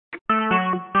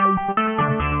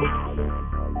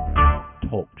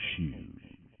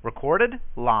Recorded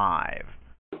live.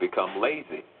 Become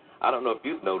lazy. I don't know if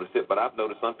you've noticed it, but I've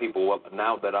noticed some people, well,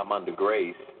 now that I'm under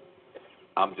grace,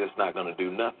 I'm just not going to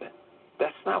do nothing.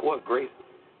 That's not what grace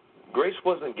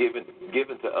wasn't given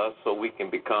to us so we can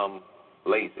become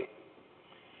lazy.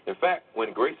 In fact,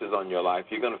 when grace is on your life,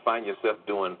 you're going to find yourself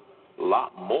doing a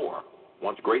lot more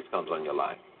once grace comes on your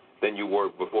life than you were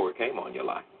before it came on your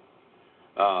life.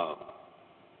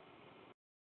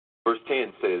 Verse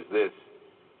 10 says this,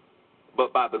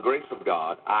 "But by the grace of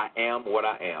God, I am what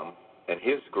I am, and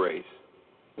his grace,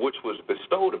 which was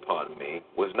bestowed upon me,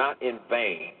 was not in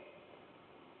vain,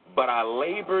 but I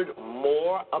labored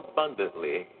more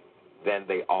abundantly than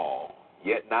they all.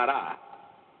 Yet not I,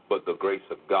 but the grace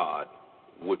of God,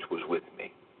 which was with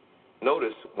me."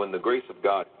 Notice when the grace of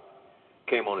God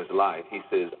came on his life, he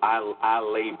says, I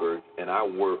labored and I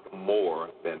worked more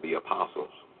than the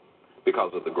apostles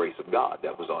because of the grace of God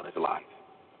that was on his life.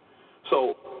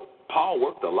 So Paul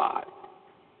worked a lot,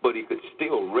 but he could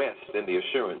still rest in the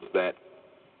assurance that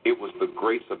it was the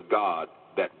grace of God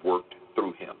that worked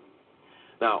through him.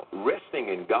 Now, resting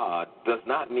in God does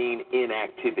not mean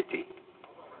inactivity.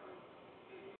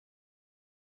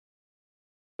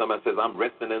 Somebody says, I'm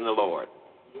resting in the Lord.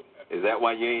 Is that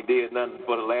why you ain't did nothing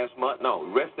for the last month? No,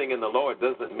 resting in the Lord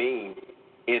doesn't mean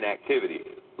inactivity.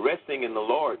 Resting in the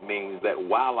Lord means that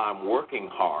while I'm working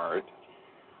hard,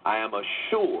 I am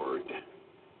assured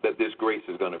that this grace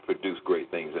is going to produce great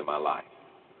things in my life.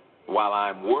 While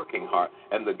I'm working hard,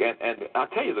 and I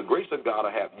tell you, the grace of God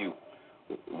will have you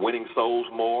winning souls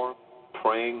more,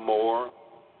 praying more,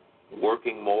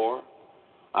 working more.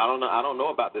 I don't know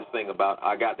about this thing about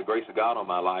I got the grace of God on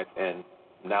my life and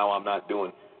now I'm not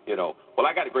doing, well,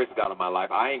 I got the grace of God on my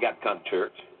life. I ain't got to come to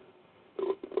church.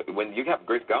 When you have the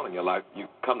grace of God in your life, you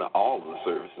come to all of the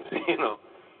services.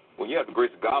 When you have the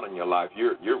grace of God in your life,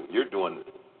 you're doing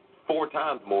 4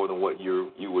 times more than what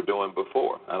you were doing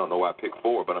before. I don't know why I picked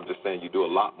 4, but I'm just saying you do a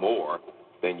lot more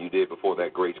than you did before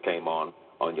that grace came on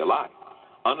your life.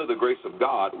 Under the grace of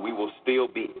God, we will still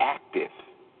be active.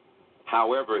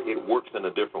 However, it works in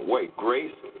a different way.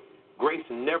 Grace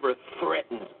never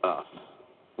threatens us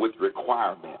with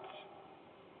requirements,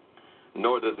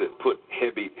 nor does it put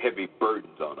heavy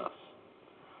burdens on us,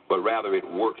 but rather it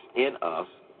works in us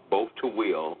both to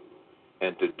will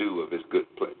and to do of his good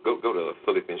pleasure. Go to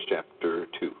Philippians chapter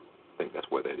 2. I think that's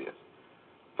where that is.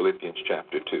 Philippians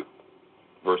chapter 2,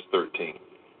 verse 13.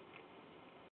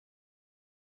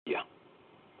 Yeah.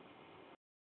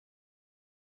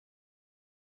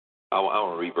 I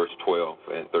want to read verse 12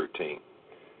 and 13.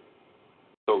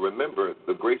 So remember,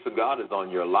 the grace of God is on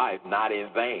your life, not in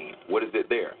vain. What is it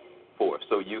there for?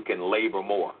 So you can labor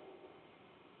more.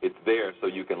 It's there so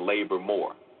you can labor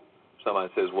more.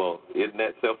 Somebody says, well, isn't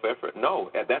that self-effort?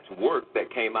 No, that's work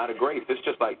that came out of grace. It's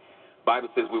just like the Bible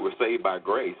says we were saved by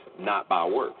grace, not by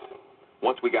works.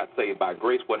 Once we got saved by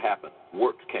grace, what happened?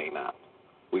 Works came out.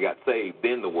 We got saved,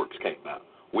 then the works came out.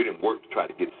 We didn't work to try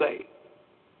to get saved.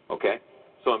 Okay?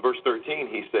 So in verse 13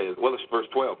 he says, well, it's verse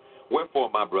 12. "Wherefore,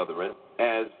 my brethren,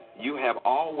 as you have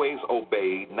always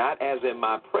obeyed, not as in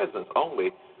my presence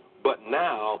only, but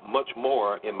now much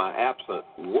more in my absence,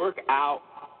 work out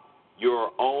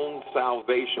your own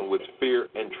salvation with fear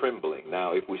and trembling."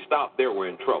 Now, if we stop there, we're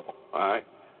in trouble, all right?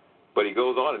 But he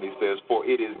goes on and he says, "For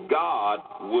it is God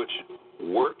which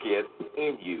worketh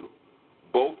in you,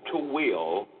 both to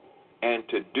will and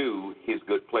to do his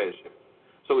good pleasure."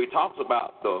 So he talks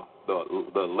about the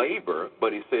labor,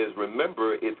 but he says,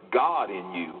 remember, it's God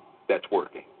in you that's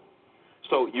working.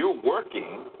 So you're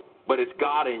working, but it's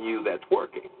God in you that's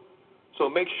working. So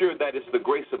make sure that it's the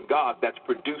grace of God that's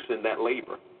producing that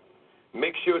labor.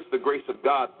 Make sure it's the grace of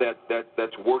God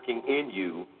that's working in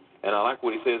you. And I like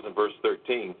what he says in verse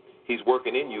 13. He's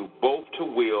working in you both to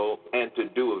will and to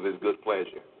do of his good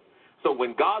pleasure. So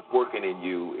when God's working in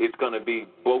you, it's going to be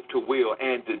both to will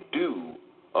and to do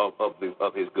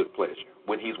of his good pleasure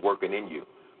when he's working in you.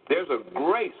 There's a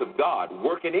grace of God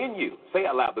working in you. Say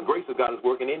out loud, the grace of God is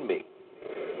working in me.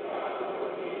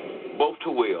 Both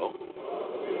to will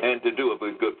and to do of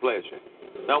his good pleasure.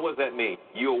 Now, what does that mean?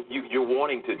 You're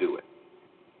wanting to do it.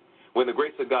 When the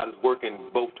grace of God is working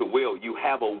both to will, you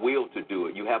have a will to do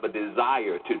it. You have a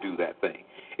desire to do that thing.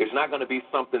 It's not going to be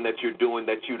something that you're doing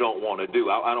that you don't want to do.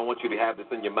 I don't want you to have this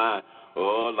in your mind,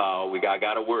 oh, no, I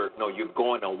got to work. No, you're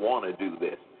going to want to do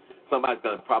this. Somebody's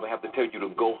going to probably have to tell you to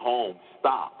go home,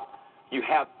 stop.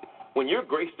 When you're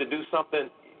graced to do something,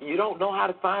 you don't know how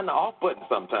to find the off button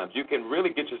sometimes. You can really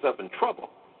get yourself in trouble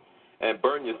and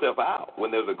burn yourself out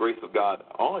when there's a grace of God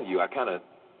on you. I kind of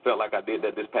felt like I did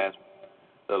that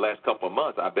the last couple of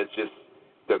months. I bet just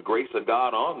the grace of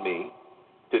God on me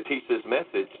to teach this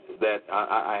message that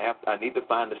I need to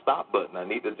find the stop button. I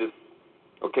need to just,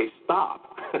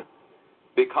 stop.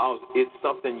 Because it's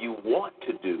something you want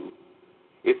to do.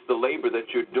 It's the labor that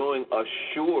you're doing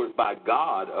assured by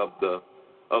God of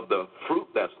the fruit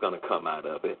that's going to come out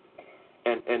of it.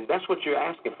 And that's what you're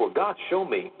asking for. God, show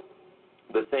me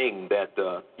the thing that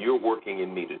you're working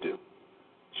in me to do.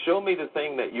 Show me the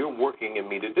thing that you're working in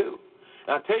me to do.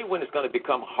 And I'll tell you when it's going to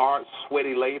become hard,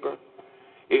 sweaty labor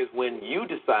is when you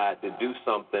decide to do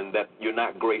something that you're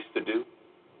not graced to do.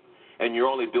 And you're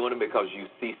only doing it because you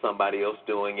see somebody else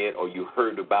doing it, or you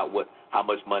heard about how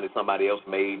much money somebody else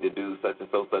made to do such and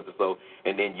so,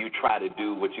 and then you try to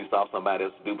do what you saw somebody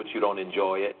else do, but you don't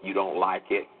enjoy it, you don't like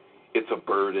it, it's a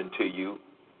burden to you.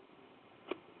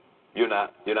 You're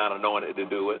not anointed to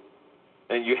do it,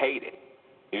 and you hate it.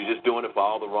 You're just doing it for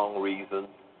all the wrong reasons.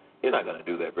 You're not going to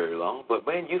do that very long. But,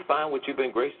 man, you find what you've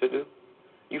been graced to do.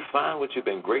 You find what you've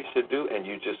been graced to do, and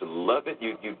you just love it.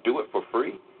 You do it for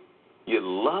free. You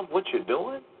love what you're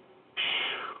doing.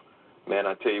 Man,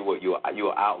 I tell you what,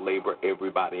 you'll out-labor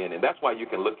everybody in. And that's why you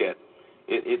can look at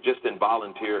it just in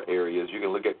volunteer areas. You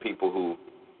can look at people who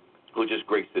are just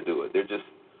graced to do it. They're just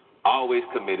always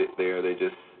committed there.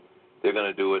 They're going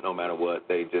to do it no matter what.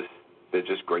 They're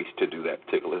just graced to do that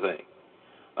particular thing.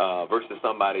 Versus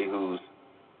somebody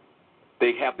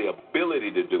they have the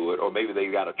ability to do it, or maybe they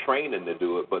got a training to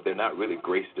do it, but they're not really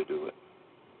graced to do it.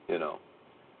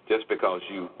 Just because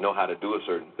you know how to do a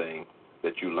certain thing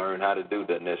that you learn how to do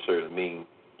doesn't necessarily mean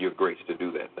you're graced to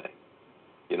do that thing.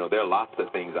 There are lots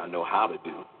of things I know how to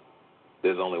do.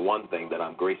 There's only one thing that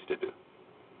I'm graced to do.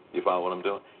 You follow what I'm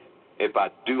doing? If I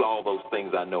do all those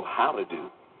things I know how to do,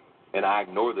 and I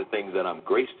ignore the things that I'm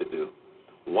graced to do,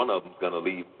 one of them is going to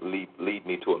lead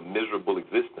me to a miserable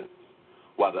existence,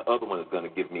 while the other one is going to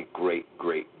give me great,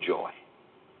 great joy.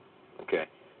 Okay?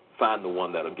 Find the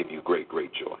one that will give you great,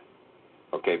 great joy.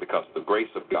 Okay? Because the grace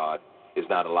of God is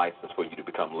not a license for you to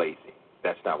become lazy.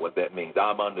 That's not what that means.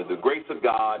 I'm under the grace of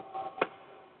God,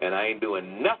 and I ain't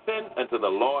doing nothing until the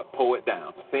Lord pour it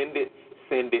down. Send it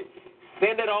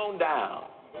on down.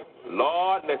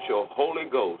 Lord, let your Holy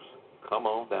Ghost come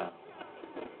on down.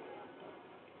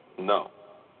 No.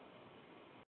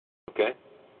 Okay?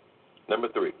 Number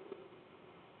 3.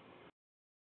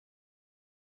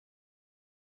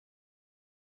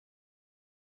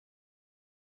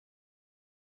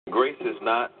 Grace is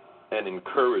not an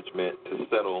encouragement to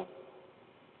settle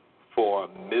for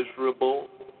miserable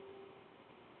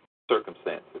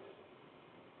circumstances.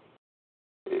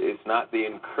 It's not the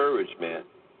encouragement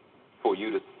for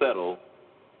you to settle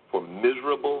for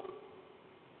miserable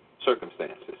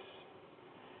circumstances.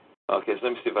 Okay, so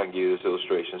let me see if I can give you this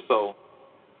illustration. So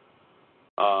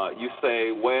you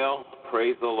say, well,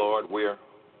 praise the Lord,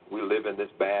 we live in this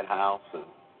bad house, and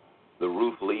the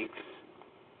roof leaks,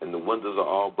 and the windows are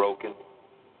all broken.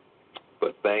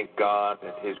 But thank God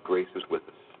that His grace is with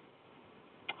us.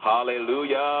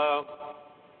 Hallelujah.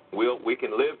 We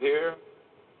can live here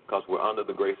because we're under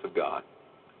the grace of God.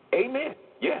 Amen.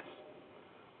 Yes.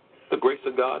 The grace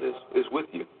of God is with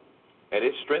you, and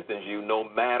it strengthens you no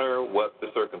matter what the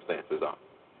circumstances are.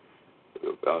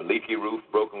 Leaky roof,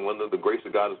 broken window, the grace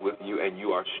of God is with you, and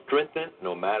you are strengthened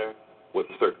no matter what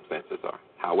the circumstances are.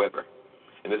 However,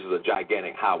 and this is a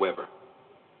gigantic however,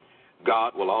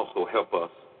 God will also help us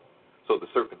so the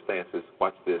circumstances,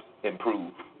 watch this,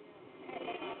 improve.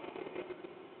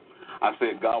 I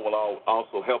said God will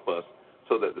also help us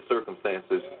so that the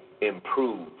circumstances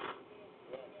improve.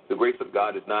 The grace of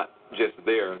God is not just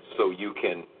there so you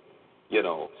can,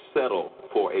 settle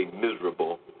for a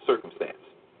miserable circumstance.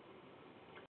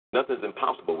 Nothing's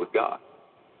impossible with God.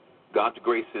 God's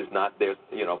grace is not there.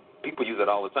 People use that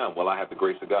all the time. Well, I have the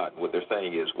grace of God. What they're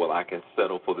saying is, well, I can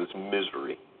settle for this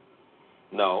misery.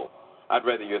 No, I'd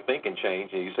rather your thinking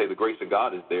change and you say the grace of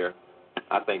God is there.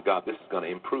 I thank God this is going to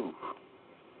improve.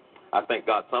 I thank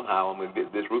God somehow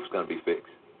this roof's going to be fixed.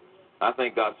 I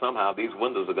thank God somehow these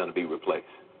windows are going to be replaced.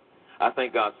 I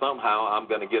thank God somehow I'm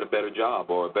going to get a better job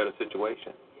or a better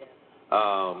situation.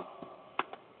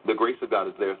 The grace of God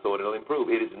is there so it'll improve.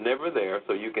 It is never there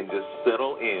so you can just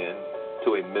settle in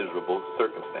to a miserable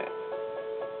circumstance.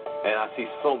 And I see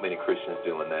so many Christians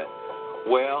doing that.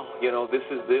 Well, this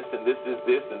is this, and this is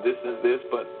this, and this is this,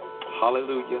 but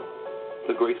hallelujah,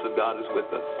 the grace of God is with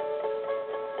us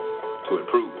to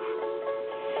improve.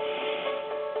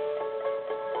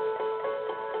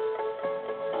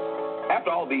 After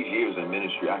all these years in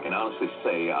ministry, I can honestly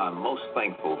say I'm most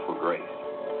thankful for grace.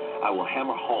 I will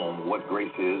hammer home what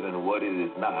grace is and what it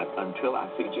is not until I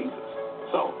see Jesus.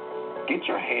 So, get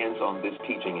your hands on this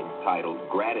teaching entitled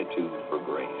Gratitude for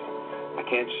Grace. I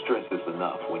can't stress this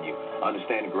enough. When you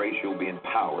understand grace, you'll be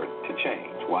empowered to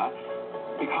change. Why?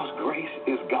 Because grace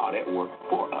is God at work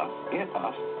for us, in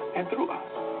us, and through us.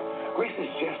 Grace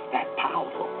is just that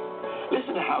powerful.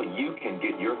 Listen to how you can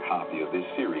get your copy of this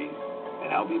series,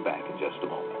 and I'll be back in just a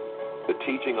moment. The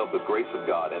teaching of the grace of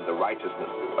God and the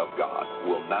righteousness of God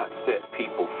will not set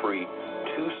people free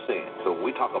to sin. So when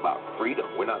we talk about freedom,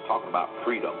 we're not talking about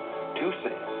freedom to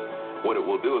sin. What it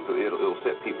will do is it'll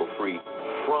set people free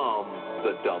from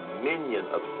the dominion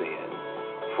of sin,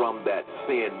 from that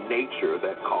sin nature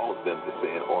that caused them to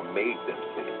sin or made them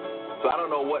sin. So I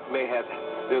don't know what may have,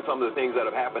 there's some of the things that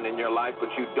have happened in your life, but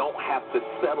you don't have to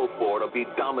settle for it or be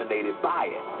dominated by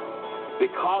it.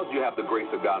 Because you have the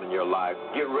grace of God in your life,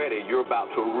 get ready, you're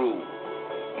about to rule.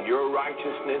 Your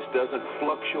righteousness doesn't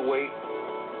fluctuate.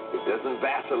 It doesn't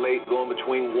vacillate going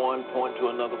between one point to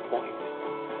another point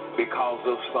because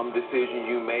of some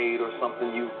decision you made or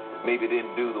something you maybe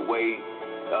didn't do the way,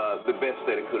 the best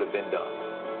that it could have been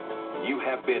done. You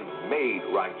have been made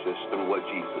righteous through what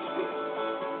Jesus did.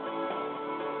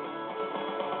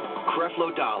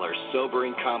 Creflo Dollar's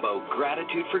sobering combo,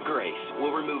 Gratitude for Grace,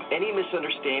 will remove any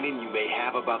misunderstanding you may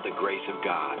have about the grace of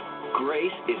God.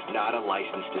 Grace is not a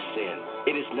license to sin.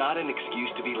 It is not an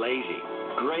excuse to be lazy.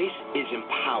 Grace is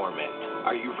empowerment.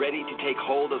 Are you ready to take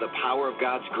hold of the power of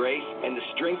God's grace and the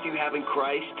strength you have in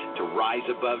Christ to rise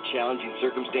above challenging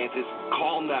circumstances?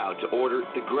 Call now to order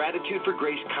the Gratitude for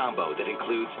Grace combo that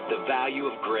includes The Value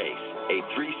of Grace, a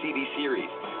 3-CD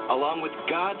series, along with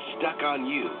God Stuck on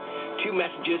You, 2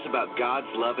 messages about God's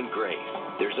love and grace.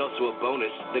 There's also a bonus,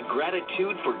 the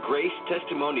Gratitude for Grace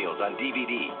Testimonials on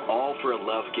DVD, all for a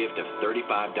love gift of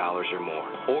 $35 or more.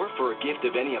 Or for a gift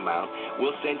of any amount,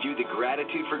 we'll send you the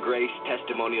Gratitude for Grace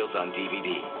Testimonials on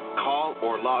DVD. Call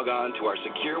or log on to our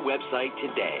secure website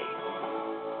today.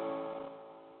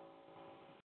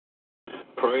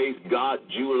 Praise God,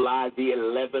 July the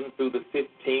 11th through the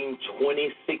 15th,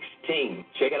 2016.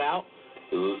 Check it out.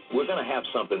 We're going to have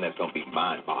something that's going to be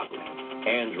mind-boggling.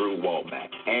 Andrew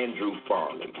Womack, Andrew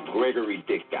Farley, Gregory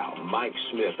Dickow, Mike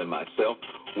Smith, and myself,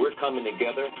 we're coming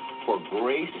together for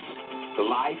Grace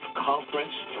Life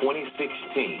Conference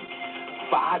 2016.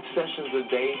 5 sessions a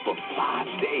day for 5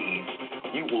 days.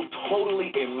 You will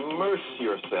totally immerse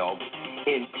yourself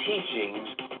in teachings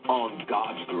on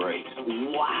God's grace.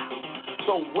 Wow.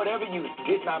 So whatever you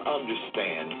did not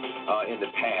understand in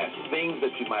the past, things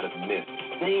that you might have missed,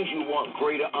 things you want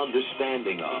greater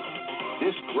understanding of,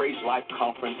 this Grace Life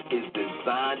Conference is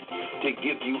designed to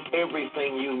give you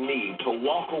everything you need to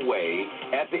walk away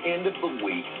at the end of the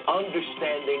week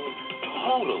understanding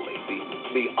totally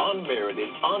the unmerited,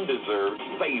 undeserved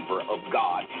favor of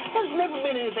God. There's never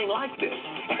been anything like this.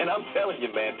 And I'm telling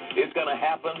you, man, it's going to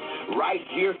happen right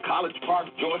here, College Park,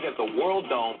 Georgia, at the World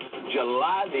Dome,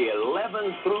 July the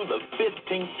 11th through the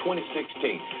 15th,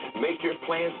 2016. Make your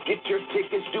plans, get your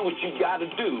tickets, do what you got to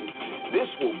do.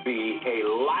 This will be a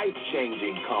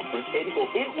life-changing conference.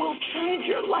 It will change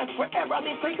your life forever. I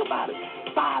mean, think about it.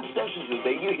 5 sessions a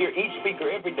day. You hear each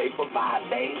speaker every day for 5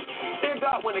 days. Dear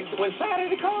God, when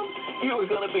Saturday comes, you are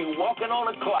going to be walking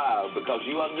on a cloud because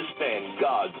you understand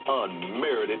God's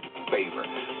unmerited favor.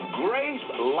 Grace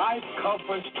Life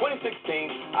Conference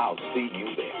 2016. I'll see you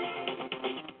there.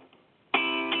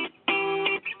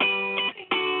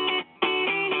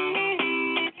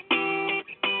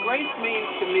 Grace means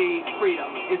to me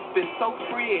freedom. It's been so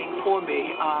freeing for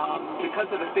me because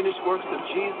of the finished works of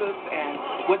Jesus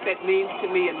and what that means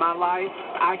to me in my life.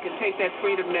 I can take that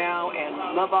freedom now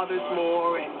and love others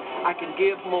more, and I can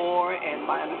give more, and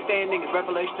my understanding and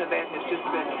revelation of that has just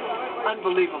been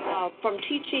unbelievable. From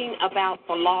teaching about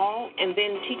the law and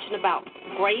then teaching about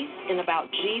grace and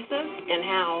about Jesus and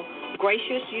how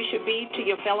gracious you should be to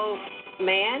your fellow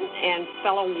man and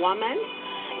fellow woman,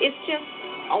 it's just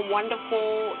a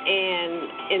wonderful and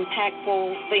impactful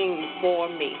thing for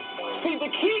me. See,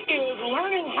 the key is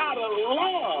learning how to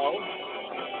love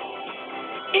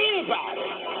anybody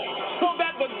so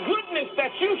that the goodness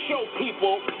that you show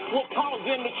people will cause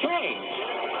them to change.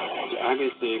 I've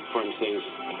been saved since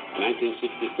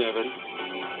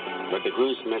 1967, but the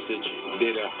grace message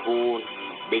did a whole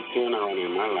big turnaround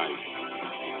in my life.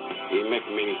 It made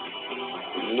me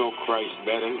know Christ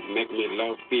better, make me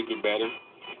love people better,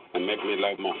 and make me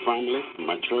love my family,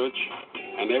 my church,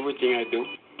 and everything I do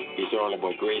is all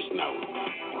about grace now.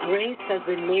 Grace has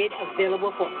been made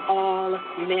available for all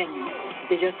men.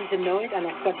 They just need to know it and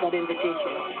accept that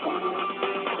invitation.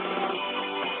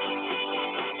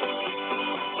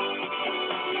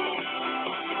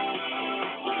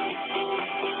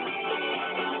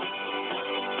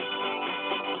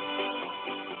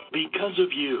 Because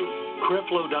of you,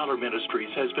 Creflo Dollar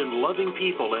Ministries has been loving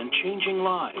people and changing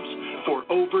lives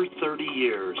for over 30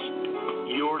 years.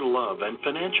 Your love and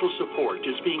financial support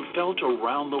is being felt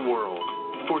around the world.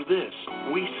 For this,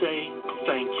 we say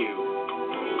thank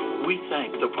you. We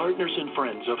thank the partners and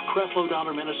friends of Creflo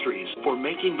Dollar Ministries for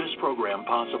making this program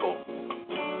possible.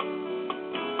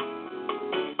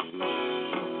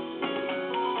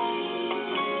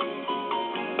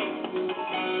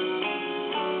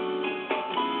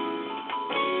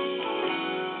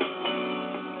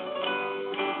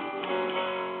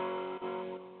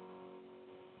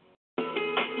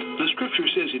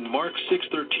 Says in Mark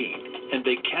 6:13, and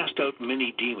they cast out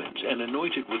many demons and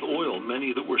anointed with oil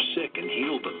many that were sick and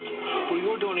healed them. For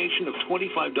your donation of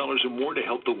 $25 or more to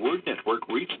help the Word Network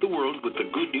reach the world with the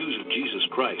good news of Jesus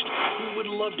Christ, we would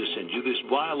love to send you this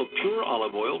vial of pure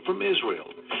olive oil from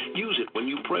Israel. Use it when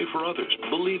you pray for others,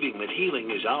 believing that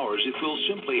healing is ours if we'll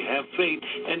simply have faith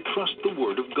and trust the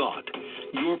Word of God.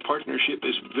 Your partnership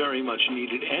is very much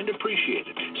needed and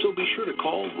appreciated, so be sure to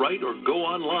call, write, or go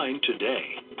online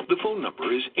today. The phone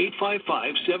number is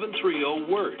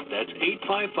 855-730-WORD. That's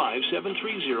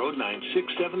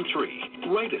 855-730-9673.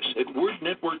 Write us at Word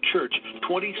Network Church,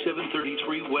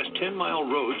 2733 West 10 Mile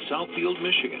Road, Southfield,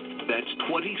 Michigan. That's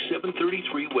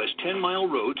 2733 West 10 Mile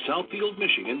Road, Southfield,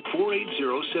 Michigan,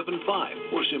 48075.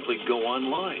 Or simply go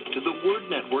online to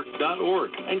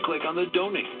thewordnetwork.org and click on the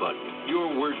Donate button. Your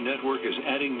Word Network is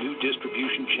adding new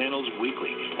distribution channels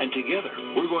weekly, and together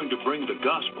we're going to bring the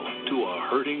gospel to a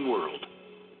hurting world.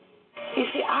 You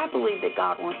see, I believe that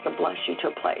God wants to bless you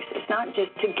to a place. It's not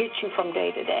just to get you from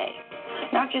day to day,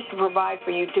 not just to provide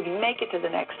for you to make it to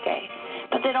the next day,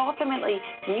 but that ultimately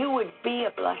you would be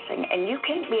a blessing, and you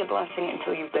can't be a blessing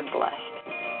until you've been blessed.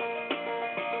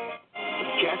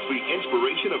 Catch the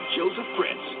inspiration of Joseph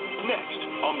Prince next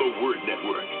on the Word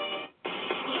Network.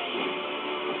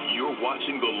 You're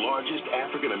watching the largest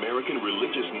African-American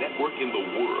religious network in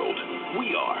the world.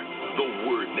 We are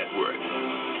the Word Network.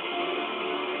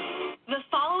 The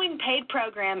following paid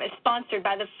program is sponsored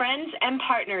by the friends and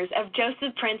partners of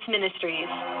Joseph Prince Ministries.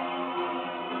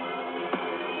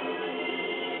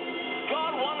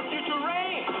 God wants you to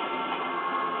reign.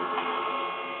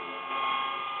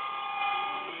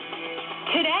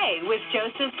 Today with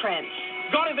Joseph Prince.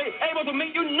 God is able to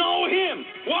make you know Him.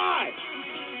 Why?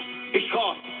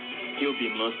 Because He'll be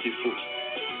merciful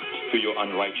to your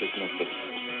unrighteousnesses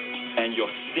and your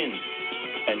sins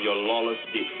and your lawless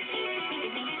deeds.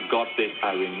 God says,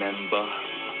 I remember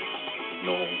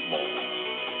no more.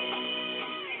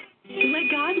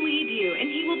 Let God lead you, and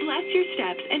He will bless your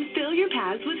steps and fill your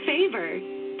paths with favor.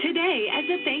 Today, as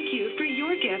a thank you for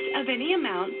your gift of any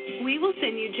amount, we will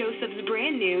send you Joseph's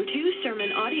brand new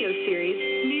 2-sermon audio series,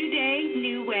 New Day,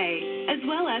 New Way, as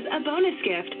well as a bonus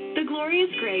gift, the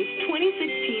Glorious Grace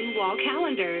 2016 Wall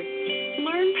Calendar.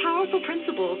 Learn powerful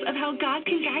principles of how God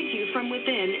can guide you from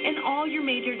within in all your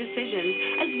major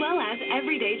decisions, as well as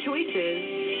everyday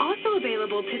choices. Also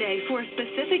available today for a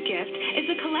specific gift is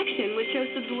a collection with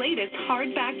Joseph's latest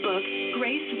hardback book,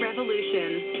 Grace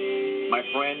Revolution. My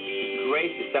friend,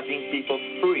 grace is setting people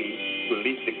free to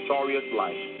live victorious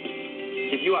lives.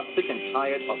 If you are sick and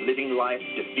tired of living life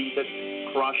defeated,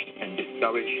 crushed, and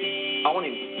discouraged, I want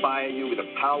to inspire you with the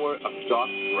power of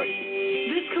God's grace.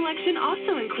 This collection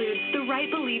also includes the Right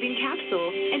Believing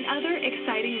capsule and other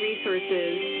exciting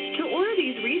resources. To order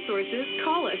these resources,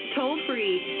 call us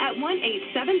toll-free at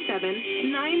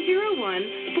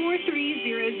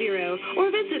 1-877-901-4300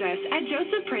 or visit us at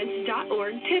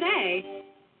josephprince.org today.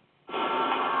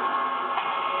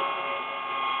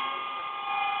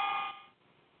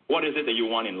 What is it that you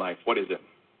want in life? What is it?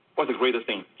 What's the greatest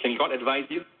thing? Can God advise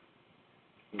you?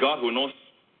 God who knows,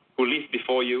 who lives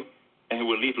before you, and who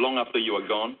will live long after you are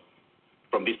gone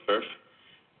from this earth.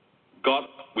 God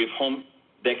with whom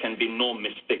there can be no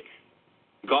mistake.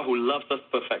 God who loves us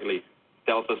perfectly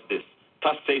tells us this.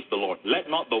 Thus says the Lord, let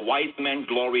not the wise man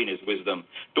glory in his wisdom.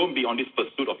 Don't be on this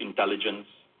pursuit of intelligence.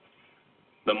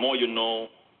 The more you know,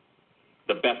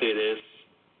 the better it is.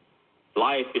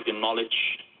 Life is in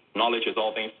knowledge. Knowledge is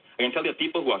all things. I can tell you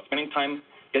people who are spending time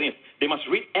getting it, they must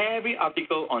read every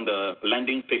article on the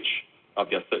landing page of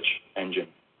their search engine.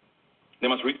 They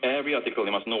must read every article.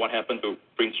 They must know what happened to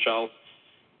Prince Charles.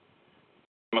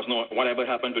 They must know whatever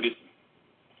happened to this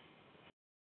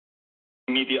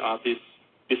media artist,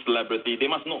 this celebrity. They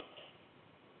must know.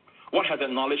 What has that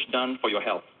knowledge done for your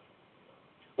health?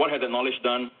 What has that knowledge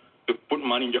done to put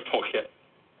money in your pocket?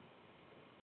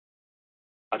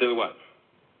 I tell you what,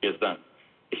 it's done.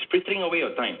 It's frittering away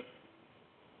your time.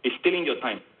 It's stealing your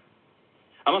time.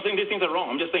 I'm not saying these things are wrong.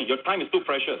 I'm just saying your time is too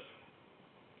precious.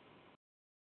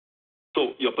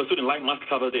 So your pursuit in life must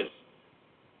cover this.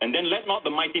 And then let not the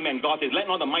mighty man, God says, let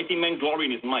not the mighty man glory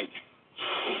in his might.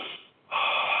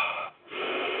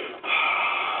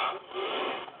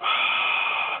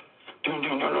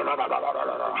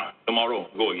 Tomorrow,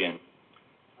 go again.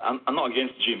 I'm not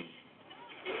against gym.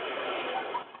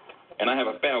 And I have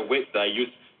a pair of weights that I use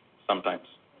sometimes.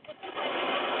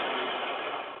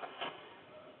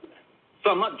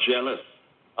 So I'm not jealous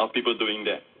of people doing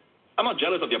that. I'm not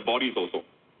jealous of their bodies also.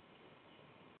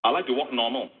 I like to walk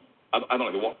normal. I don't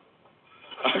like to walk.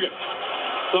 Okay.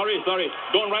 Sorry.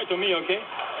 Don't write to me, okay?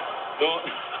 Don't.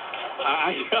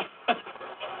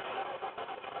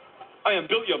 I am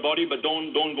build your body, but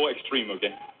don't go extreme,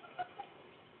 okay?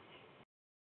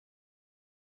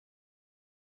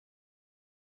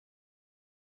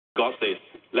 God says,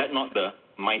 let not the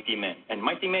mighty man. And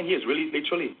mighty man here is really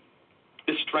literally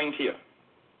this strength here.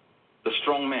 The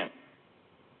strong man.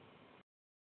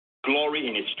 Glory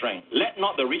in his strength. Let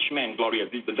not the rich man glory.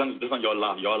 This is not your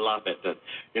laugh. Your laugh at the,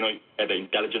 at the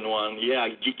intelligent one. Yeah,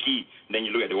 geeky. Then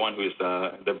you look at the one who is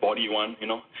the body one.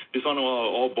 This one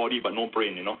all body but no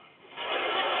brain. Now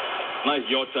it's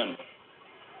your turn.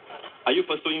 Are you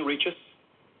pursuing riches?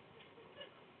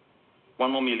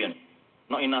 1 more million.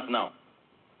 Not enough now.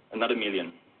 Another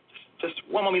million. Just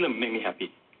 1 more million make me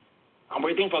happy. I'm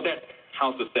waiting for that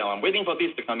house to sell. I'm waiting for this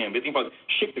to come in. I'm waiting for the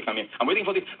ship to come in. I'm waiting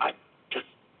for this. Just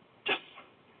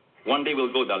one day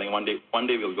we'll go, darling. One day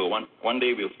we'll go. One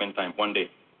day we'll spend time. One day.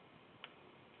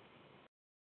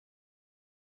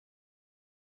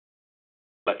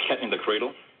 Like Cat in the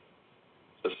Cradle.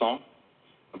 It's a song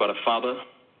about a father.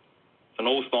 It's an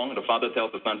old song. The father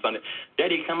tells the son,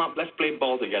 Daddy, come up. Let's play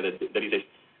ball together. Daddy says,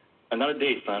 another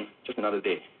day, son. Just another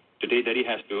day. Today, Daddy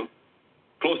has to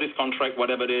close this contract,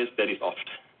 whatever it is, Daddy's off.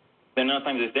 Then another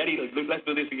time he says, Daddy, let's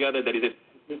do this together. Daddy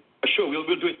says, sure, we'll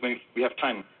do it when we have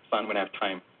time, son, when I have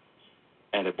time.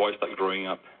 And the boy started growing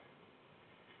up.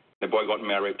 The boy got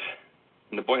married.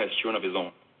 And the boy has children of his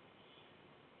own.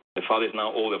 The father is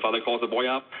now old. The father calls the boy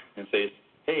up and says,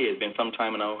 hey, it's been some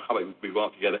time now. How about we go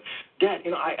out together? Dad,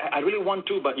 I really want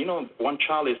to, but, one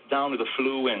child is down with the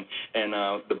flu, and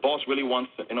the boss really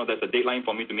wants, there's a deadline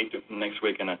for me to meet next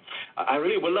week, and I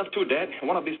really would love to, Dad,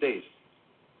 one of these days.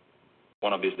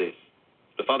 One of these days.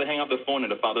 The father hangs up the phone,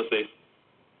 and the father says,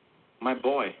 my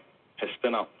boy has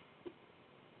turned out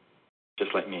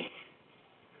just like me.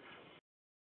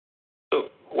 So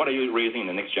what are you raising in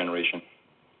the next generation?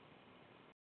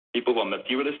 People who are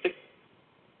materialistic?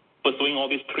 Pursuing all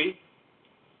these three?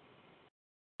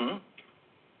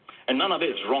 And none of it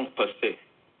is wrong per se.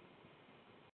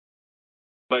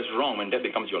 But it's wrong when that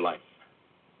becomes your life.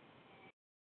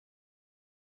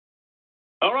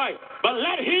 All right. But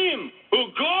let him who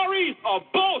glories or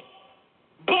boast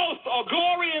or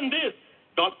glory in this.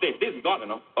 God says, this is God,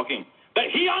 talking. That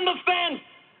he understands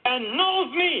and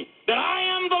knows me, that I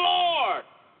am the Lord,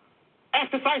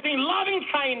 exercising loving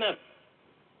kindness,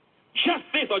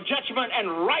 justice or judgment,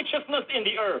 and righteousness in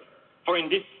the earth. For in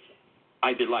this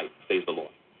I delight, says the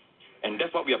Lord. And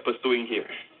that's what we are pursuing here.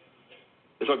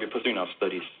 That's what we're pursuing in our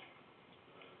studies.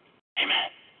 Amen.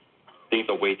 Things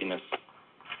of weightiness.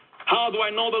 How do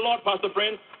I know the Lord, Pastor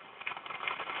Friends?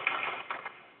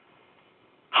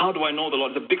 How do I know the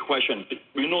Lord? It's a big question.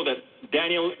 We know that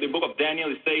Daniel, the book of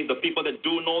Daniel, it says the people that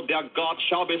do know their God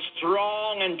shall be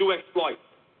strong and do exploit.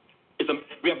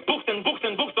 We have books and books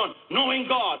and books on knowing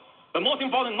God. The most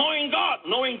important, knowing God.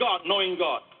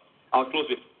 I'll close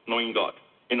with knowing God.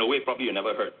 In a way, probably you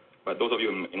never heard. But those of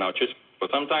you in our church for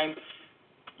some time,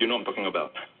 you know what I'm talking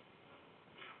about.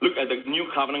 Look at the new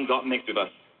covenant God makes with us.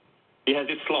 It has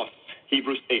this clause,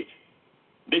 Hebrews 8.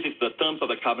 This is the terms of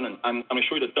the covenant. I'm going to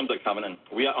show you the terms of the covenant.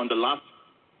 We are on the last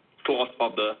clause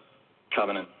of the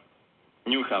covenant.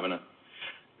 New covenant.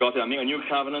 God said, I'll make a new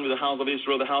covenant with the house of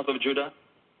Israel, the house of Judah.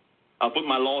 I'll put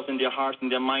my laws in their hearts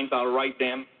and their minds. I'll write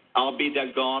them. I'll be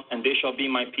their God, and they shall be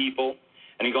my people.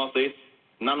 And then God says,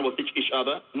 none will teach each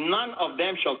other. None of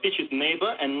them shall teach his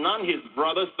neighbor, and none his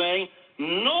brother, saying,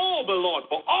 know the Lord,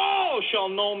 for all shall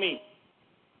know me.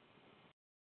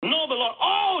 Know the Lord,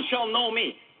 all shall know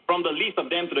me, from the least of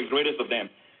them to the greatest of them.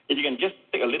 If you can just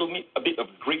take a bit of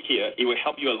Greek here, it will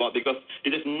help you a lot, because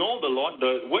it is know the Lord.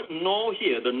 The word know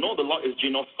here, the know the Lord is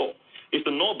ginosko. It's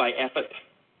to know by effort.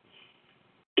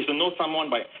 It's to know someone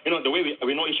by, the way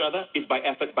we know each other is by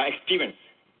effort, by experience.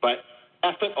 By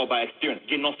effort or by experience,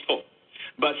 ginosko.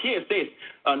 But here it says,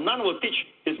 none will teach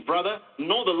his brother,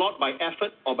 know the Lord by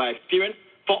effort or by experience,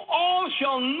 for all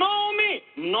shall know me.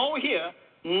 Know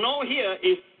here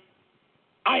is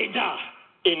Ida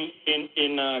in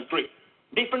Greek.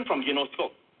 Different from ginosko.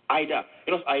 Ida.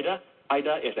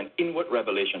 Ida is an inward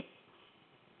revelation.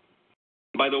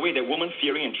 By the way, the woman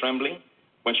fearing and trembling,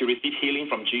 when she received healing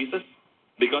from Jesus,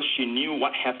 because she knew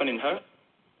what happened in her,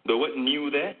 the word knew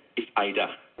there is Ida.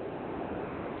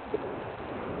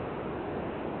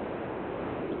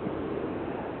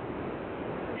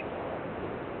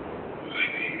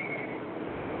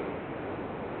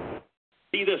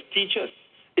 Leaders, teachers,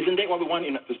 isn't that what we want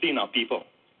to see in our people?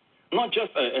 Not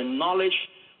just a knowledge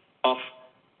of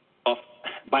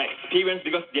by experience,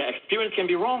 because their experience can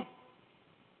be wrong,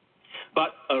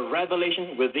 but a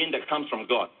revelation within that comes from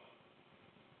God.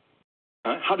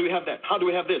 How do we have that? How do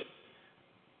we have this?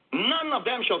 None of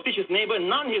them shall teach his neighbor,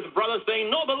 none his brother,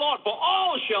 saying, know the Lord, for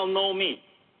all shall know me.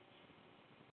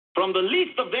 From the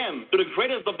least of them to the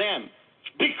greatest of them.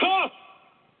 Because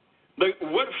the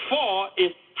word for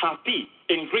is hapi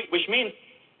in Greek, which means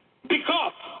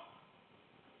because.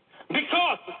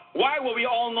 Because. Why will we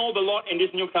all know the Lord in this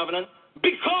new covenant?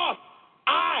 Because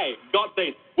I, God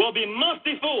says, will be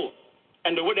merciful.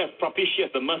 And the word is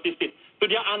propitious, the mercy seat, to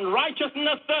their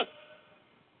unrighteousnesses.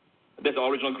 That's the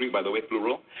original Greek, by the way,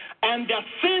 plural. And their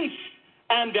sins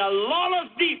and their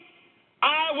lawless deeds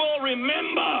I will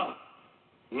remember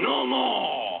no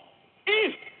more.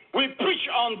 If we preach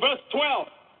on verse 12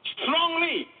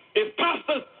 strongly, if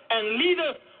pastors and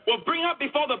leaders will bring up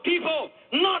before the people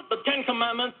not the Ten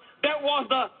Commandments, that was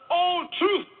the old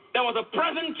truth, that was the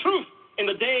present truth in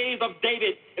the days of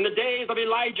David, in the days of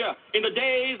Elijah, in the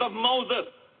days of Moses.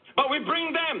 But we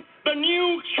bring them the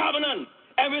new covenant,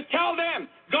 and we tell them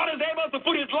God is able to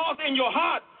put his laws in your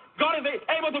heart. God is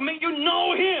able to make you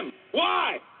know him.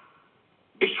 Why?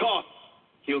 Because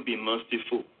he'll be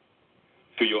merciful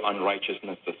to your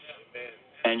unrighteousnesses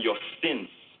and your sins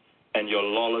and your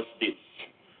lawless deeds.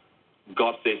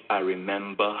 God says, I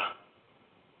remember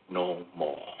no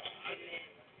more.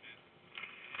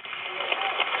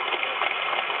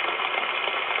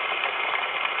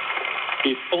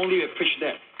 If only we preach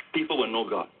that, people will know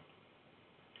God.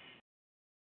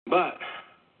 But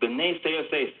the naysayer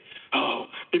says, oh,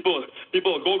 people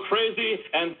will go crazy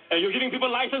and you're giving people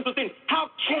license to sin. How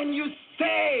can you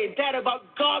say that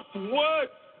about God's word?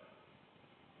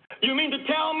 You mean to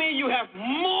tell me you have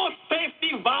more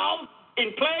safety valves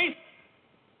in place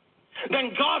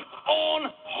than God's own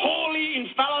holy,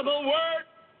 infallible word?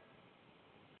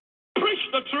 Preach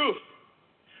the truth.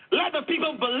 Let the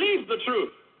people believe the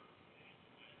truth.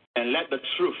 And let the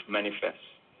truth manifest.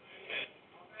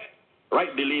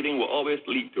 Right believing will always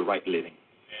lead to right living.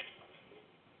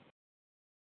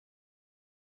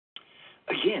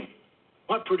 Again,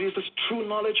 what produces true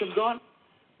knowledge of God?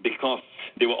 Because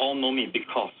they will all know me,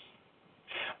 because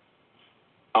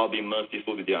I'll be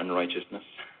merciful to their unrighteousness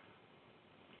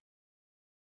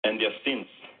and their sins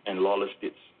and lawless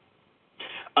deeds.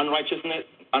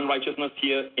 Unrighteousness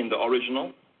here in the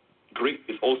original Greek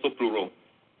is also plural.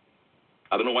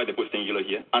 I don't know why they put singular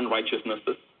here.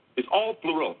 Unrighteousnesses. It's all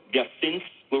plural. Their sins,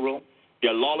 plural.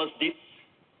 Their lawless deeds.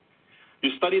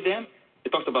 You study them, it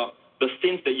talks about the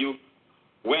sins that you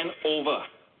went over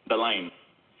the line.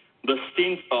 The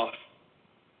sins of,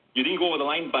 you didn't go over the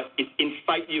line, but it's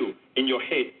inside you, in your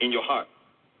head, in your heart.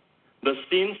 The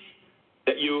sins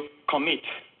that you commit,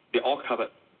 they're all covered.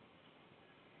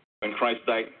 When Christ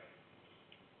died,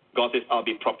 God says, I'll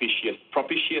be propitious.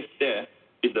 Propitious there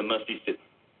is the mercy seat.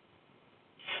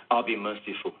 I'll be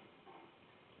merciful.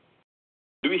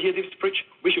 Do we hear this preach?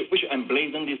 We should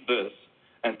emblazon this verse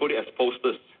and put it as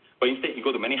posters. But instead, you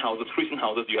go to many houses, Christian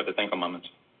houses, you have the Ten Commandments.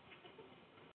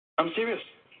 I'm serious.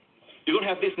 You don't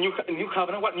have this new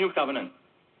covenant. What new covenant?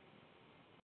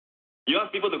 You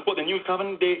ask people to quote the new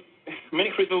covenant,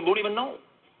 many Christians don't even know.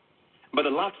 But the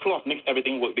last clause makes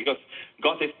everything work, because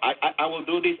God says, I will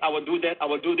do this, I will do that, I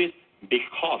will do this,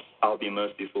 because I'll be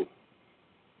merciful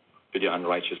to their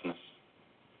unrighteousness.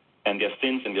 And their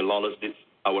sins and their lawless deeds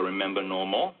I will remember no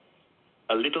more.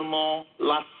 A little more,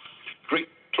 last Greek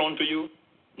thrown to you,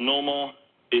 no more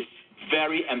is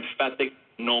very emphatic,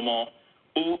 no more.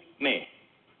 Me.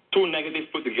 Two negatives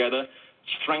put together,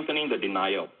 strengthening the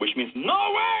denial, which means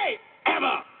no way,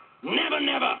 ever, never,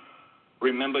 never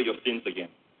remember your sins again.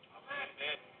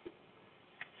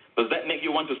 Does that make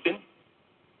you want to sin?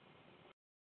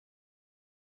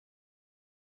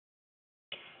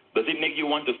 Does it make you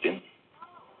want to sin?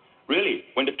 Really,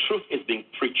 when the truth is being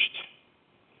preached,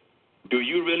 do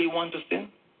you really want to sin?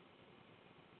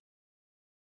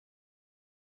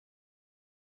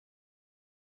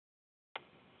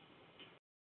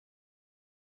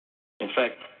 In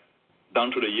fact,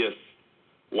 down through the years,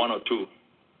 one or two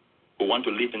who want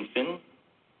to live in sin,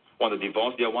 want to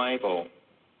divorce their wife, or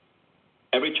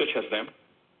every church has them.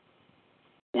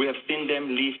 We have seen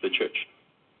them leave the church.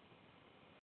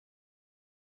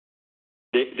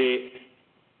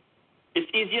 It's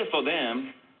easier for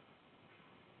them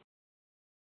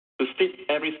to sit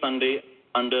every Sunday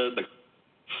under the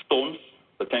stones,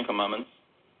 the Ten Commandments,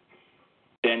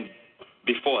 than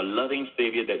before a loving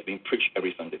Savior that's being preached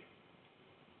every Sunday.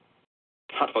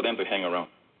 It's hard for them to hang around.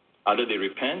 Either they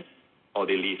repent or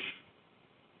they leave.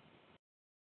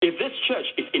 If this church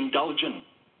is indulgent,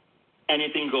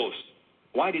 anything goes,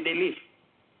 why did they leave?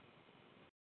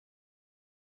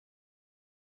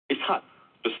 It's hard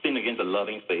to sin against a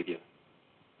loving Savior.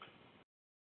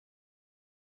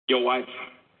 Your wife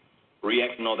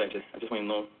reacts and all that. I just want you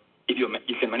to know, if you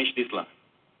can manage this,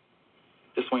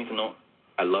 just want you to know,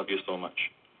 I love you so much.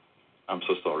 I'm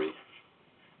so sorry.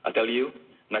 I tell you,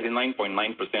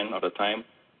 99.9% of the time,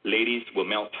 ladies will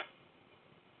melt.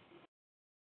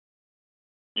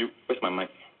 Where's my mic?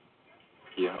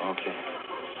 Yeah, okay.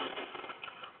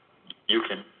 You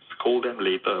can scold them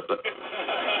later, but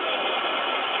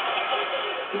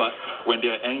when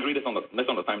they're angry, that's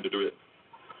not the time to do it.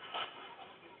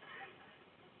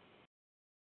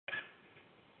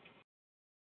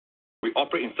 We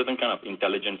operate in certain kind of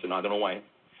intelligence, and I don't know why.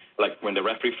 Like when the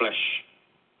referee flash,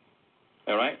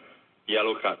 all right,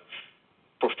 yellow card.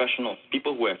 Professionals,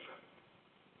 people who have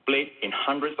played in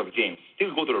hundreds of games,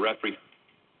 still go to the referee.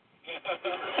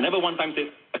 I never one time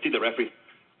said, I see the referee.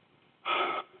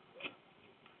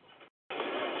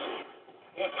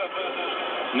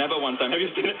 Never one time. Have you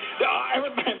seen it? Every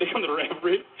time they come to the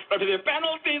referee, the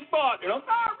penalty spot,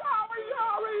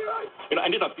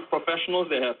 and these are professionals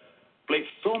that have played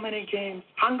so many games,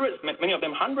 hundreds, many of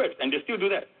them hundreds, and they still do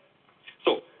that.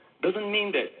 So, doesn't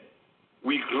mean that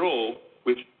we grow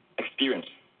with experience.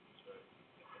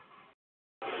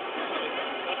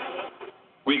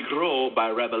 We grow by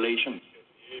revelation.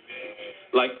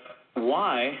 Like,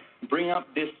 why bring up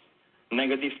this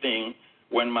negative thing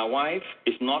when my wife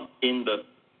is not in the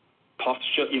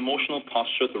posture, emotional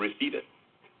posture to receive it?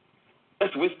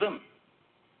 That's wisdom.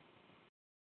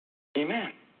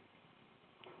 Amen.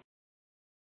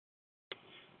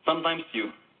 Sometimes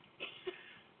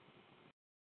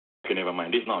okay, never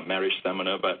mind. This is not a marriage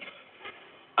seminar, but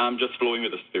I'm just flowing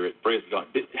with the Spirit. Praise God.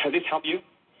 Has this helped you?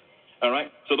 All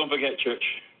right? So don't forget, church,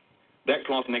 that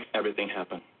clause makes everything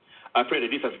happen. I pray that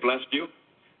this has blessed you,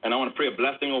 and I want to pray a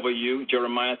blessing over you.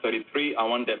 Jeremiah 33, I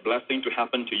want that blessing to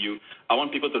happen to you. I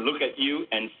want people to look at you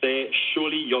and say,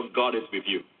 surely your God is with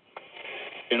you.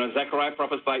 Zechariah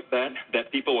prophesied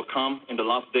that people will come in the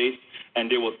last days, and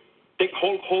they will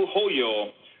hold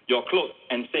your clothes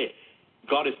and say,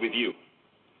 God is with you.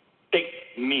 Take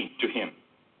me to him.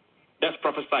 That's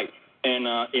prophesied. And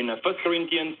in 1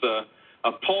 Corinthians,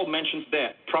 Paul mentions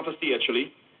that prophecy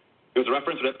actually. It was a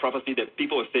reference to that prophecy that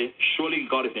people will say, surely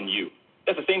God is in you.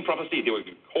 That's the same prophecy. They will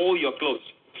hold your clothes.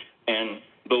 And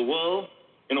the world,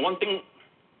 one thing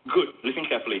good, listen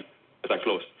carefully as I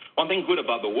close. One thing good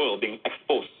about the world being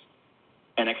exposed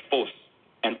and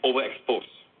overexposed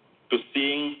to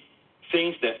seeing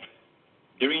things that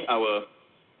during our,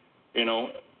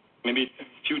 maybe a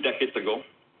few decades ago,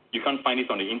 you can't find this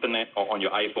on the internet or on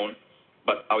your iPhone,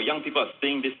 but our young people are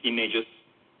seeing these images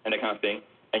and that kind of thing,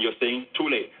 and you're saying, too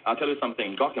late. I'll tell you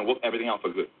something. God can work everything out for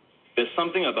good. There's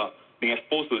something about being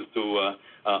exposed to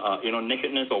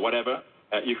nakedness or whatever.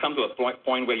 You come to a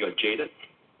point where you're jaded.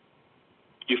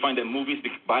 You find that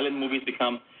violent movies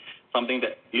become something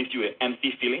that leaves you an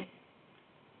empty feeling,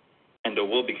 and the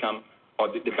world become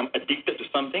addicted to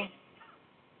something,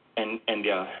 and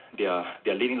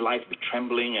they're living life with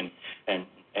trembling and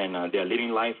they're living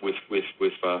life with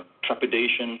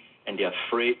trepidation, and they're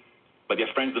afraid, but their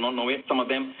friends do not know it. Some of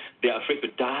them, they're afraid to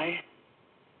die,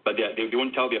 but they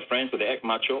won't tell their friends, so they act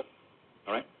macho.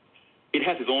 All right? It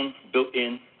has its own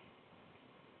built-in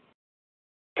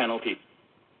penalty.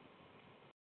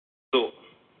 So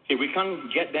if we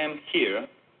can't get them here,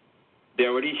 they're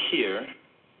already here,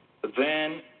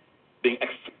 then being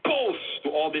exposed to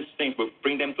all these things will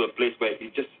bring them to a place where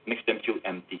it just makes them feel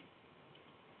empty.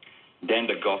 Then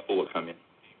the gospel will come in.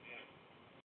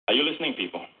 Are you listening,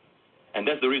 people? And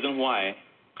that's the reason why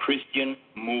Christian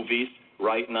movies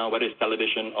right now, whether it's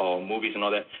television or movies and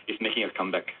all that, is making a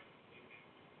comeback.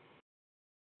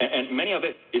 And many of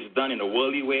it is done in a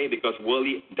worldly way because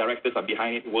worldly directors are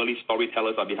behind it, worldly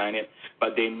storytellers are behind it,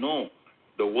 but they know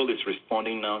the world is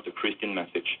responding now to Christian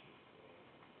message.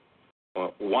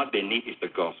 What they need is the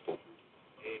gospel.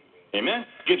 Amen?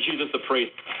 Give Jesus the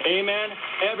praise. Amen?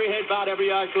 Every head bowed,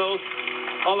 every eye closed,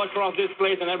 all across this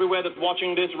place and everywhere that's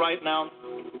watching this right now.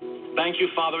 Thank you,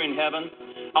 Father in heaven.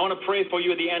 I want to pray for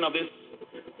you at the end of this.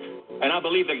 And I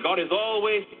believe that God is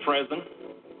always present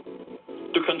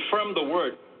to confirm the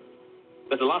word.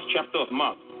 That's the last chapter of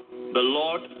Mark. The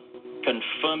Lord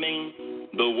confirming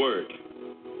the word.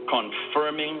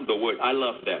 Confirming the word. I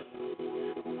love that.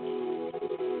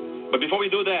 But before we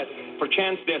do that,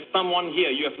 perchance there's someone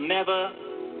here, you have never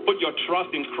put your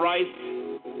trust in Christ,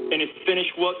 in His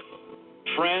finished work.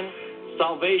 Friend,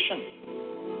 salvation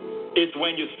is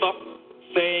when you stop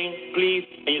saying please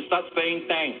and you start saying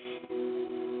thanks.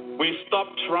 When you stop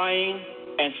trying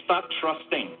and start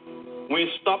trusting. When you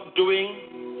stop doing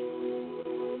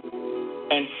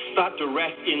and start to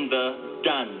rest in the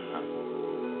done.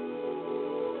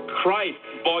 Christ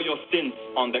bore your sins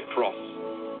on that cross.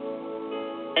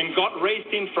 And God raised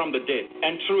Him from the dead.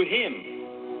 And through Him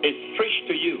is preached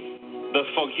to you the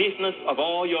forgiveness of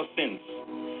all your sins.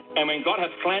 And when God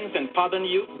has cleansed and pardoned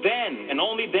you, then and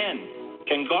only then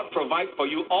can God provide for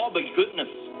you all the goodness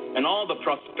and all the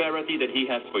prosperity that He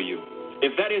has for you.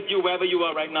 If that is you, wherever you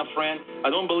are right now, friend, I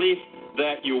don't believe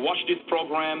that you watch this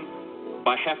program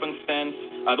by happenstance.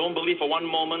 I don't believe for one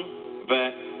moment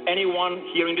that anyone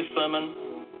hearing this sermon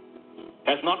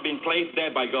has not been placed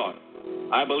there by God.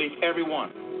 I believe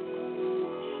everyone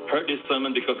heard this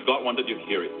sermon because God wanted you to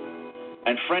hear it.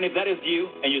 And friend, if that is you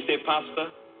and you say,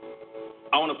 Pastor,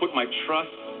 I want to put my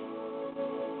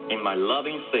trust in my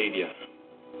loving Savior,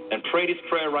 and pray this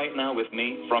prayer right now with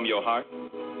me from your heart.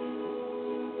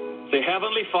 Say,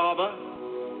 Heavenly Father,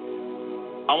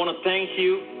 I want to thank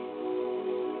you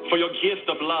for your gift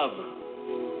of love.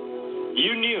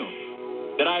 You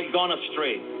knew that I had gone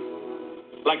astray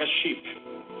like a sheep.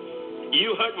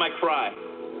 You heard my cry.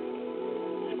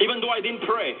 Even though I didn't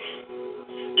pray,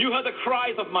 you heard the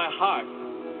cries of my heart.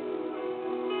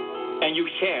 And you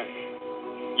cared.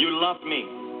 You loved me.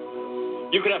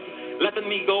 You could have let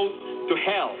me go to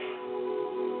hell,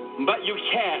 but you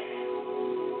cared.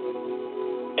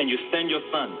 And you sent your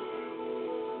Son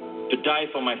to die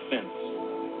for my sins.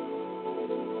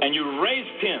 And you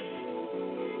raised Him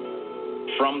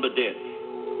from the dead.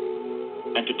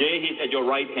 And today He's at your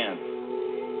right hand.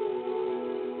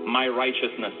 My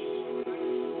righteousness.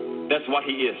 That's what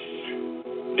He is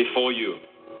before you.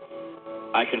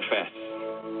 I confess.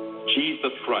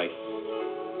 Jesus Christ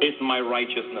is my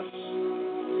righteousness,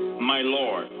 my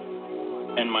Lord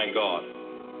and my God.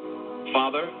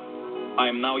 Father, I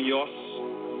am now yours.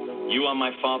 You are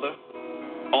my Father.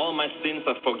 All my sins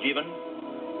are forgiven,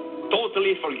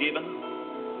 totally forgiven,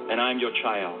 and I am your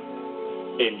child.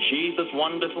 In Jesus'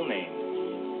 wonderful name.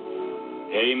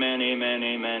 Amen, amen,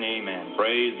 amen, amen.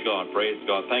 Praise God, praise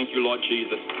God. Thank you, Lord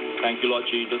Jesus. Thank you, Lord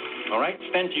Jesus. All right,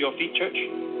 stand to your feet, church.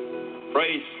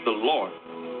 Praise the Lord.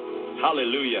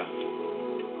 Hallelujah.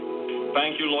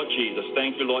 Thank you, Lord Jesus.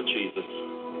 Thank you, Lord Jesus.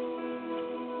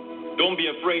 Don't be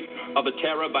afraid of the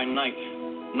terror by night,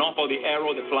 nor for the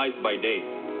arrow that flies by day.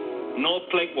 No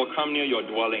plague will come near your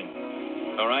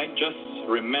dwelling. All right? Just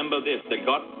remember this, that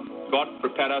God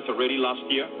prepared us already last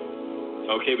year,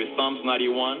 okay, with Psalms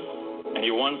 91, and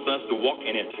He wants us to walk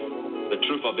in it, the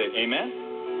truth of it.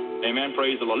 Amen? Amen.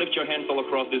 Praise the Lord. Lift your hands all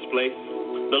across this place.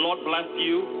 The Lord bless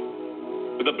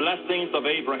you with the blessings of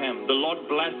Abraham. The Lord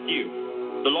bless you.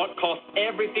 The Lord caused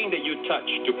everything that you touch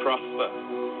to prosper.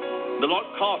 The Lord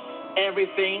caused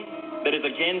everything that is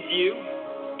against you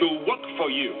to work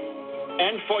for you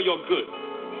and for your good.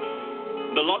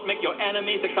 The Lord make your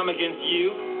enemies that come against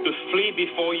you to flee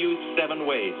before you 7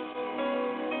 ways.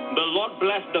 The Lord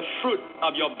bless the fruit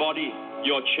of your body,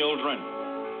 your children.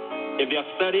 If they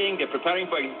are studying, they're preparing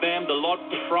for exam, the Lord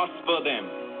prosper them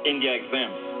in their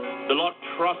exams. The Lord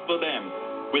prosper them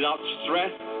without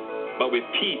stress, but with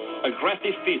peace,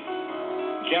 aggressive peace,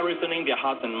 garrisoning their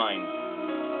hearts and minds.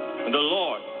 And the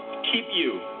Lord keep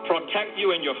you, protect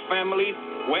you and your families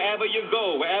wherever you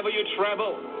go, wherever you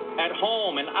travel, at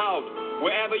home and out,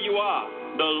 wherever you are.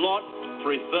 The Lord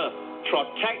preserve,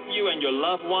 protect you and your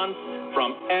loved ones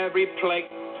from every plague,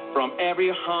 from every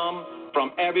harm,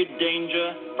 from every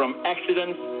danger, from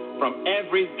accidents, from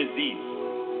every disease.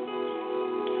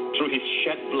 Through His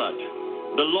shed blood,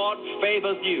 the Lord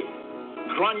favors you,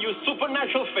 grant you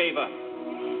supernatural favor.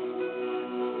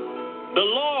 The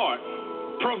Lord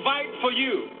provide for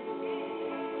you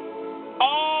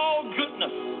all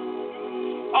goodness,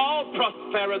 all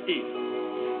prosperity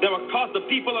that will cause the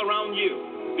people around you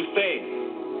to say,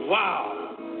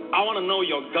 wow, I want to know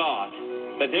your God,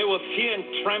 that they will fear and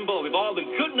tremble with all the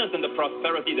goodness and the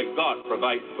prosperity that God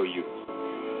provides for you.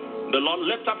 The Lord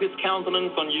lift up His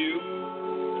countenance on you,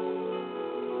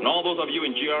 and all those of you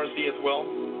in GRC as well,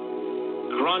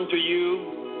 grant to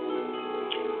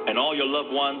you and all your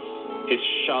loved ones His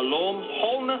shalom,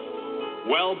 wholeness,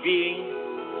 well-being,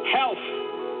 health,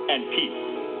 and peace.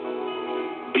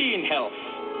 Be in health.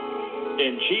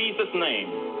 In Jesus' name,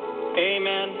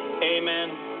 amen, amen,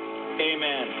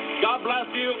 amen. God bless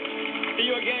you. See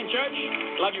you again, church.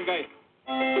 Love you guys.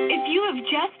 If you have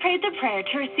just prayed the prayer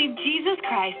to receive Jesus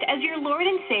Christ as your Lord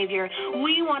and Savior,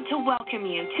 we want to welcome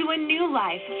you to a new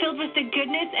life filled with the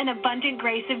goodness and abundant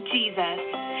grace of Jesus.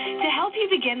 To help you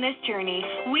begin this journey,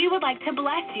 we would like to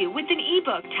bless you with an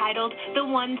ebook titled The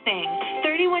One Thing,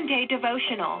 31-Day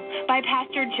Devotional by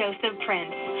Pastor Joseph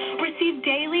Prince. Receive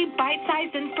daily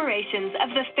bite-sized inspirations of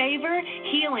the favor,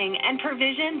 healing, and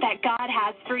provision that God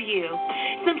has for you.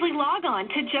 Simply log on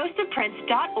to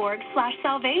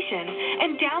josephprince.org/salvation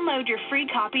and download your free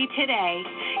copy today.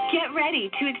 Get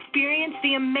ready to experience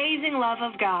the amazing love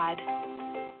of God.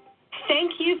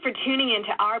 Thank you for tuning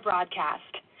into our broadcast.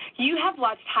 You have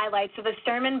watched highlights of a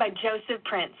sermon by Joseph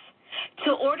Prince.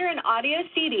 To order an audio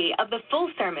CD of the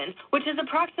full sermon, which is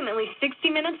approximately 60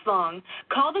 minutes long,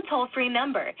 call the toll-free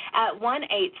number at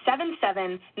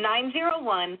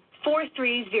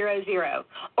 1-877-901-4300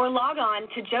 or log on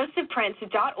to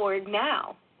josephprince.org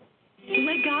now.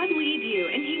 Let God lead you,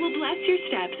 and He will bless your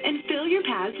steps and fill your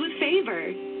paths with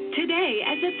favor. Today,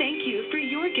 as a thank you for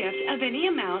your gift of any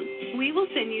amount, we will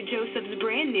send you Joseph's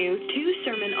brand new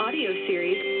 2-sermon audio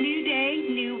series, New Day,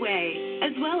 New Way,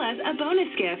 as well as a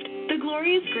bonus gift, the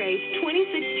Glorious Grace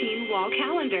 2016 Wall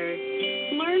Calendar.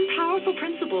 Learn powerful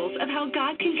principles of how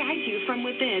God can guide you from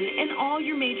within in all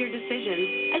your major decisions,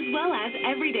 as well as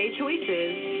everyday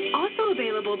choices. Also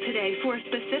available today for a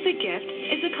specific gift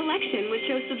is a collection with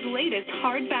Joseph's latest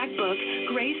hardback book,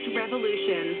 Grace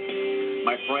Revolution.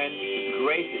 My friend,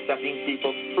 grace is setting people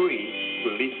free to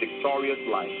live victorious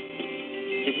lives.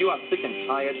 If you are sick and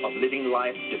tired of living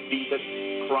life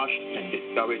defeated, crushed, and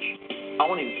discouraged, I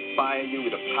want to inspire you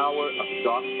with the power of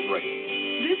God's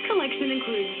grace. This collection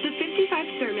includes the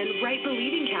 55-sermon Right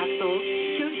Believing capsule,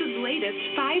 Joseph's latest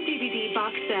 5-DVD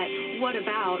box set, What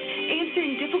About?,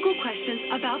 Answering Difficult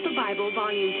Questions About the Bible,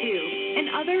 Volume 2, and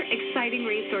other exciting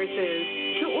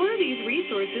resources. To order these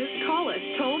resources, call us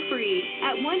toll-free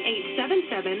at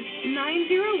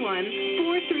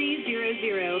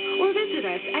 1-877-901-4300 or visit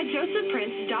us at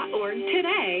josephprince.org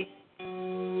today.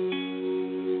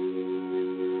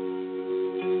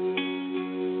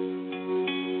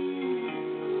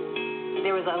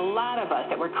 There was a lot of us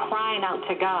that were crying out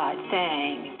to God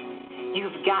saying,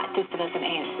 you've got to send us an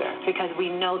answer because we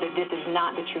know that this is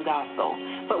not the true gospel.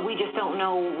 But we just don't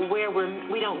know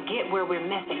we don't get where we're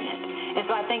missing it. And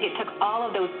so I think it took all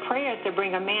of those prayers to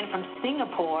bring a man from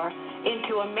Singapore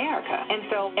into America. And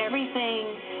so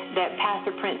everything that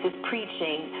Pastor Prince is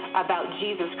preaching about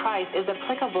Jesus Christ is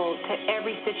applicable to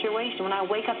every situation. When I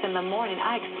wake up in the morning,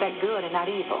 I expect good and not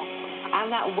evil.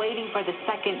 I'm not waiting for the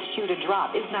second shoe to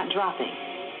drop. It's not dropping.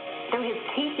 Through his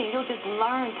teaching, you'll just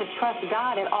learn to trust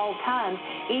God at all times.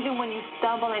 Even when you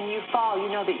stumble and you fall, you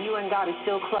know that you and God are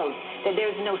still close, that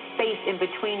there's no space in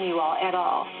between you all at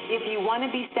all. If you want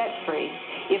to be set free,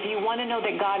 if you want to know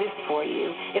that God is for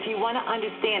you, if you want to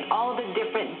understand all the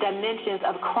different dimensions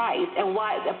of Christ and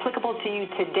why it's applicable to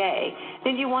you today,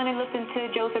 then you want to listen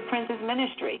to Joseph Prince's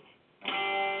ministry.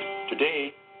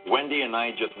 Today, Wendy and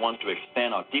I just want to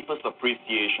extend our deepest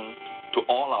appreciation to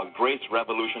all our Grace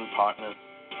Revolution partners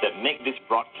that make this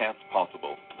broadcast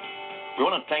possible. We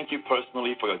want to thank you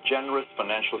personally for your generous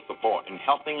financial support in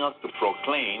helping us to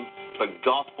proclaim the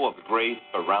gospel of grace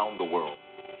around the world.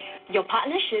 Your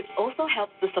partnership also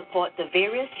helps to support the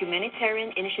various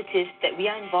humanitarian initiatives that we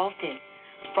are involved in,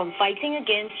 from fighting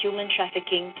against human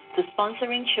trafficking to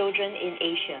sponsoring children in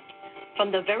Asia.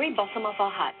 From the very bottom of our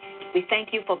hearts, we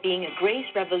thank you for being a Grace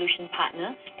Revolution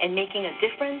partner and making a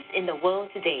difference in the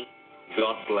world today.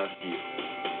 God bless you.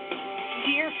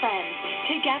 Dear friends,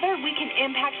 together we can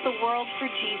impact the world for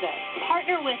Jesus.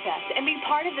 Partner with us and be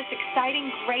part of this exciting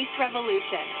Grace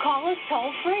Revolution. Call us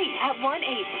toll-free at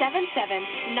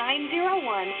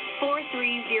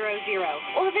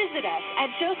 1-877-901-4300 or visit us at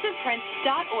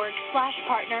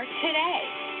josephprince.org/partner today.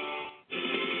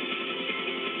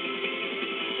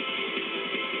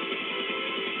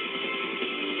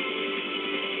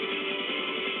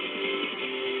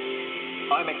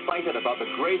 I'm excited about the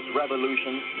Grace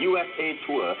Revolution USA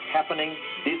tour happening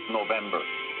this November.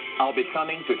 I'll be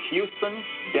coming to Houston,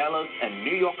 Dallas, and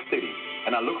New York City,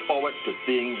 and I look forward to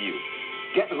seeing you.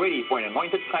 Get ready for an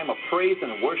anointed time of praise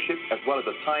and worship as well as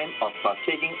a time of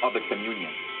partaking of the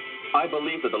communion. I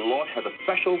believe that the Lord has a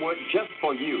special word just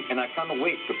for you, and I can't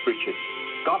wait to preach it.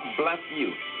 God bless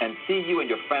you, and see you and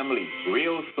your family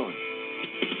real soon.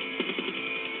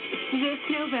 This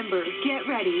November, get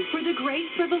ready for the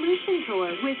Grace Revolution Tour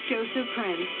with Joseph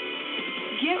Prince.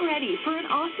 Get ready for an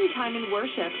awesome time in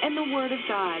worship and the Word of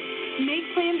God. Make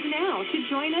plans now to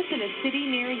join us in a city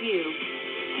near you.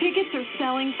 Tickets are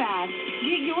selling fast.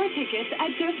 Get your tickets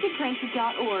at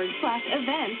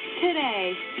josephprince.org/events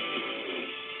today.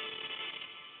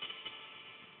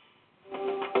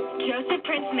 Joseph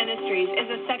Prince Ministries is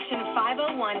a Section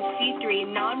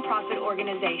 501c3 nonprofit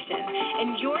organization,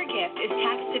 and your gift is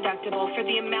tax deductible for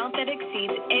the amount that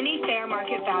exceeds any fair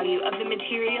market value of the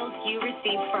materials you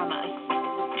receive from us.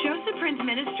 Joseph Prince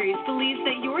Ministries believes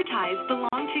that your tithes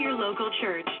belong to your local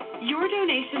church. Your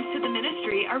donations to the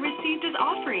ministry are received as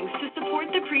offerings to support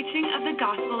the preaching of the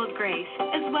gospel of grace,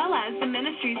 as well as the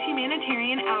ministry's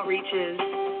humanitarian outreaches.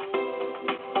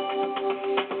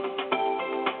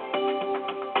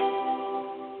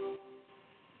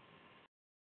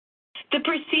 The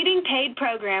preceding paid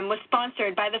program was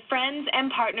sponsored by the friends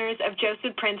and partners of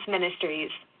Joseph Prince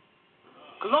Ministries.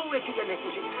 Glory to your name,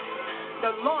 Jesus.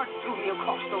 The Lord threw me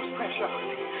across those pressure.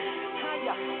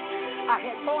 I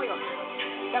had oil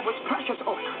that was precious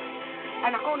oil,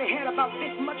 and I only had about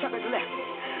this much of it left.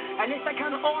 And it's that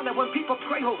kind of oil that when people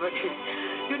pray over it,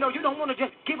 you know, you don't want to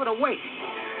just give it away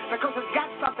because it's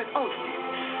got something on it.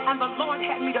 And the Lord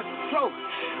had me to throw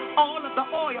all of the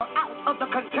oil out of the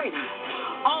container,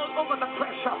 all over the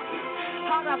pressure.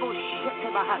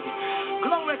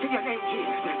 Glory to your name,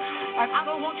 Jesus. And I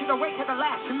don't want you to wait till the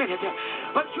last minute,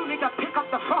 but you need to pick up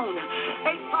the phone.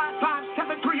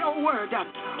 855-730-WORD.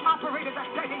 Operators are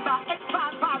standing by.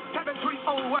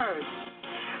 855-730-WORD.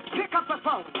 Pick up the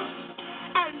phone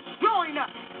and join us.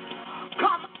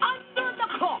 Come under the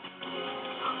cloth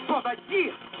for the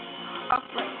year of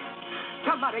praise.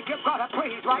 Somebody give God a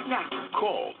praise right now.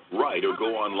 Call, write, or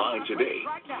go online today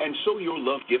and sow your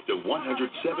love gift of $107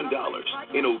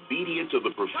 in obedience of the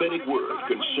prophetic word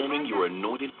concerning your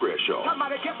anointed prayer shawl.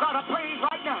 Somebody give God a praise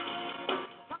right now.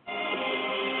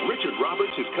 Richard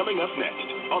Roberts is coming up next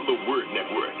on the Word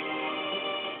Network.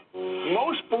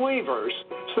 Most believers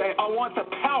say, I want the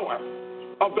power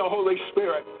of the Holy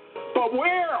Spirit. But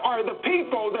where are the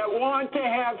people that want to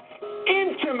have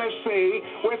intimacy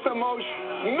with the most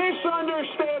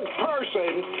misunderstood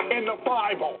person in the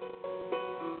Bible?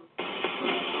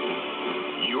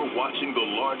 You're watching the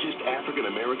largest African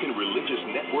American religious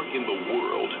network in the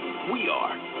world. We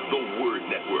are the Word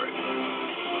Network.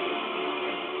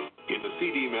 In the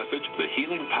CD message, The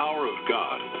Healing Power of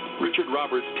God, Richard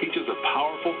Roberts teaches a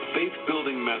powerful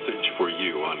faith-building message for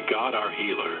you on God our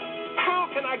Healer.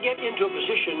 How can I get into a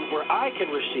position where I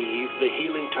can receive the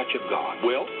healing touch of God?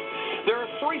 Well, there are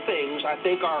three things I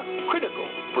think are critical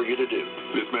for you to do.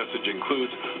 This message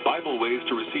includes Bible ways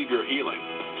to receive your healing,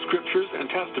 scriptures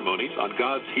and testimonies on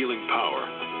God's healing power,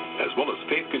 as well as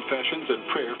faith confessions and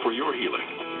prayer for your healing.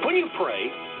 When you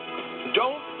pray,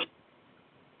 don't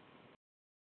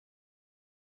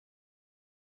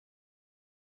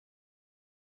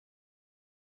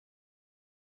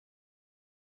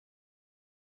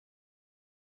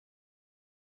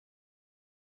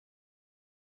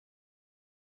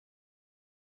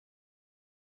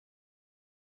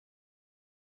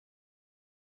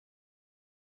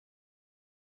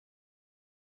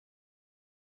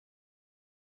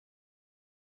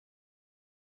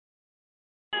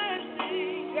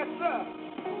Yes, sir.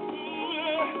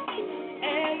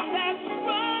 And that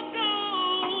struggle,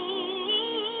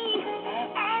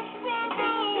 I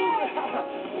struggle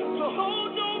to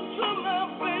hold on to my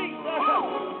faith. Oh,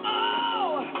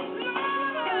 Lord,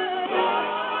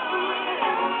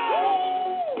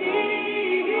 He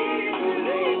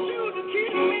needs you to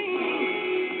keep me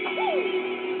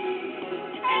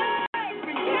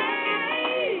every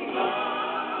day,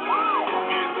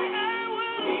 every hour.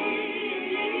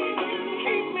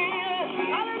 Keep me,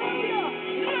 hallelujah,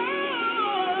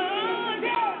 Lord,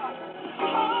 yeah.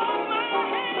 Hold my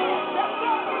hand, yes,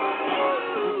 sir.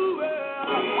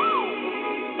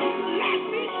 Let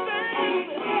me stand,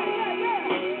 yeah.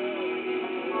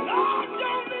 Lord,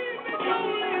 don't leave me,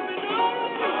 don't leave me, don't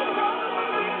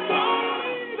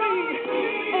leave me.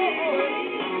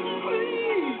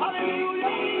 Please,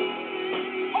 hallelujah.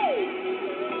 Oh,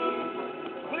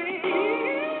 please.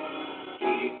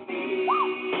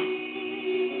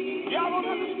 Y'all don't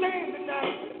understand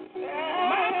tonight.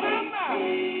 My.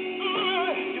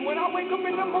 When I wake up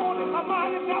in the morning, my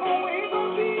mind is not always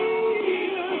on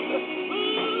Jesus.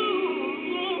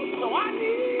 So I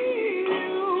need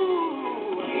you.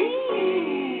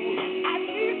 I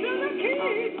need you to keep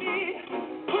me.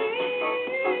 Please.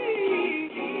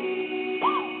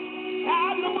 I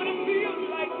know what it feels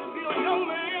like to be a young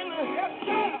man. Yes,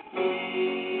 sir.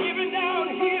 Living down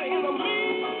here in the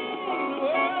mean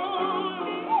world.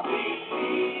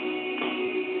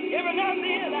 Every now and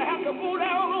then I have to go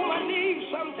down on my knees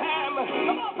sometime.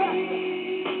 Come on, Pastor.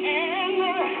 And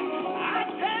I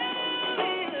tell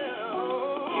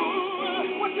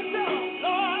him, what you tell him?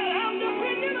 Lord, I'm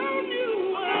depending on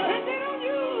you. Depending on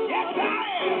you. Yes, I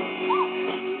am.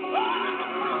 Oh,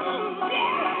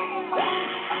 yeah.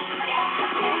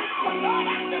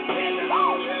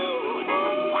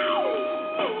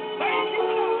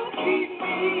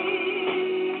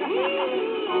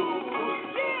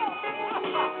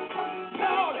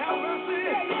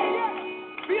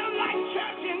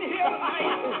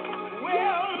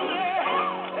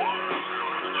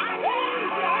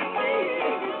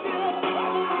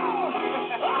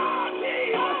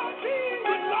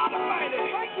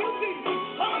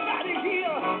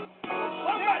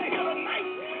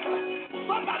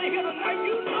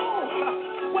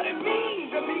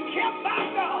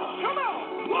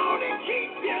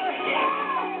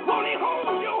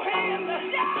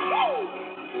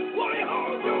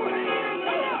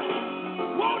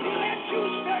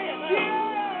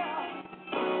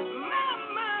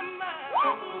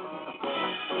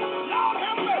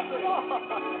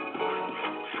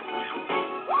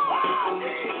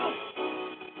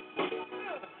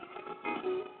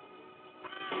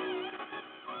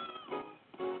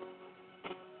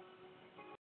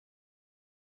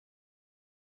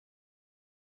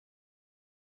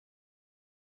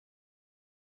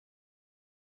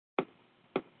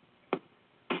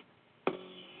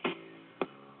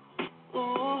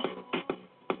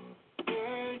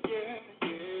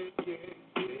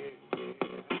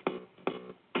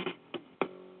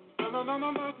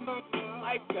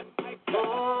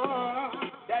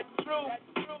 That's true.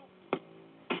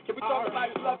 Can we talk about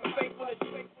His love and faithfulness?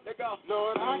 There go.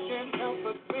 Lord, I can't help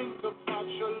but think about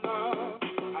your love.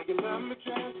 How you love me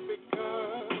just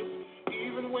because,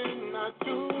 even when I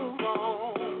do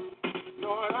wrong.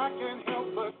 Lord, I can't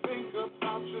help but think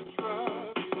about your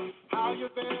trust. How you're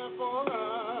there for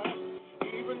us,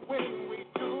 even when we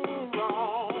do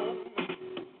wrong.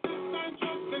 This ain't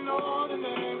just an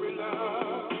ordinary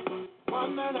love,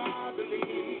 one that I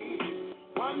believe,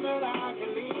 one that I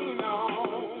can lean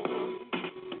on.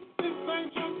 This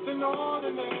ain't just an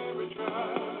ordinary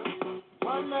trust,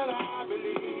 one that I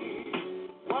believe,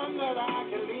 one that I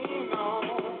can lean on.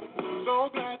 So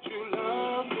glad you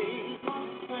love me,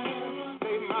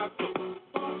 save my soul.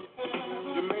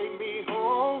 You made me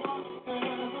whole,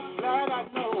 glad I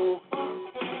know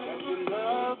that you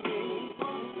love me,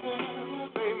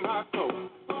 save my soul.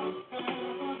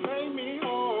 Made me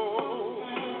whole,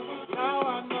 now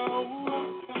I know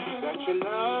that you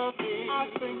love me. I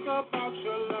think about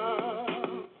your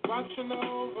love, watching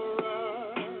over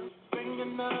us,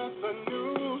 singing us a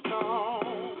new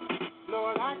song.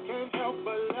 Lord, I can't help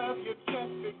but love you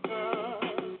just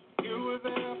because you were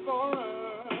there for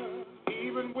us,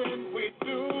 even when we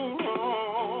do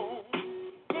wrong.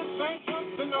 This ain't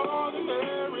just an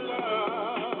ordinary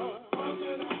love,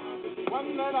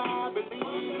 one that I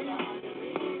believe.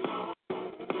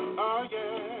 Oh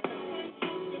yeah,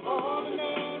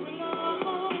 ordinary love,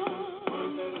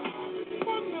 one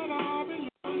that I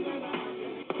believe.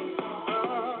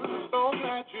 So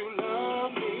glad you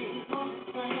love me,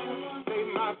 save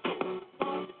my soul.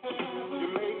 You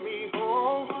made me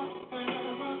whole,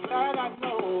 glad I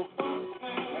know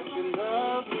that you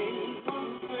love me,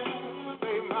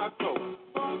 save my soul.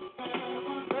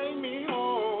 Made me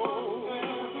whole,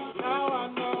 now I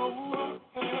know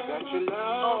that you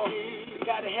love me.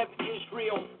 Gotta have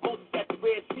Israel. Moses at the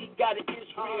Red Sea, got it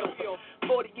Israel.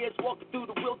 40 years walking through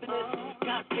the wilderness,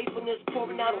 God's faithfulness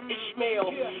pouring out on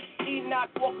Ishmael. Enoch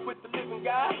walking with the living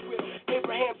God.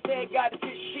 Abraham said God is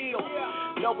his shield.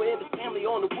 Noah and his family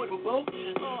on the wooden boat.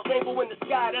 Rainbow in the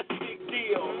sky, that's a big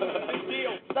deal.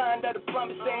 Signed of the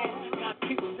promised land. God's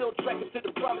people still trekking to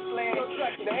the promised land.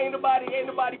 Now ain't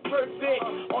nobody perfect.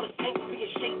 All the saints being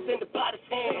shaped in the potter's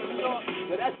hand.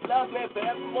 Now that's love, man,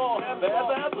 forevermore.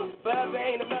 Forever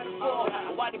ain't a metaphor.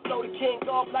 Why they throw the king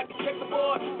off like a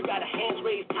checkerboard? We got our hands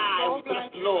raised high and we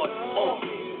bless the Lord.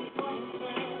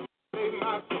 Save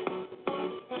my soul.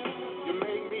 You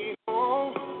made me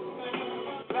whole.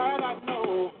 Glad I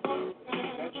know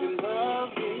that you love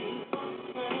me.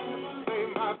 Save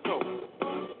my soul.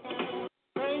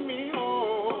 Made me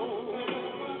whole.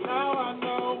 Now I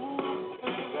know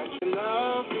that you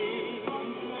love me.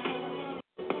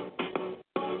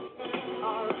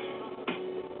 All right.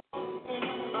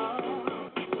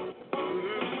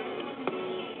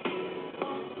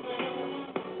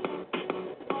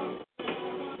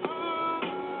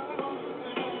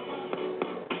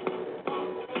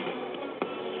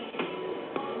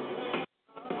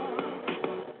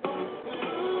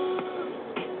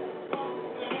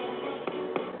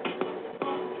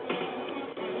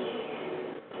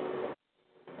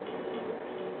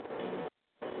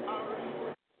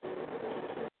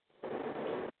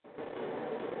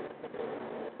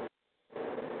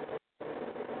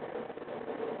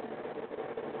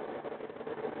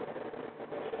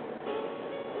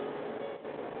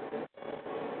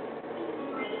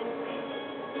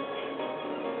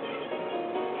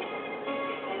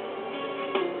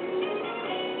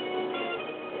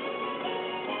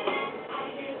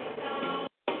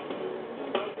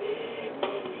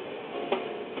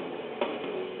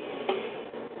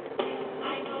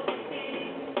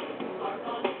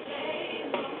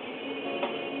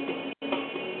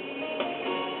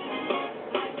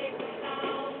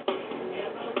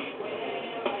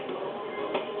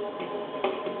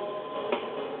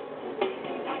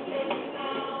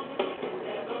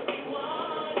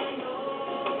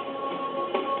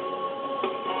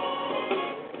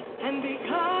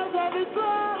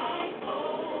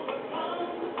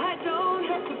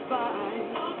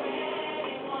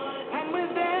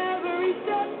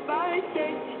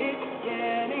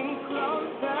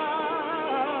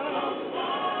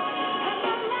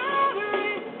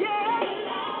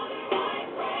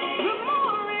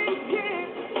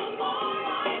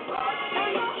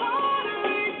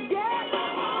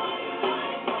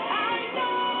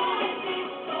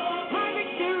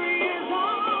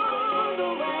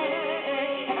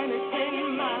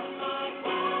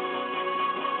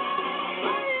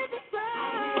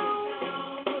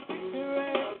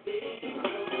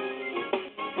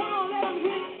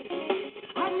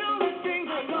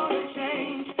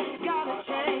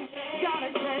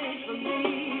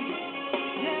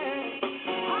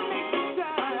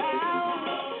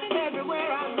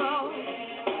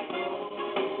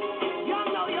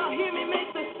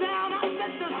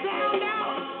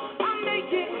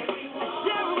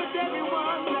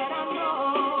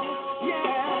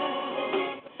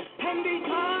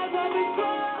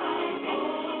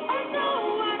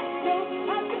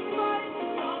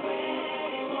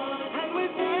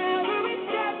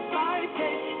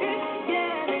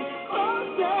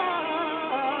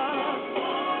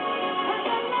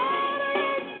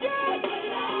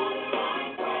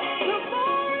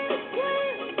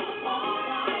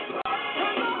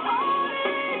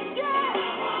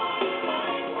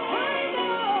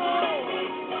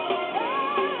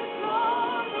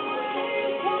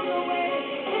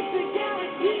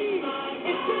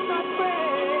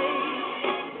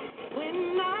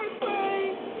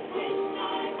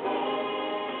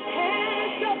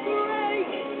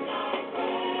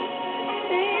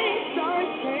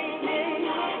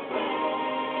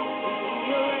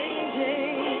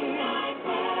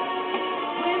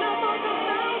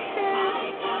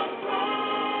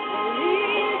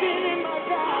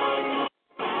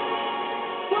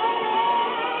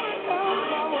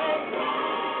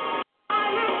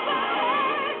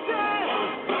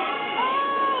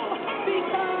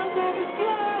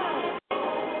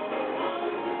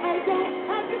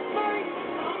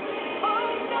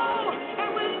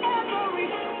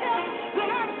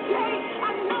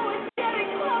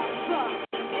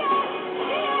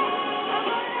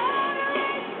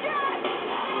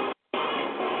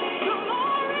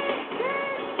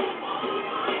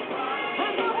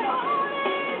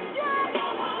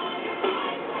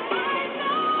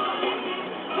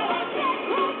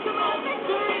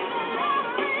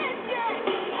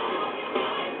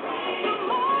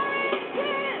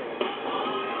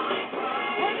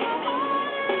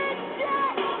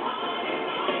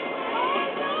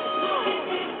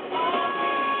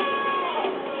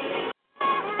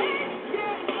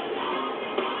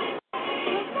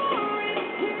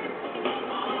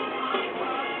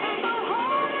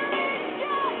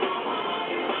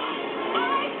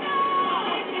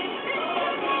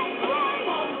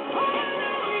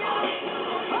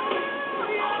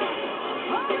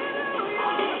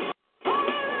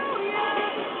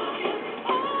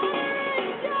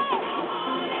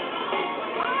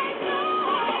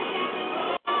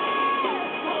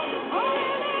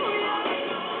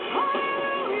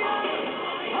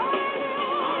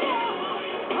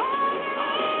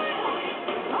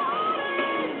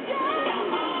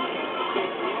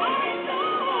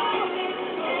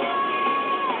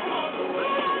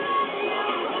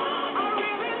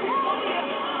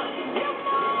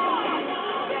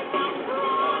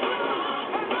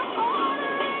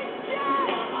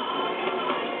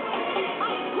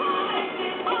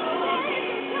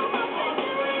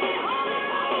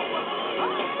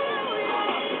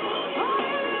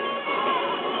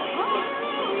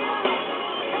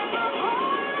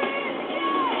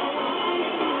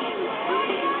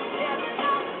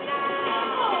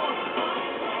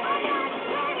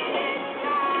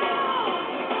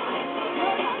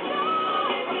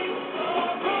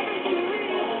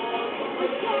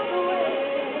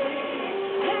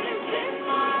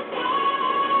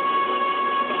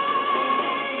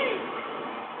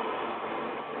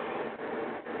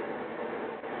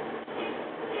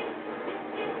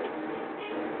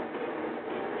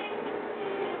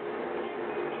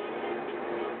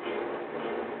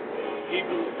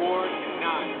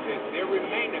 4:9 says, there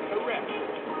remaineth a rest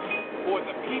for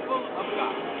the people of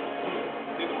God.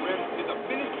 This rest is a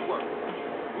finished work.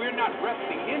 We're not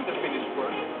resting in the finished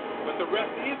work, but the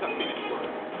rest is a finished work.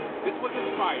 This was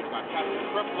inspired by Pastor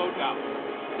Creflo Dollar.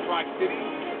 Tri-City.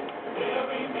 There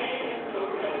remaineth a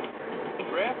rest.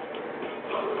 Rest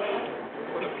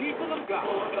for the people of God.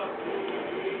 For the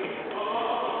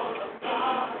people of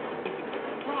God.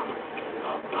 Promise.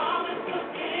 A promise of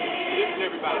God. Listen,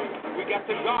 everybody. We got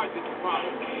to guard this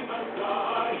promise. We must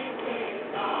guard it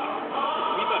with our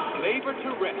heart. We must labor to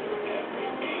rest.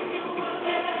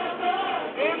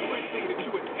 Everything that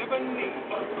you would ever need.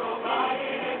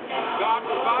 God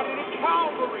provided at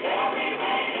Calvary.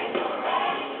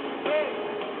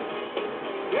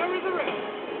 There is a rest.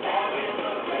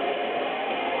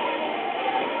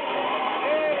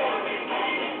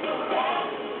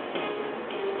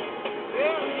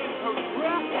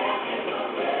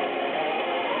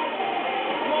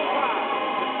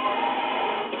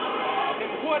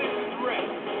 What is this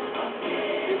rest?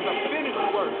 It's a finished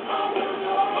work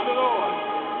of the Lord.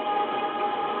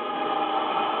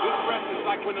 This rest is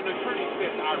like when an attorney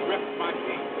says, I rest my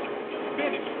case.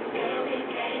 Finished.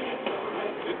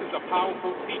 This is a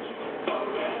powerful teaching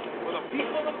for the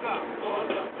people of God.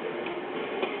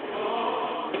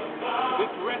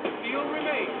 This rest still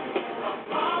remains.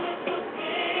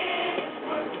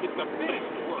 It's a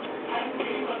finished work.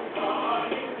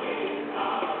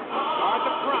 Guard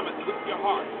the promise with your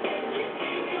heart.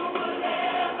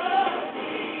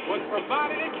 Was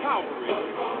provided at Calvary.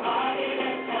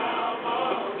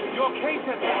 Your case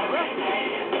has been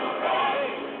rested.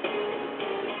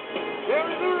 There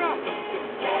is a rest.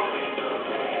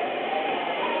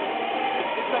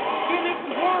 It's a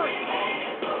finished work.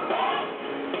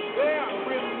 There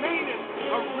remaineth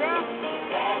a rest.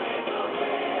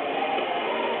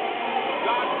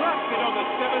 God rested on the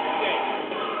seventh day.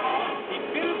 He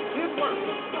finished his work.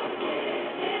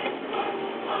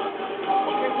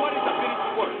 Okay, what is a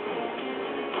finished work?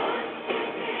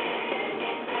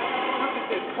 Scripture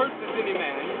says, curses any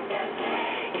man,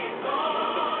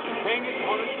 hang it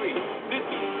on a tree.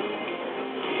 Listen.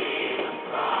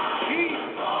 Jesus,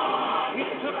 he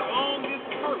took on this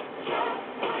curse.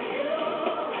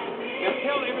 And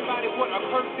tell everybody what a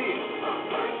curse is.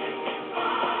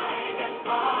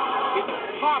 It's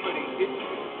poverty. It's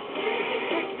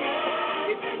sickness.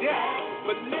 It's death.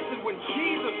 But listen, when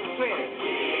Jesus said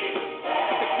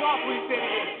at the cross where he said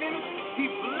it is finished, he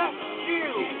blessed you.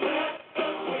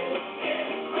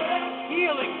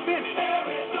 Healing finished.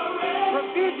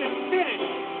 Provision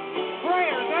finished.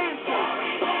 Prayers answered.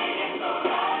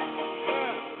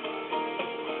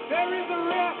 There is a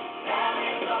rest.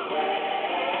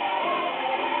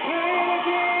 Say it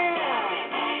again.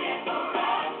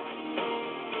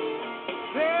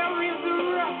 There is a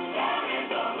rest.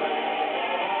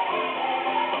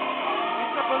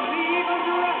 It's a believer's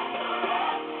rest.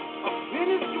 A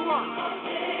finished work.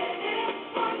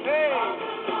 Hey,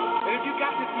 and if you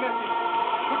got this message,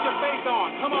 put your faith on.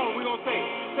 Come on, we're going to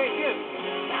say this.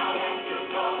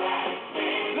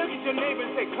 Look at your neighbor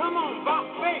and say, come on, by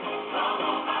faith.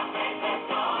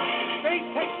 Faith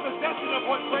takes possession of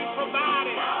what grace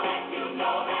provided.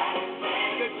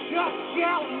 The just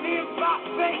shall live by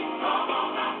faith.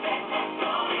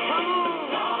 Come on.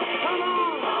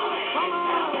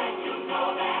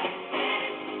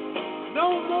 No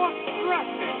more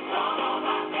stressing.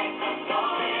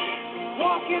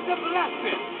 Walk in the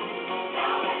blessing.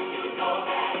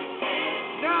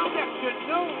 Now that you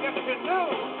know.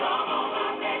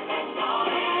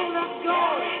 Come on, let's go.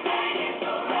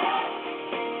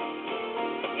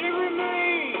 It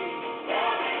remains.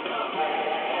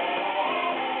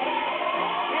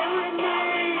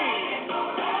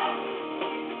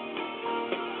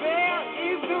 There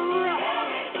is the rest.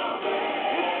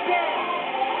 It's there.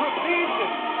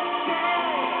 Provision. There.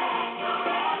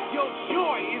 Your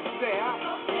joy is there.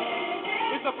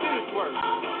 It's a finished work.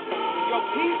 Your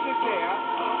peace is there.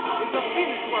 It's a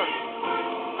finished work.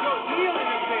 Your healing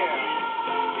is there.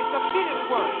 It's a finished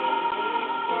work.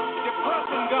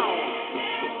 Depression gone.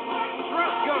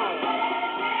 Stress gone.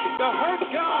 The hurt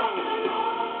gone.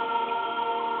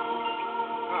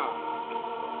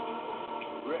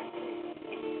 Rest.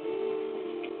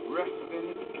 Rest in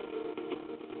it.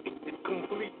 It's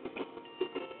complete.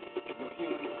 Your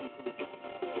healing is complete.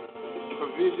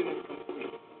 Provision is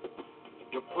complete.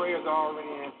 Your prayers are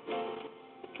already answered.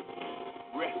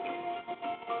 Rest.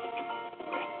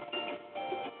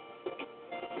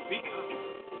 Because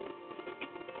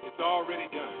it's already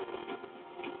done.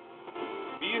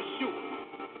 Be assured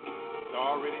it's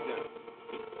already done.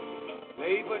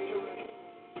 Labor to rest.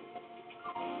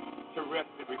 To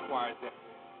rest, it requires that.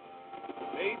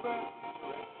 labor to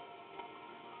rest.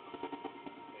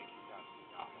 Thank you, God.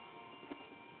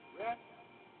 Rest.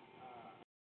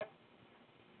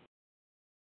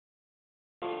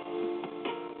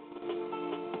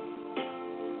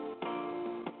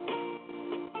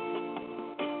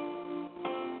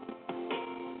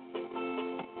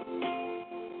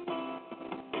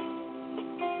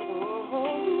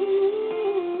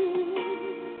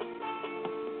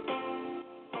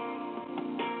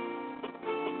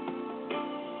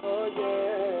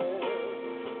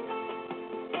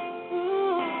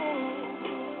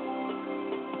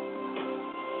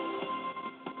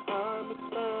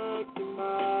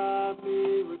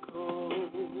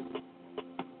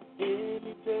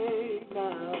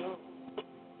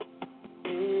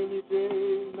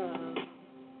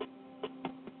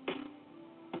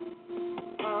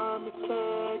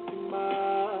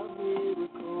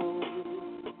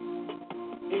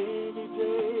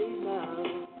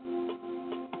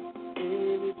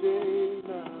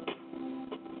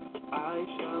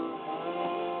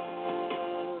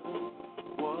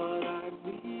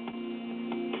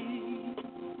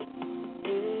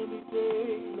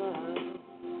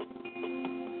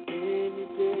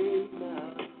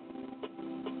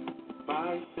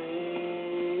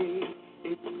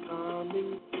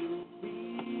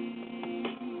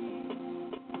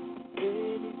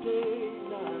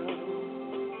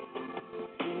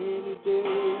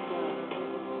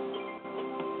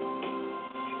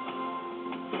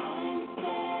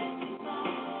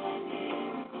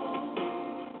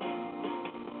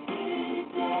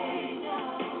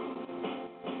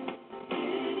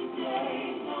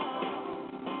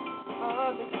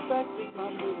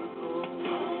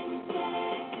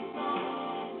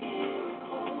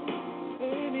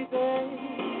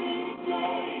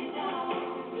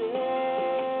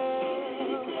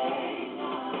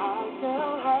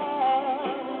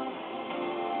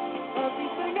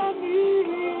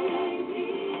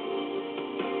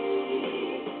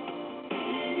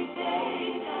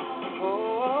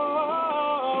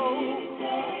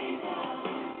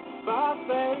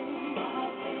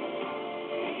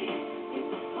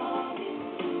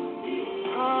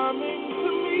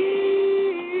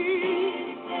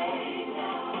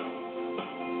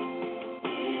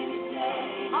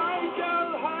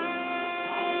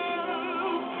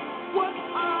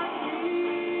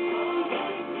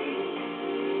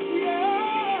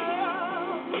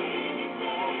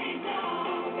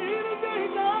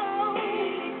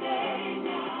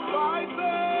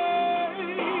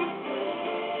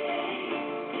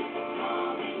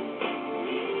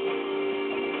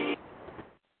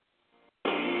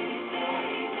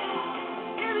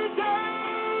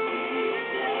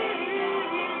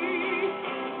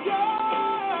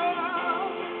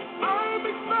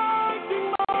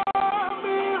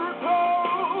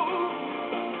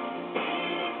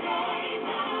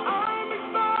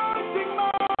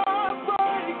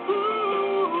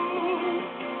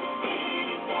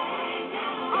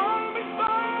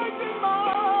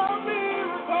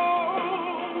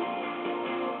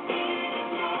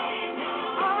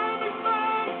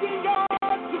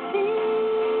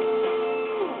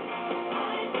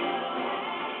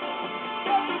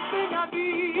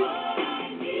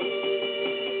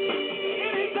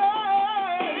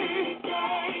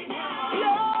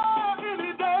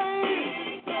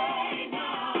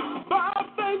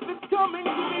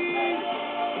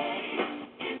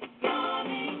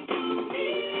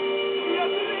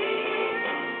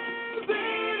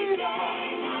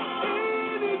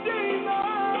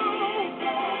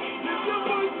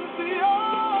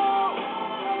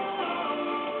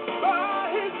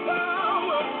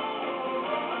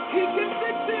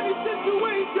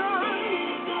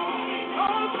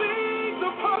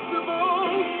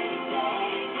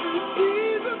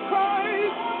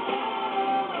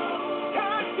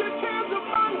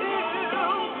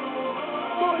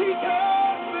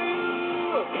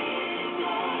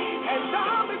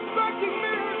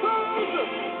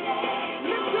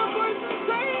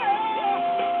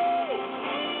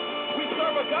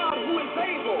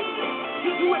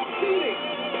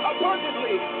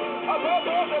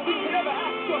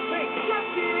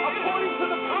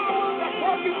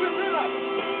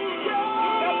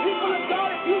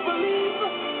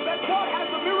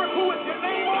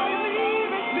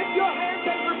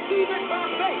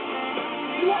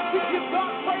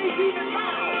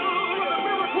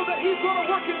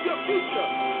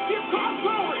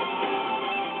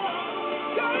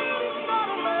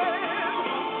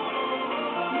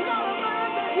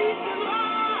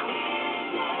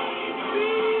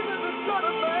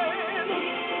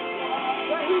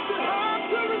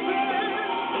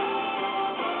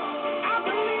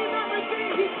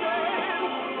 He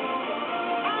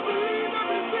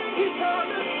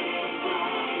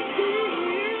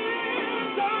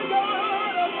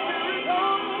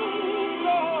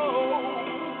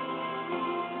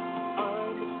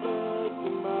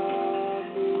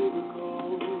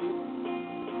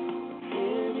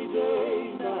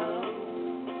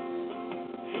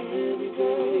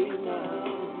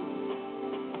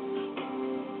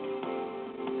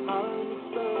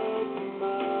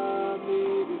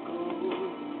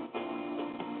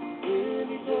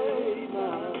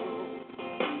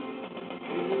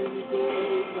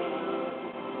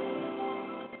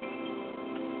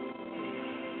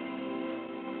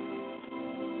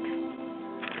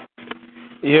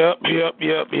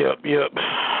Yep.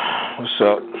 What's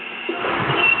up?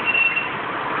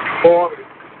 Morning.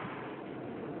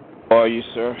 How are you,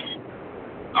 sir?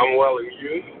 I'm well, and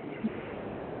you?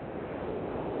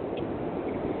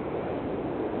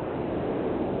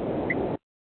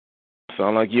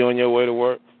 Sound like you on your way to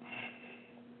work?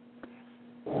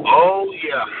 Oh,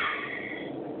 yeah.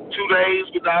 2 days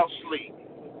without sleep.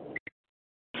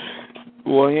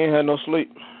 Well, he ain't had no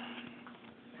sleep.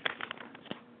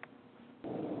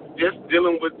 Just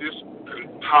dealing with this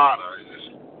cantata is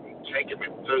taking me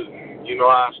through. You know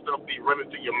how stuff be running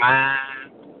through your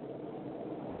mind?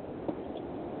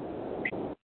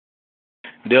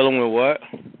 Dealing with what?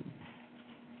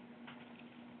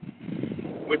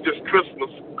 With this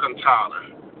Christmas cantata.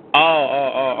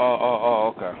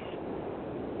 Oh, okay.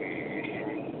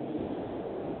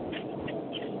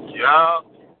 Yeah.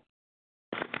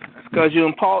 That's because you're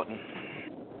important.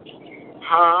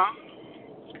 Huh?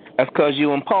 That's because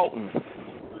you're important.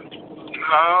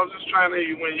 I was just trying to,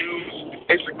 when you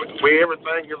basically where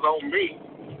everything is on me.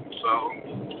 So,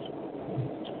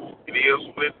 it is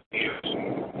what it is.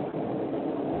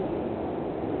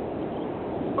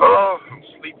 Oh, I'm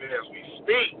sleeping as we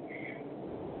speak.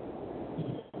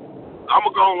 I'm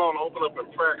going to go on and open up in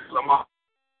prayer because I'm on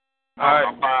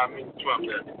my 5 minutes from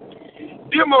that.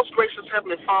 Dear most gracious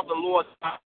Heavenly Father, Lord,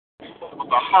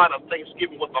 with a heart of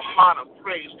thanksgiving, with a heart of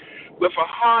praise, with a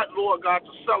heart, Lord God,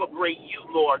 to celebrate you,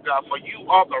 Lord God, for you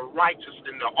are the righteous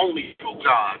and the only true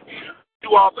God.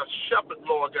 You are the shepherd,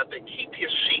 Lord God, that keep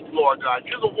his sheep, Lord God.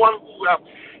 You're the one who have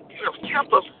kept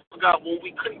us, God, when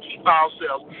we couldn't keep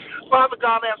ourselves. Father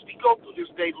God, as we go through this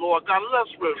day, Lord God, let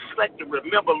us reflect and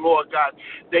remember, Lord God,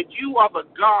 that you are the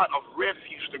God of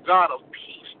refuge, the God of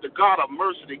peace, the God of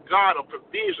mercy, the God of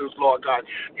provisions, Lord God.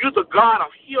 You're the God of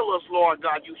healers, Lord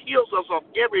God. You heal us of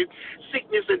every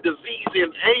sickness and disease and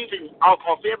anything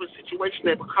of every situation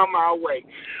that will come our way.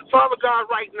 Father God,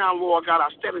 right now, Lord God,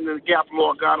 I stand in the gap,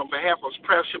 Lord God, on behalf of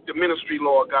Prayer Ship the Ministry,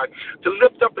 Lord God, to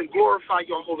lift up and glorify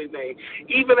your holy name.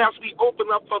 Even as we open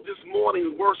up for this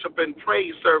morning worship and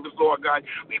praise service, Lord God,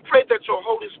 we pray that your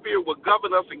Holy Spirit will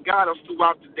govern us and guide us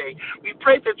throughout the day. We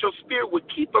pray that your Spirit would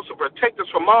keep us and protect us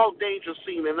from all danger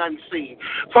seen and unseen.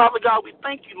 Father God, we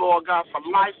thank you, Lord God, for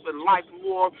life and life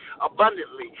more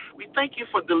abundantly. We thank you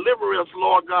for delivering us,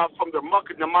 Lord God, from the muck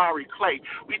and the miry clay.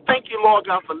 We thank you, Lord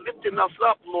God, for lifting us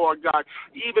up, Lord God,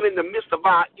 even in the midst of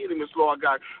our enemies, Lord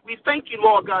God. We thank you,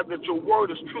 Lord God, that your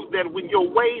word is true, that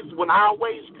when our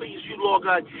ways please you, Lord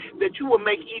God, that you will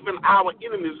make even our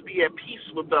enemies be at peace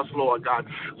with us, Lord God.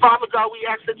 Father God, we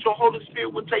ask that your Holy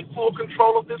Spirit would take full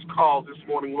control of this call this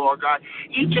morning, Lord God.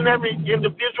 Each and every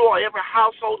individual or every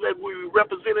household that we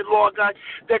represented, Lord God,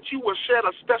 that you will shed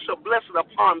a special blessing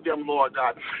upon them, Lord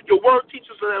God. Your word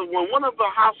teaches that when one of the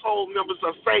household members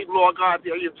are saved, Lord God,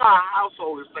 the entire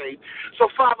household is saved. So,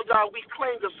 Father God, we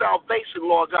claim the salvation,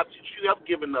 Lord God, that you have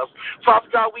given us. Father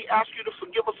God, we ask you to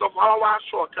forgive us of all our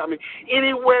shortcomings.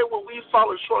 Anywhere where we've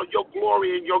fallen short of your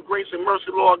glory and your grace and mercy,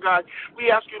 Lord God,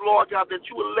 we ask you, Lord God, that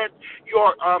you will let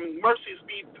your mercies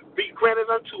be granted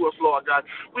unto us, Lord God.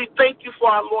 We thank you for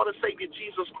our Lord and Savior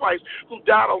Jesus Christ, who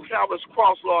died on Calvary's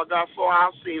cross, Lord God, for our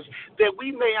sins, that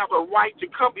we may have a right to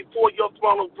come before your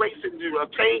throne of grace and to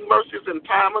obtain mercies in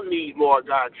time of need, Lord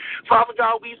God. Father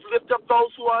God, we lift up those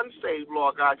who are unsaved,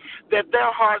 Lord God, that their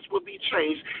hearts will be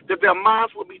changed, that their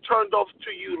minds will be turned over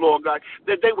to you, Lord God,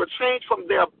 that they will change from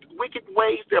their wicked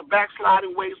ways, their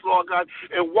backsliding ways, Lord God,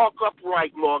 and walk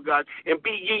upright, Lord God, and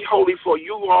be ye holy, for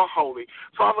you are holy.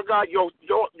 Father God, your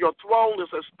throne is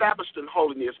established in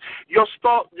holiness. Your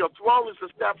throne is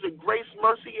established in grace,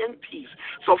 mercy, and peace.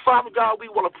 So, Father God, we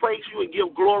want to praise you and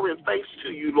give glory and thanks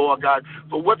to you, Lord God,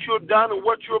 for what you've done and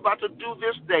what you're about to do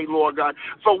this day, Lord God.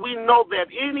 For we know that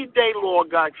any day, Lord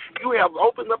God, you have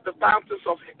opened up the fountains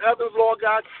of heaven, Lord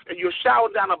God, and you're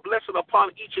showering down a blessing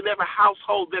upon each and every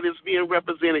household that is being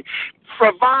represented.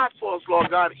 Provide for us, Lord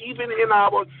God, even in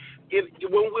our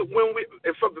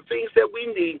for the things that we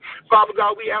need. Father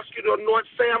God, we ask you to anoint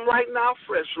Sam right now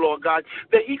fresh, Lord God,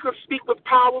 that he could speak with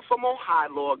power from on high,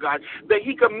 Lord God, that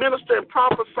he could minister and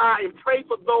prophesy and pray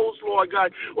for those, Lord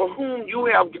God, or whom you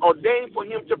have ordained for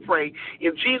him to pray.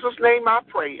 In Jesus' name I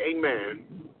pray. Amen.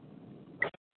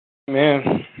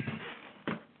 Amen.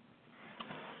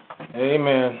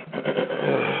 Amen.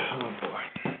 Oh, boy.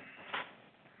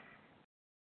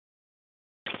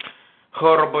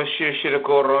 Horrible shit,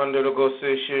 go around to go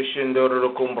say shit, and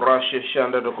the combra shit,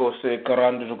 and the go say,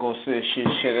 Karanda to go say shit,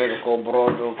 go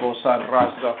broad, go sad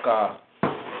rasaka.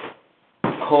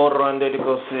 Horrande to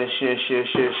go say shit,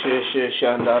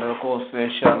 and the go say,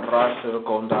 shan rasa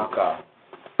gondaka.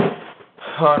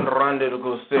 Horrande to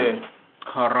go say,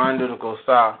 Horrande to go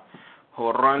sa,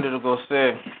 Horrande to go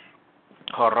say,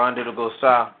 Horrande to go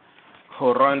sa,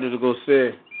 Horrande to go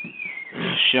say,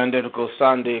 Shande to go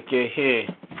sande ke he.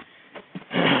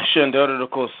 Shandara de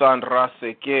Kosan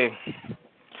Raseke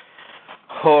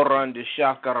Horan de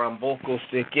Shakaramboko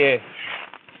Seke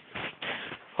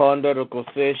Honda de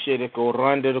Koseshe de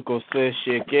Koranda de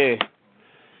Koseshe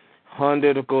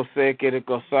Honda de Koseke de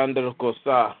Kosanda de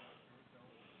Kosa.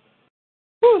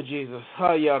 Oh, Jesus.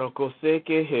 Hayar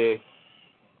Koseke he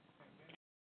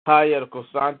Hayar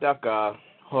Kosanta ka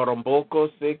Horamboko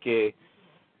Seke.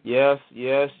 Yes,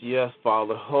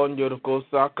 Father. Honda de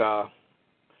Kosaka.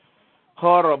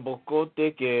 Horrible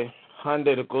teke,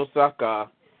 hundred kosaka,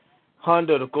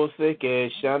 hundred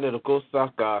koseke, shanded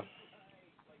kosaka,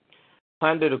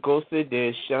 hundred kose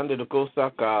de shanded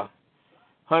kosaka,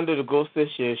 hundred kose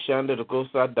she shanded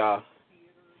kosada,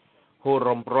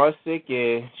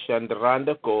 horombroseke,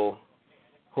 shandrandako,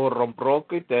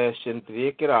 horombroke de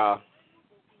shandrikira,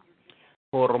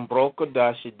 horombroke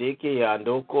da shideke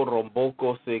yandoko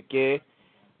romboko seke,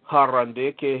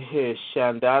 harandeke he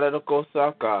shandara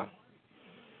kosaka.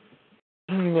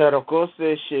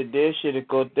 Yarokose shede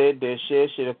shirikote de she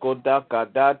shirikota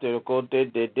kada terikote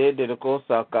de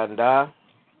kosa kanda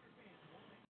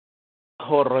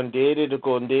horondere de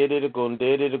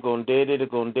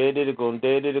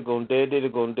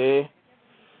gonde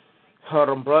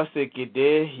horombrase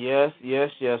kide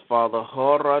yes Father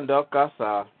horonda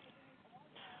kasa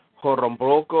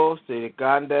horombroko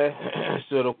sirikande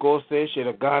surikose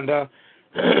shiriganda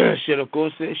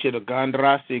Shirikose,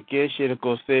 Shirigandra, Sike,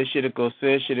 Shirikose.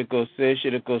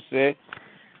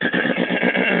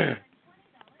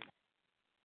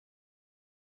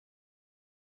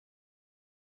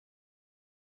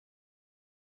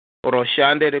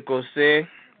 Roshande de Kose,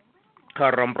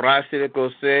 Harambrasi de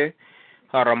Kose,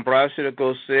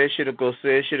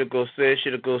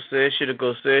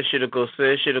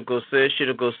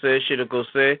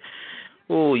 Shirikose.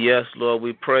 Oh, yes, Lord,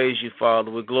 we praise you,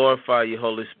 Father. We glorify you,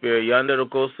 Holy Spirit. Yanda de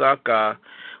Kosaka.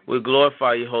 We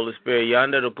glorify you, Holy Spirit.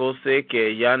 Yanda de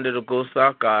Koseke, Yanda de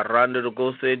Kosaka, Randa de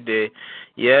Kosede.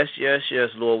 Yes,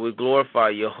 Lord, we glorify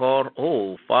you.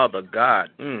 Oh, Father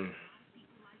God.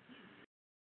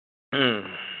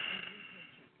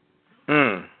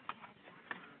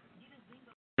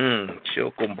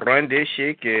 Chokumbrande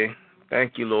shake.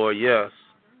 Thank you, Lord. Yes.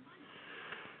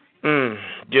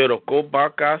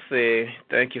 Jerokobakase.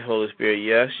 Thank you, Holy Spirit.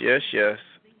 Yes.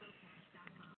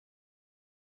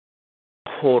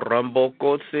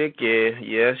 Horamboko seke.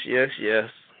 Yes.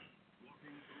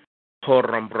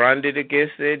 Horambrande de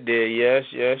kese de. Yes,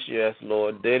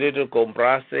 Lord. Dede de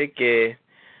kombrase ke.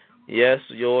 Yes,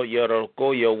 your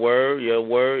word,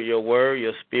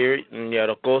 your spirit, and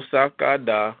Yoroko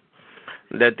sakada.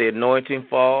 Let the anointing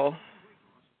fall.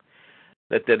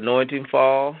 Let the anointing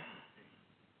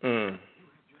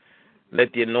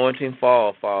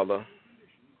fall, Father.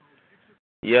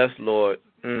 Yes, Lord.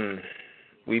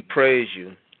 We praise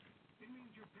you.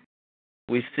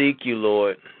 We seek you,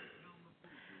 Lord.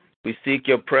 We seek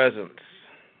your presence.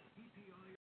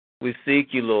 We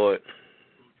seek you, Lord.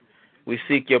 We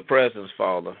seek your presence,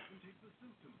 Father.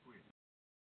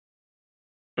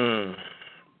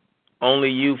 Only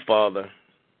you, Father.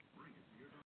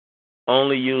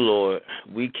 Only you, Lord.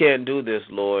 We can't do this,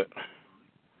 Lord.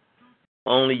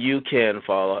 Only you can,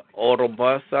 Father.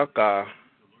 Orobasaka.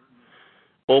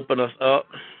 Open us up.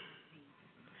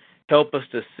 Help us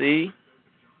to see.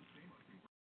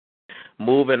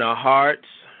 Move in our hearts.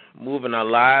 Move in our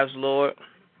lives, Lord.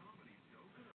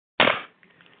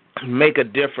 Make a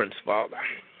difference, Father.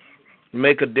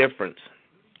 Make a difference.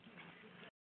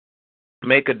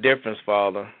 Make a difference,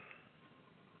 Father.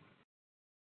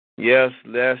 Yes.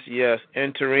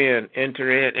 Enter in.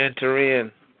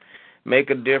 Make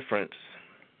a difference.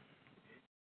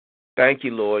 Thank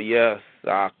you, Lord. Yes.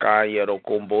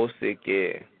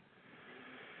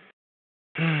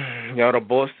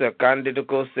 Yarabosa Candidate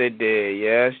said,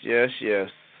 yes, yes, yes.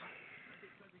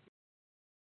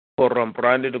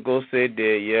 Porambrandi to go say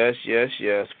there, yes, yes,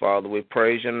 yes, Father. We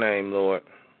praise your name, Lord.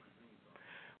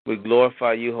 We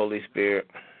glorify you, Holy Spirit.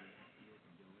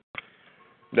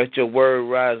 Let your word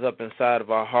rise up inside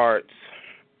of our hearts.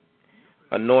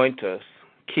 Anoint us.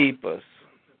 Keep us.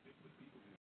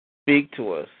 Speak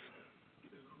to us.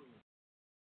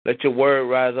 Let your word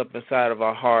rise up inside of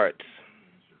our hearts.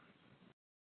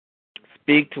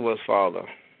 Speak to us, Father.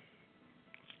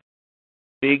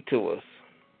 Speak to us.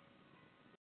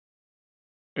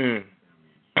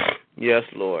 Yes,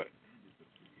 Lord.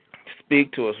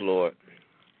 Speak to us, Lord.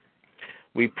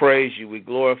 We praise you. We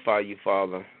glorify you,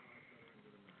 Father.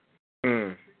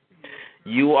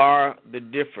 You are the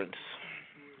difference.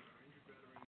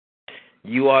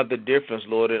 You are the difference,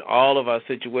 Lord, in all of our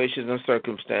situations and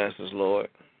circumstances, Lord.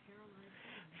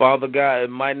 Father God, it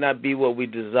might not be what we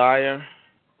desire,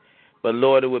 but,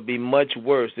 Lord, it would be much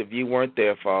worse if you weren't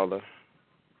there, Father.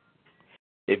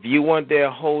 If you weren't there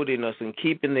holding us and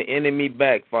keeping the enemy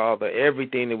back, Father,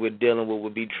 everything that we're dealing with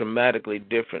would be dramatically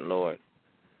different, Lord.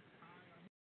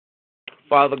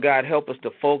 Father God, help us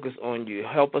to focus on you.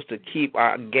 Help us to keep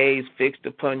our gaze fixed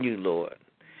upon you, Lord.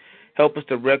 Help us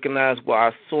to recognize where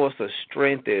our source of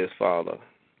strength is, Father.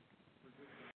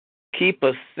 Keep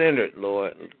us centered,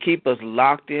 Lord. Keep us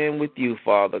locked in with you,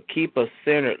 Father. Keep us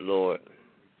centered, Lord.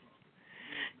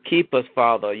 Keep us,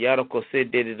 Father. As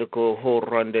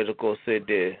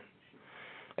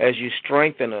you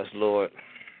strengthen us, Lord.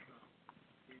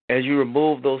 As you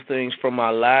remove those things from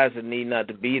our lives that need not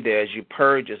to be there, as you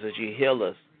purge us, as you heal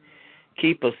us.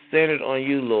 Keep us centered on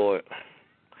you, Lord.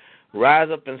 Rise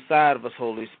up inside of us,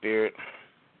 Holy Spirit.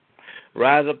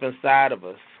 Rise up inside of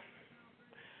us.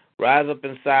 Rise up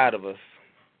inside of us.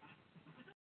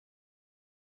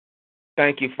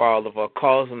 Thank you, Father, for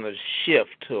causing a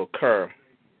shift to occur.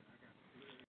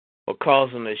 For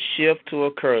causing a shift to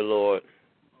occur, Lord,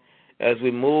 as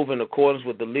we move in accordance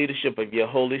with the leadership of your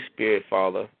Holy Spirit,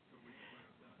 Father.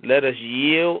 Let us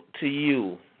yield to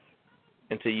you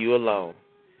and to you alone.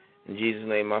 In Jesus'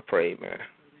 name I pray, amen.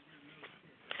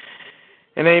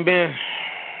 And amen.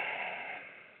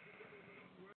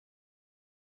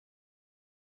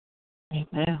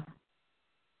 Amen.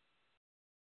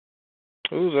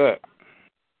 Who's that?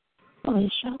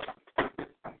 Alicia.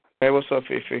 Hey, what's up,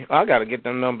 Fifi? I got to get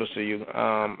them numbers to you.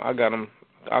 I got them.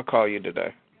 I'll call you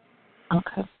today.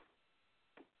 Okay.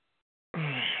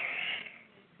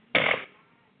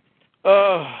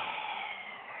 Oh,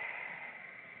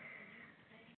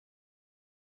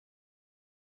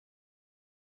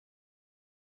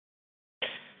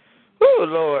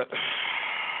 Lord.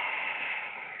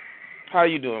 How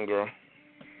you doing, girl?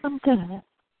 I'm good.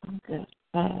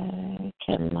 I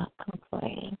cannot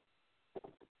complain.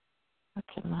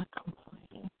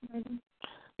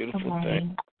 Beautiful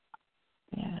thing.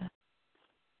 Yeah.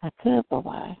 I could, but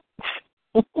why?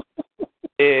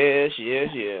 Yes.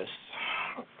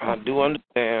 I do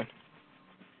understand.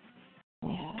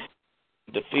 Yeah.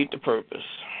 Defeat the purpose.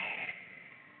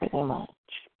 Pretty much.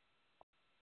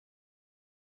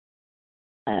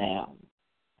 I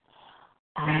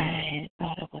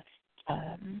thought it was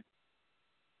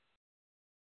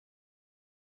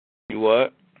You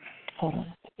what? Hold on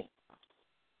a second.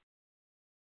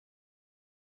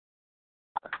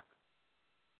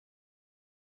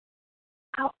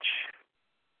 Ouch.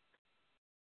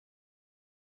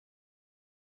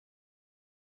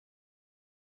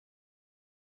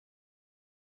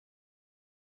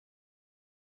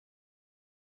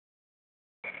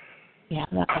 Yeah,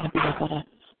 I'm not going to be able to.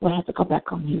 We'll have to go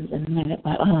back on mute in a minute.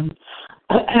 But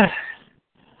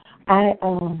I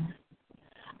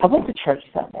went to church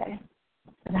Sunday,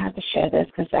 and I have to share this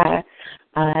because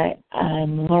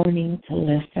I'm learning to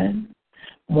listen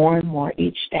more and more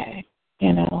each day,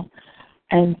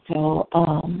 And so,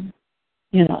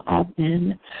 I've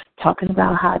been talking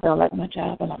about how I don't like my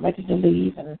job and I'm ready to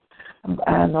leave, and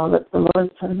I know that the Lord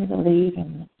is telling me to leave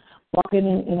and walking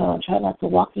in, try not to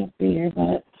walk in fear,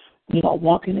 but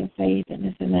walking in faith and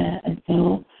this and that. And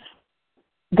so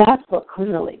God spoke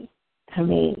clearly to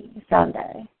me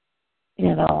Sunday,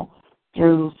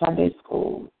 through Sunday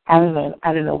school. I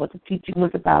didn't know what the teaching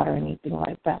was about or anything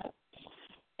like that.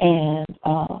 And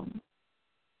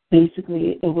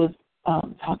basically it was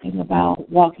talking about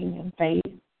walking in faith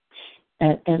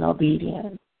and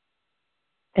obedience,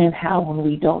 and how when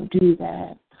we don't do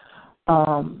that,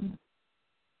 how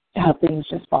things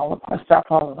just start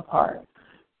falling apart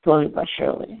slowly but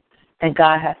surely. And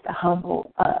God has to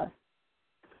humble us,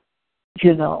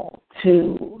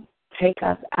 to take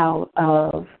us out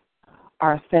of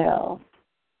ourselves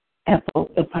and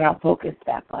put our focus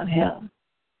back on Him.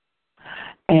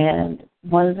 And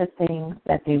one of the things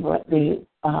that they were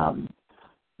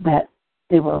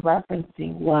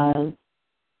referencing was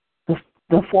the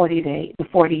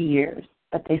 40 years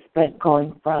that they spent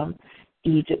going from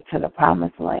Egypt to the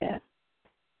Promised Land.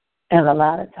 And a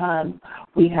lot of times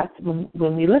we have to,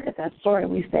 when we look at that story,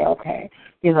 we say, okay,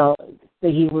 you know,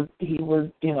 that he was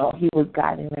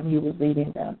guiding them, he was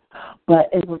leading them. But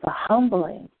it was a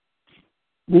humbling.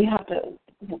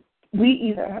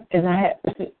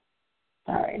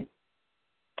 Sorry,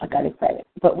 I got excited.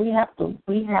 But we have to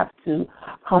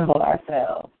humble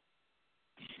ourselves.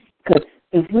 Because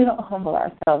if we don't humble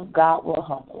ourselves, God will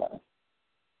humble us.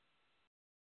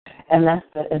 And that's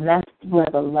where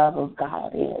the love of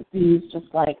God is. He's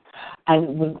just like,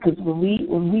 because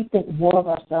when we think more of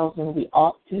ourselves than we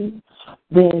ought to,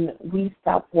 then we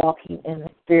stop walking in the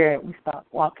Spirit. We stop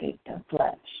walking in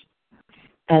flesh.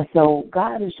 And so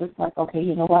God is just like, okay,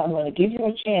 you know what? I'm going to give you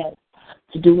a chance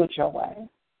to do it your way.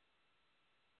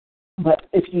 But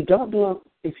if you don't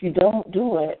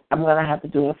do it, I'm going to have to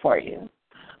do it for you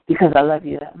because I love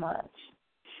you that much.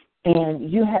 And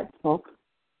you had spoke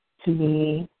to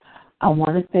me, I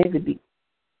want to say the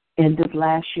end of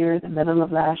last year, the middle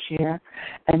of last year,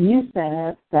 and you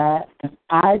said that if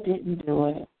I didn't do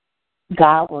it,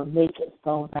 God would make it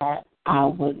so that I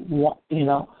would want,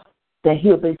 that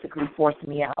He'll basically force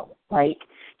me out. Like,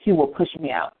 He will push me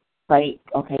out. Like,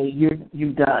 okay, you're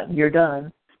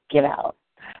done, get out.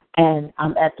 And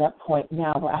I'm at that point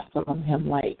now where I feel Him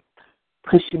like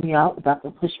pushing me out, about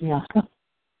to push me off the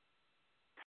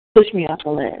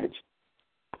ledge.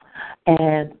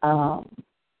 And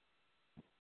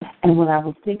when I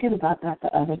was thinking about that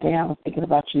the other day, I was thinking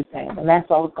about you, Sam, and that's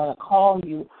why I was going to call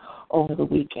you over the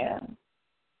weekend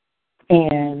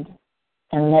and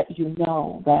let you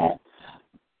know that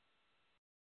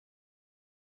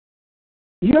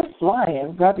you're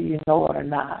flying, whether you know it or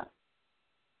not.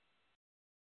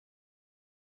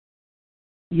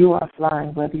 You are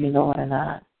flying, whether you know it or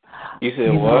not. You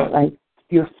said what? Like,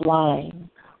 you're flying,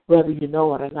 whether you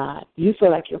know it or not. You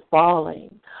feel like you're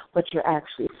falling, but you're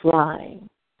actually flying.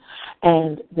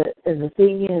 And the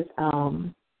thing is,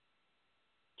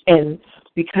 and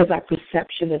because our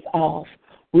perception is off,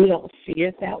 we don't see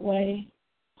it that way.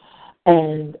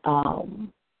 And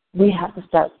we have to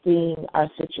start seeing our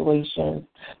situations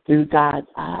through God's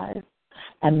eyes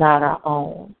and not our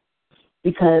own.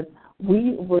 Because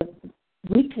we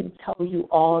can tell you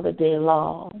all the day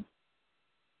long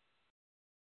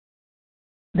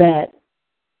that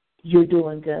you're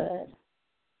doing good.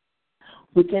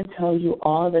 We can tell you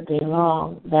all the day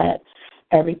long that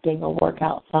everything will work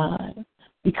out fine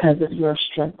because of your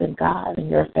strength in God and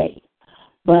your faith.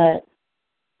 But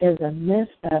in the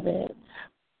midst of it,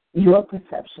 your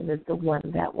perception is the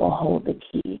one that will hold the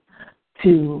key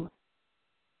to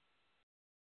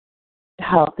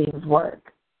how things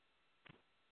work.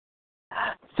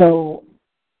 So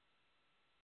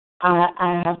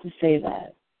I have to say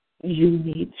that you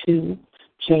need to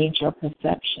change your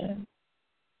perception.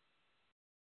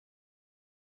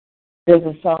 There's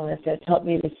a song that says, help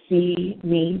me to see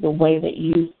me the way that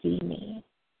you see me.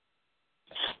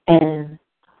 And,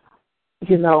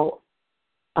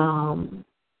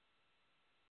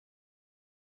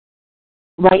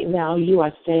 right now you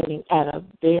are standing at a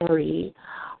very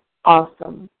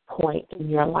awesome point in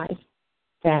your life,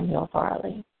 Samuel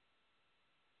Farley.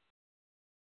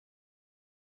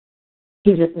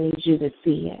 He just needs you to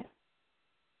see it.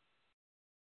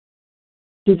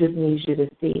 He just needs you to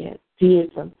see it. See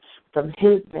it from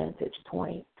His vantage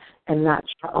point and not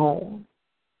your own.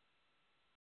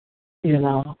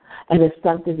 And it's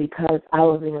something because I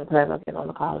wasn't even planning on getting on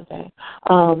the call today.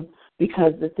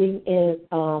 Because the thing is,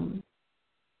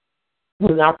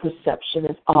 when our perception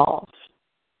is off,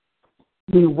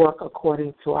 we work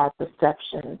according to our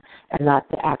perception and not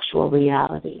the actual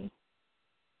reality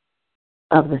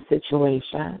of the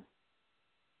situation.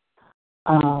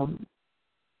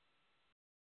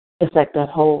 It's like that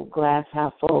whole glass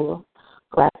half full,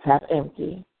 glass half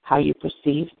empty, how you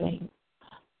perceive things.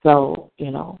 So,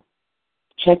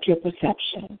 check your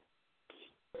perception.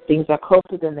 Things are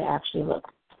closer than they actually look.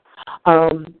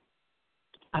 Can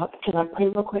I pray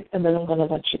real quick, and then I'm going to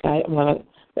let you guys, I'm going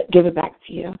to give it back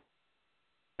to you.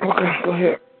 Okay, go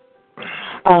ahead.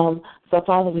 So,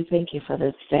 Father, we thank you for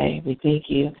this day. We thank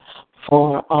you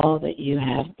for all that you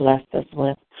have blessed us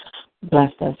with,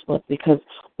 because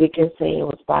we can say it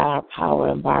was by our power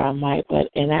and by our might, but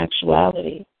in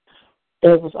actuality,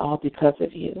 it was all because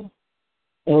of you.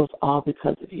 It was all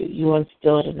because of you. You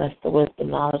instilled in us the wisdom,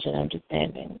 knowledge, and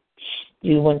understanding.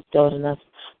 You instilled in us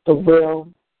the will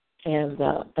and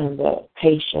the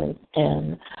patience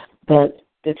and the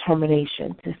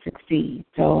determination to succeed.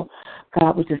 So,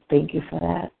 God, we just thank you for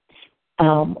that.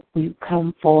 We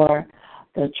come for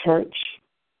the church,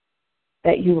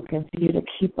 that you will continue to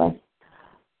keep us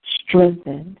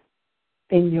strengthened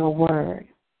in your word.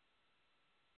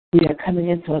 We are coming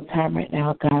into a time right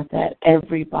now, God, that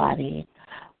everybody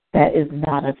that is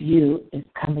not of you is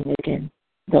coming against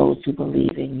those who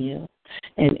believe in you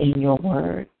and in your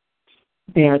word.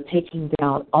 They are taking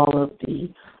down all of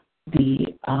the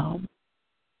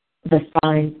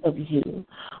signs of you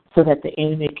so that the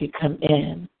enemy can come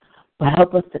in. But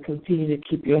help us to continue to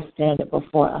keep your standard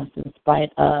before us in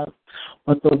spite of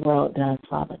what the world does,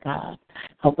 Father God.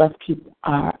 Help us keep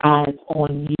our eyes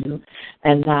on you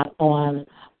and not on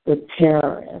the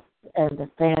terrorists and the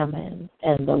famine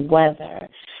and the weather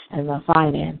and the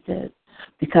finances.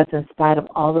 Because in spite of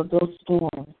all of those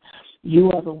storms,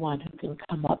 you are the one who can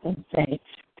come up and say,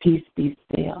 peace be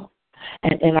still.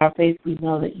 And in our faith, we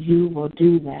know that you will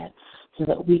do that so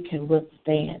that we can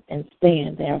withstand and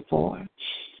stand, therefore.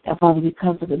 And Father, we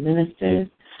come for the ministers,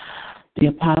 the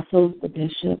apostles, the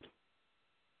bishops,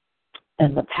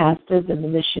 and the pastors and the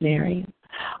missionaries,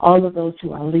 all of those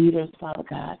who are leaders, Father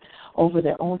God, over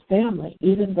their own family,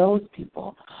 even those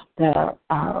people that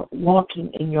are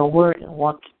walking in your word and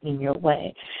walking in your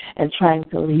way and trying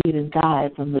to lead and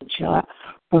guide from the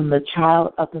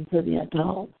child up until the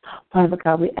adult. Father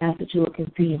God, we ask that you will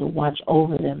continue to watch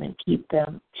over them and keep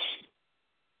them,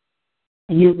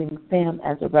 using Sam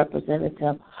as a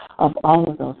representative of all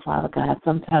of those, Father God.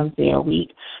 Sometimes they are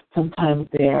weak, sometimes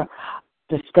they're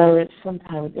discouraged,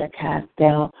 sometimes they're cast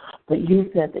down, but you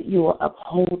said that you will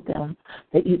uphold them,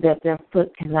 that their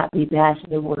foot cannot be dashed,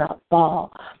 they will not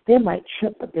fall. They might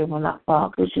trip, but they will not fall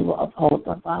because you will uphold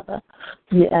them, Father.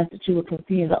 So we ask that you will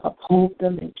continue to uphold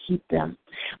them and keep them,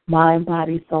 mind,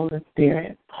 body, soul, and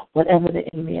spirit. Whatever the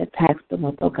enemy attacks them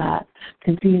with, oh God,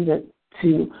 continue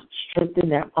to strengthen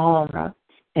their armor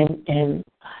and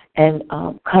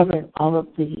covering all of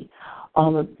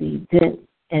the dents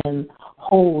and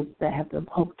holes that have been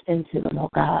poked into them, oh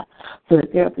God, so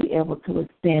that they'll be able to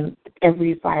withstand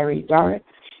every fiery dart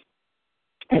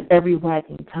and every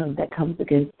wagging tongue that comes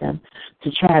against them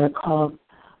to try to cause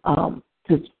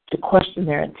to question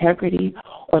their integrity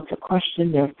or to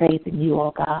question their faith in you,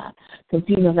 oh God.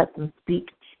 Continue to let them speak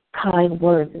kind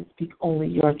words and speak only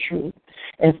your truth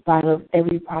in spite of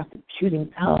every prosecuting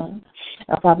tongue.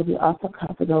 And Father, we also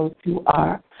come for those who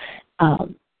are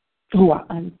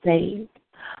unsaved,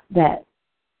 that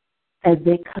as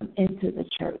they come into the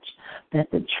church, that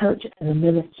the church and the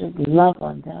ministers love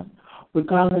on them,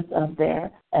 regardless of their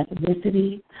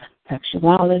ethnicity,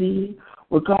 sexuality,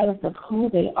 regardless of who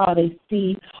they are.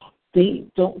 They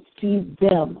don't see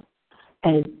them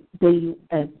as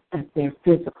their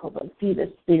physical, but see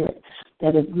the spirit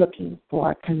that is looking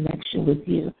for a connection with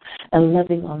you and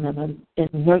loving on them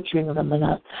and nurturing them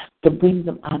enough to bring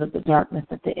them out of the darkness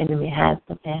that the enemy has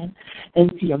them in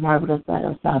into your marvelous light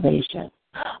of salvation.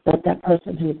 Let that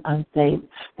person who is unsaved,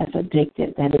 that's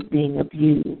addicted, that is being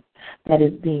abused, that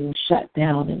is being shut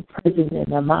down, imprisoned in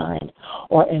their mind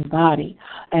or in body,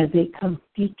 as they come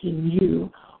seeking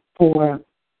you for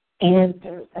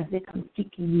answers, as they come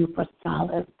seeking you for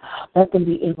solace, let them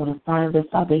be able to find the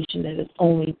salvation that is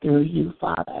only through you,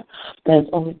 Father, that is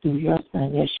only through your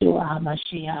Son, Yeshua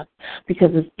HaMashiach, because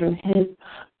it's through his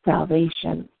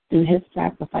salvation, through his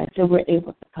sacrifice, that we're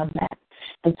able to come back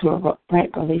into a right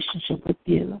relationship with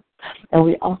you. And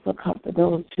we also come for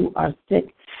those who are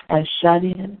sick and shut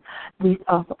in. We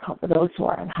also come for those who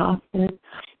are in hospice.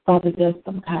 Father, there's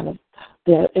some kind of,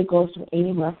 it goes from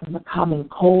anywhere from the common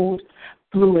cold,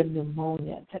 flu and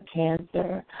pneumonia, to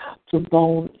cancer, to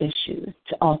bone issues,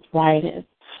 to arthritis,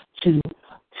 to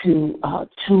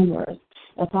tumors.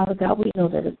 And Father God, we know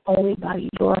that it's only by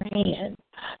your hand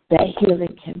that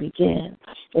healing can begin.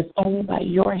 It's only by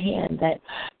your hand that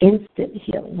instant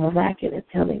healing, miraculous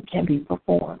healing can be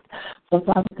performed. So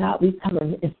Father God, we come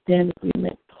and stand in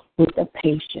agreement with the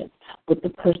patient, with the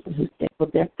person who's sick,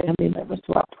 with their family members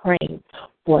who are praying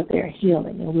for their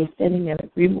healing. And we're standing in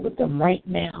agreement with them right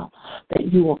now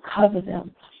that you will cover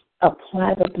them,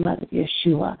 apply the blood of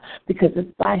Yeshua, because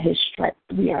it's by his stripes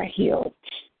we are healed.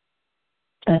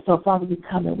 And so, Father, we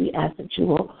come and we ask that you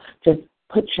will just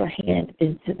put your hand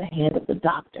into the hand of the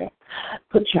doctor.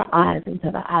 Put your eyes into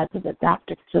the eyes of the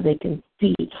doctor so they can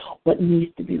see what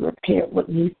needs to be repaired, what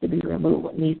needs to be removed,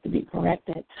 what needs to be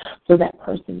corrected, so that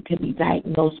person can be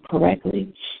diagnosed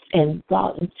correctly and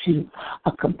brought into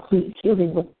a complete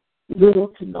healing little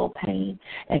to no pain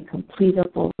and complete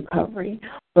and full recovery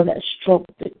for that stroke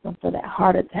victim, for that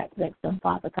heart attack victim,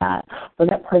 Father God, for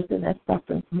that person that's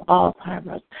suffering from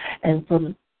Alzheimer's and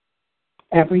from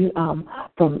every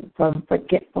from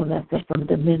forgetfulness and from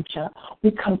dementia.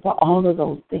 We come for all of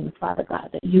those things, Father God,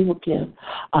 that you will give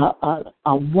a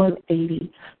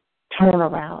 180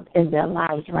 turnaround in their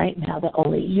lives right now that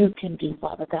only you can do,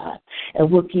 Father God.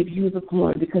 And we'll give you the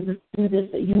glory, because it's through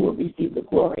this that you will receive the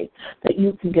glory, that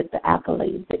you can get the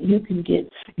accolades, that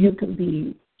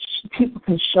people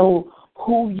can show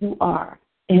who you are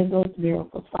in those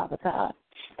miracles, Father God.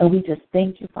 And we just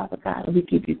thank you, Father God, and we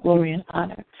give you glory and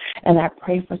honor. And I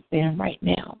pray for Sam right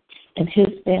now and his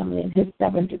family and his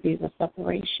 7 degrees of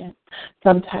separation.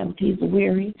 Sometimes he's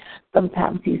weary.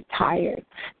 Sometimes he's tired.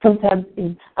 Sometimes,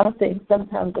 I'm saying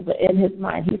sometimes, but in his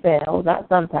mind he's saying, oh, not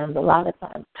sometimes, a lot of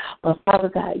times. But, Father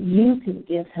God, you can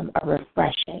give him a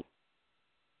refreshing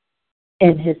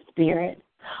in his spirit.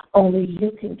 Only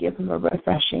you can give him a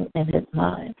refreshing in his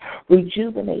mind.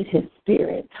 Rejuvenate his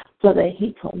spirit so that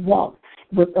he can walk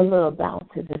with a little bounce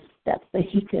in his steps, that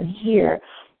he can hear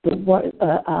the word,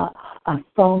 a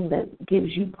song that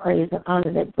gives you praise and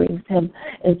honor, that brings him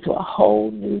into a whole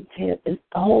new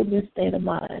state of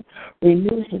mind.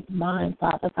 Renew his mind,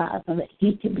 Father God, so that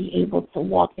he can be able to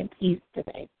walk in peace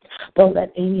today. Don't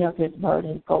let any of his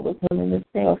burdens go with him in this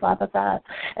day, oh Father God,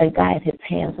 and guide his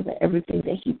hands so that everything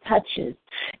that he touches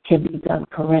can be done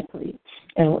correctly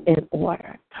and in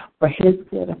order for his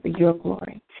good and for your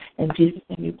glory. In Jesus'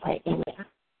 name we pray, amen.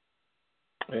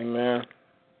 Amen.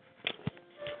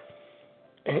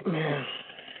 Amen.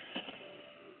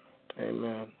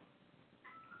 Amen.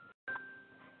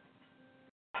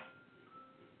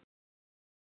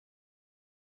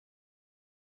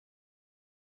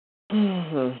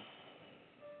 Mm-hmm.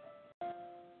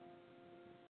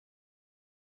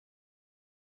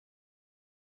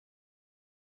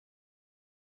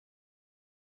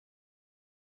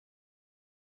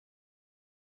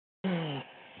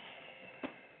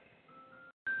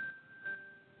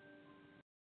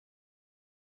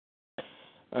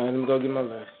 All right, let me go get my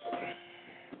list.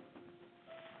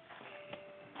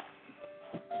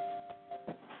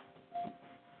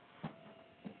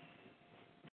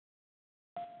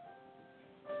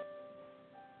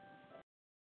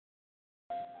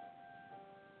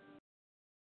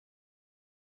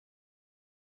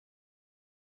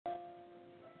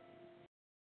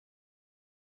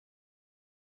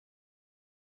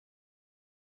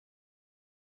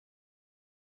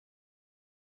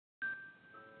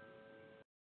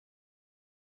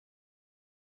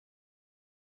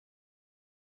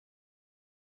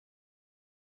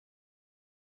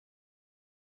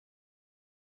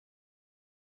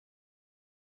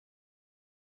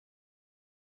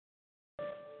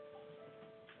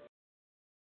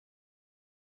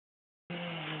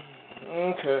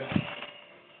 Okay.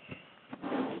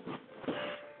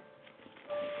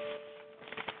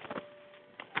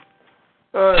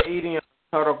 Eating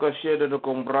Taraka Shedder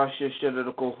Combrasha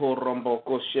Shedder Ho Rambo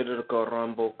Ko Shedder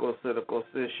Rambo Ko Sedako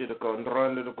Shedder and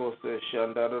Randa Ko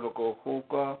Shandara Ko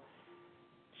Hoka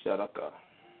Sharaka.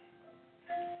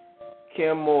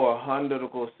 Kim Moore, Honda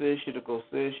Ko Shedako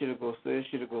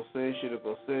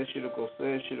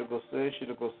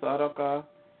Saraka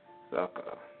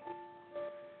Saka.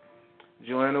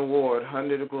 Joanna Ward,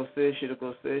 Honda Ko Randa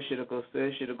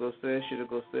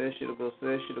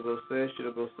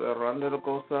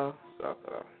Ko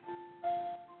Saka.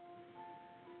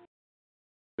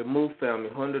 The Move family,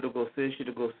 Honda Ko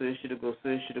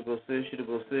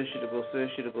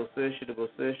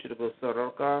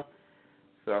Saraka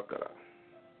Saka.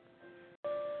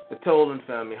 The Tolan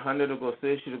family, Honda Ko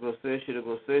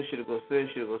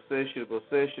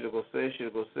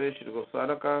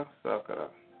Saraka Sakara.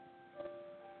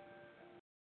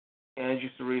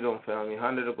 Angie Cerrito family,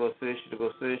 Honda Ko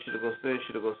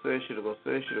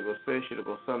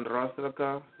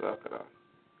Sandrasaka Sakara.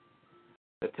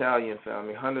 Italian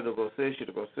family, Honda Ko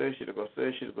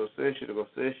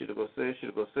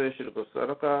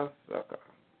Saraka Sakara.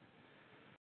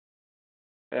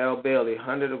 Al Bailey,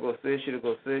 Honda Ko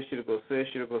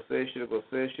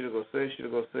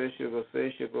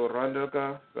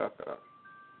Randaka Sakara.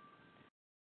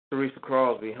 Teresa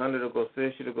Crosby, Honda Ko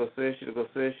Saraka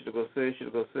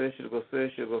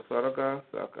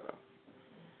Sakara.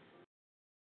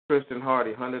 Kristen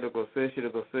Hardy, Honda Ko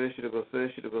Saraka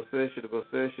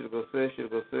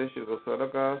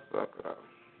Sakara.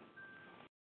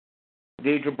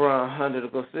 Deidre Brown, Honda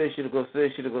Ko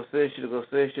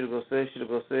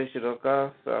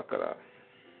Sakara.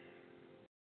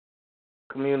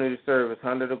 Community service,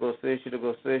 100 to go say, to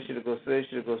go say, to go say,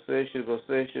 to go say, to go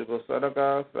say, to go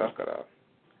sadaka, sakara.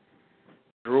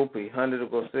 Droopy, 100 to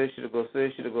go say, to go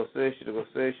say, to go say, to go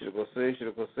say, to go say,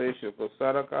 to go say, to go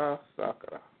sadaka,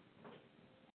 sakara.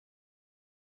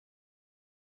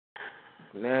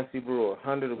 Nancy Brewer,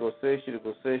 100 to go say, to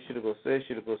go say, to go say,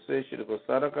 to go say, to go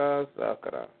sadaka,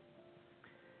 sakara.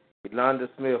 Yolanda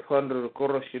Smith, 100 to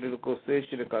go say, to go say,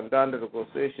 to go kandanda, to go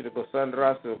say, to go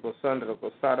sandra, to go sandra, to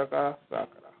go sadaka,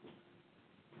 sakara.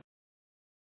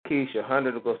 Keisha,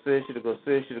 100 to go say, to go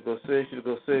say, to go say, to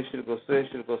go say, to go say,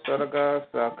 to go sadaka,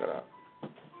 sakara.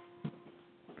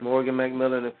 Morgan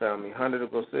McMillan and family, 100 to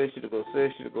go say, to go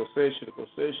say, to go say, to go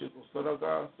say, to go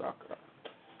sadaka, sakara.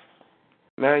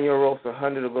 Manuel Rosa,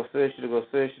 100 to go say, to go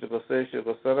say, to go say, to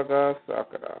go sadaka,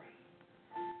 sakara.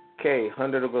 K,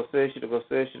 100 to go say, to go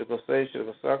say, to go say, to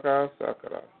go sadaka,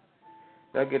 sakara.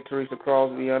 That get Teresa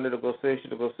Crosby, 100 to go say,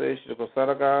 to go say, to go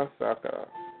sadaka, sakara.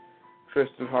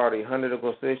 Tristan Hardy, 100 to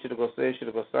go say, to go say,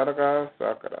 to go sadaka,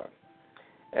 sakara.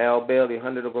 Al Bailey,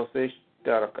 100 to go say,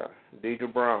 sadaka.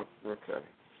 Deidre Brown, okay.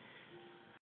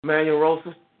 Manuel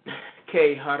Rosa,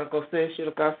 K, 100 to go say,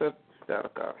 to go say,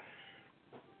 sadaka.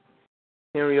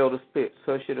 Henry Otis Pitts,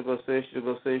 so to go say, to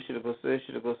go say, to go say,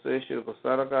 to go say, to go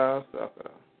sadaka,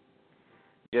 sakara.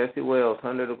 Jesse Wells,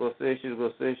 100 to go say, to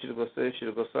go say, to go say,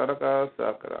 to go sadaka,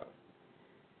 sakara.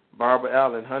 Barbara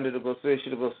Allen, 100 to go say,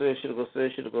 to go say, to go say,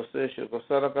 to go say, to go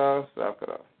sadaka,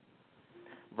 sakara.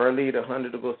 Verlita,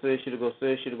 100 to go say, to go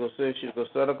say, to go say, to go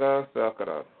sadaka,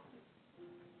 sakara.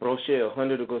 Rochelle,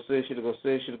 100 to go say, to go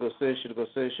say, to go say, to go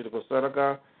say, to go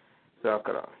sadaka,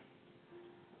 sakara.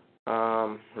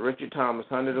 Richard Thomas,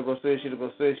 100 to go say, to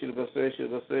go say, to go say, to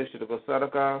go say, to go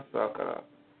sadaka, sakara.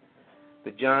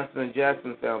 The Johnson and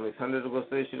Jackson families, 100 to go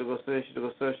say, to go say, to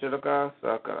go say, sadaka,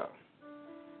 sakara.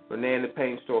 Renee in the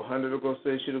Paint Store, 100 to go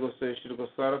say, to go say, to go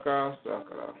sadaka,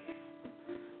 sakara.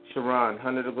 Sharon,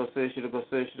 100 to go say, to go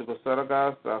say, to go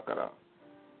sadaka, sakara.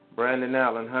 Brandon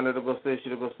Allen, 100 to go say,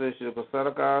 to go say, to go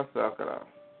sadaka, sakara.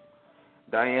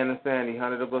 Diane and Sandy,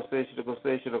 100 to go say, to go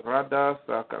say, to go rada,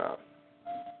 sakara.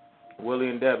 Willie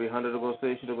and Debbie, 100 to go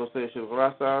say, to go say, to go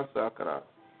rasa, sakara.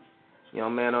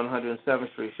 Young man on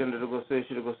 107th Street, 100 to go say,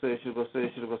 to go say, to go say,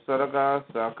 to go sadaka,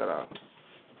 sakara.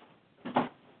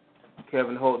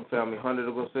 Kevin Holton family, 100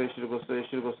 to go say, to go say,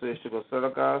 to go say, to go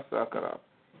sadaka, sakara.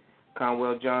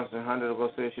 Conwell Johnson, 100 to go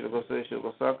say, to go say, to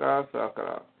go sadaka,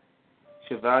 sakara.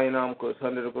 Chevalier Namkos,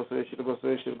 100 to go say, to go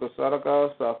say, to go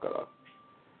sadaka, sakara.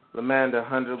 Lamanda,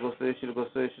 100 to go say, to go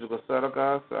say, to go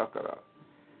sadaka, sakara.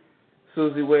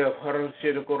 Susie Webb, 100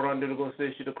 to go run to go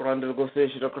say, to go say,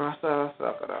 to go rasa,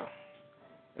 sakara.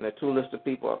 And the two list of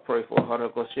people I pray for, 100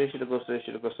 to go say, to go say,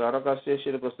 to go sadaka,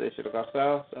 to go say, to go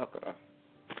rasa, sakara.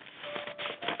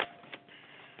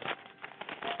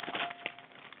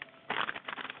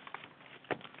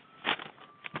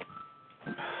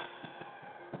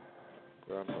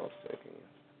 Grandpa's taking you.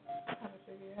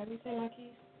 Have you seen my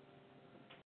keys?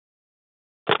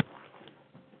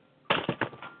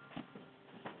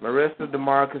 Marissa,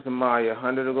 DeMarcus, and Maya,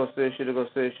 100 to go say, to go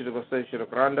say, to go say, to go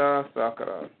randa,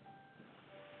 sakara.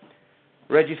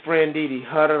 Reggie's friend Dee Dee,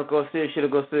 100 to go say, to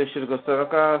go say, to go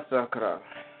sadaka, sakara.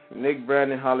 Nick,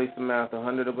 Brandon, Holly, Samantha,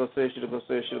 100 to go say, to go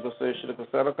say, to go say, to go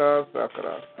sadaka,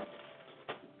 sakara.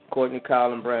 Courtney,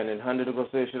 Kyle, and Brandon, 100 to go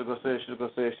say, to go say, to go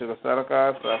say, to go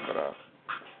sadaka, sakara.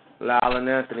 Lyle and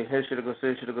Anthony, Hesha to go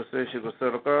say, to go say, to go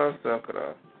sadaka,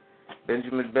 sakara.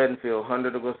 Benjamin Bedingfield,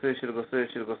 100 to go say, to go say,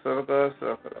 to go sadaka,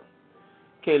 sakara.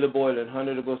 Caleb Boylan,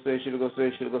 100 to go say, to go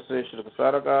say, to go say, to go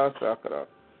sadaka, sakara.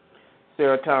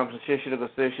 Sarah Thompson, Shisha to go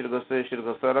say, to go say, to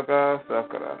go sadaka,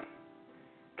 sakara.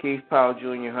 Keith Powell Jr.,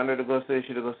 100 to go say,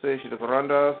 to go say, to go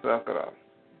randa, sakara.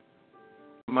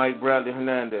 Mike Bradley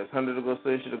Hernandez, 100 to go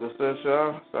say, to go say,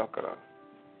 sakara.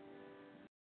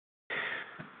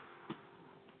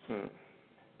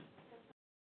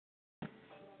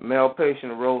 Male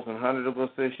patient Rosen, 100 to go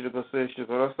say, to go say, to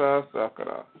go rasa,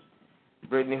 sakara.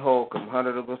 Brittany Holcomb,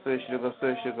 100 to go say, to go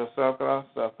say, to go sakara,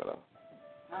 sakara.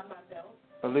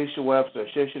 Alicia Webster,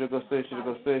 Shisha to go say, to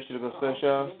go say, to go say,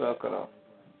 sakara.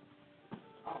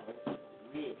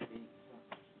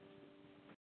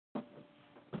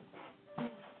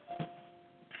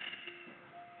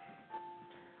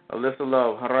 Alyssa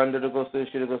Love, 100 to go say,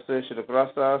 to go say, to go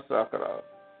rasa, sakara.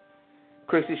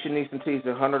 Chrissy Shanice and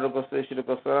Teaser, 100 to go say, to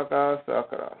go saraka,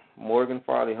 sakara. Morgan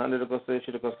Farley, 100 to go say,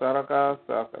 to go saraka,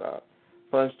 sakara.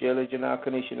 Punch Jelly Janelle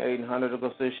Kanishan Aiden, 100 to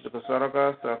go say, to go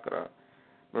saraka, sakara.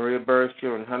 Maria Bird's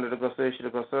children, 100 to go say, to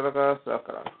go saraka,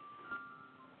 sakara.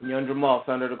 Yundra Moss,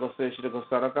 100 to go say, to go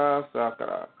saraka,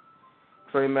 sakara.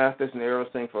 Trey Mathis and Errol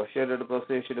Singh for Shedder to go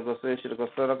say, to go say, to go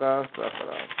saraka,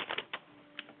 sakara.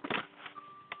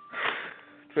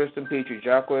 Tristan Petrie,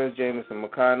 Jacquez Jameson,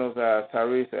 Makai Nozaz,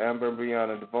 Tyrese, Amber and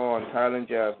Brianna, Devon, Tyler and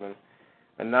Jasmine,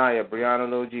 Anaya, Brianna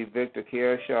Logie, Victor,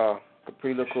 Kiara Shaw,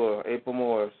 Capri LaCour, April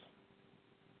Morris,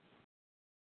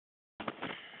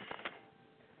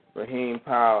 Raheem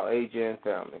Powell, AJ and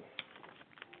family.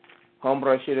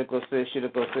 Hombra Shiriko Se,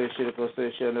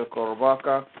 Shiriko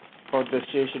Korobaka, Hoda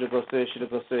Shiriko Se,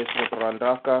 Shiriko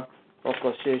Randaka, Oko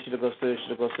Shiriko Se,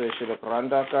 Shiriko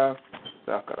Randaka,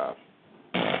 Sakara.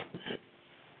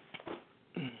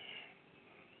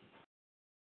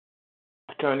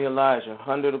 Attorney Elijah,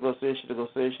 100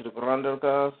 Shiriko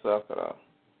Randaka, Sakara.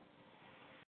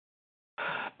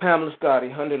 Pamela Scotty,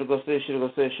 100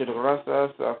 Shiriko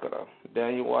Rasa, Sakara.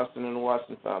 Daniel Watson and the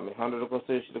Watson family, 100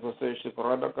 Shiriko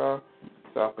Randaka,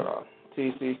 Sakara.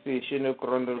 TCC, Shinu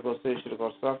Korunda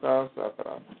Shiriko Saka,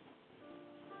 Sakara.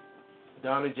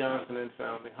 Donnie Johnson and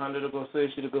family, 100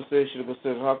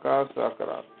 Shiriko Haka,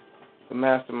 Sakara. The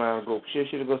Mastermind Group,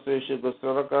 Shiriko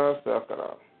Saraka,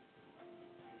 Sakara.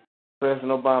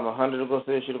 President Obama, 100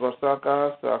 Shiriko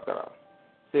Saka, Sakara.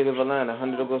 City of Atlanta,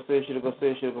 100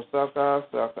 Shiriko Saka,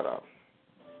 Sakara.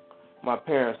 My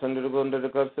parents, 100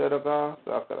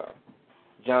 Sakara.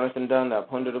 Jonathan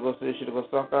Dunlap, 100 Shiriko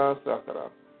Saka, Sakara.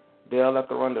 Dale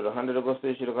Akarunda, 100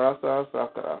 Shiriko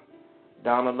Sakara.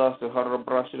 Donna Luster, 100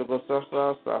 Shiriko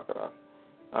Sakara.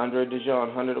 Andre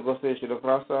Dijon, 100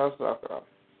 Shiriko Sakara.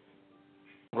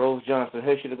 Rose Johnson,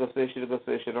 Shiriko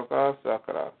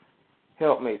Sakara.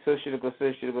 Helpmates, Shiriko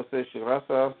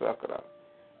Sakara.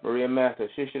 Maria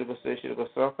Mathis, Shiriko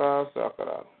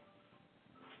Sakara.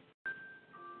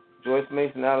 Joyce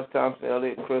Mason, Alice Thompson,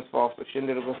 Elliott, Chris Foster,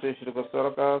 Shiriko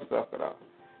Sakara.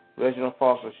 Reginald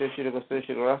Foster, Shiriko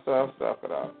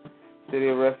Sakara. City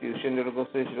of Refuge, Shiriko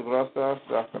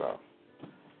Sakara.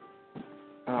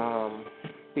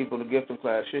 People in the gifting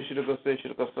class, Shiriko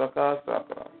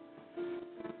Sakara.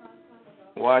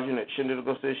 Wajin,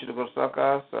 Shiriko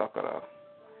Sakara.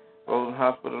 Rosen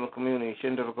Hospital in the community,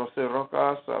 Shiriko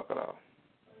Sakara.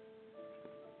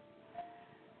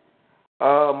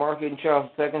 Mark and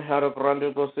Charles II, Hada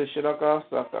Grande Shiriko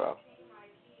Sakara.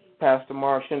 Pastor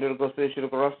Mark Shiriko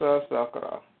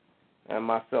Sakara. And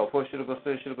myself, Shiriko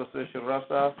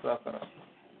Sakara.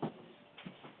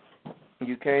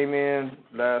 You came in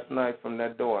last night from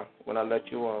that door when I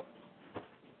let you off.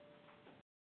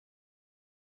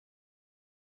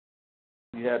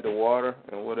 You had the water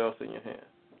and what else in your hand?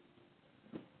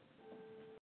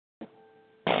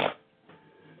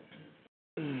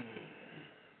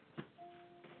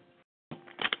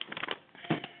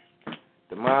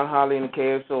 The Mount Holly and the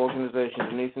KSO organization,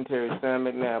 Denise and Terry, Sam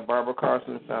McNabb, Barbara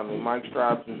Carson and family, Mike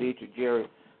Stripes and Dietrich, Jerry,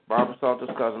 Barbara Salter's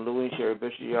cousin, Louis and Sherry,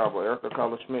 Bishop Yarbo, Erica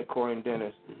Collar Schmidt, Corey and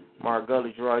Dennis, Mark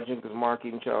Gully, Gerard Jenkins, Mark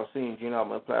Eden, Charles Senior, Gene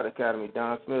Altman, Platt Academy,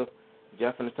 Don Smith,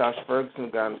 Jeff and Natasha Ferguson,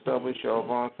 the guy in the subway, Cheryl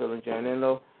Vaughn, Phil and Jan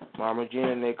Enlow, Mama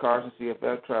Regina, Nate Carson,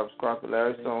 CFF, Travis Crockett,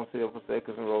 Larry Stone, Silver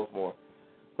Forsakers, and Rosemore.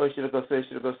 Push you to go say,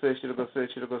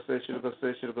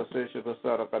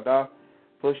 Sadakada.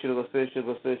 Push you to go say,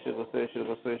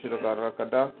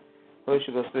 Garakada. Push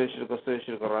you to go say,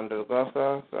 Garanda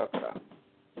Gasa, Sakara.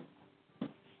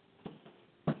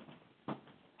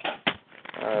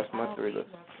 That's my three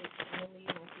lists.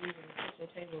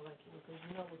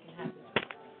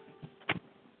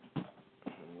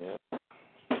 Yeah.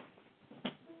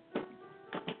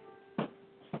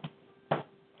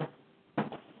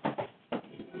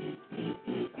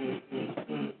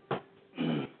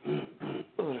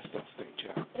 Oh, this don't stink,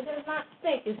 child. It does not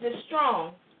stink. It's just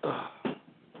strong.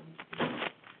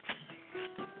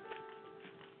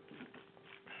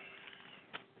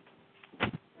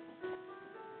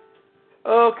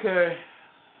 Okay.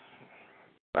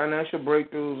 Financial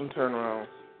breakthroughs and turnarounds.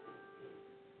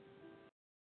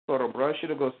 So the brush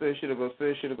should go say,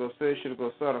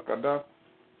 Sarakada.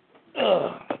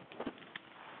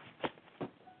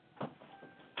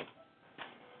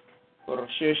 Or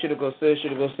should go say,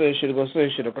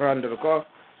 Grande the car.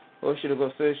 Or should go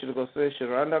say,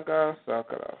 Randaka,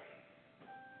 Sakara.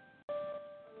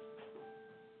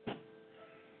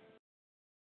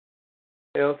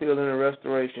 Health, healing, and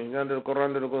restoration. Yonder the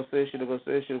Coranda go say,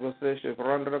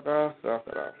 Randaka,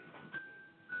 Sakara.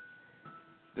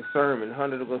 Discernment.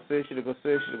 100 go say,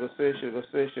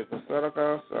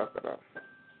 Saraka, Sakara.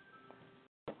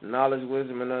 Knowledge,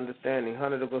 wisdom, and understanding.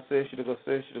 100 go say,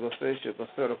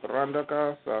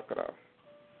 Randaka, Sakara.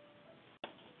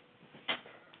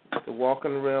 To walk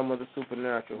in the realm of the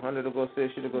supernatural. 100 go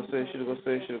say,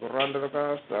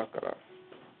 Randaka, Sakara.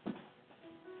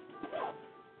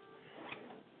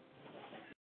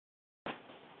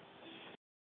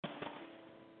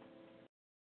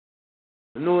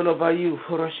 No no vayu.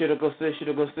 Hora shira go say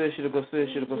shira go say shira go say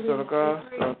shira go saraka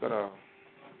sakara.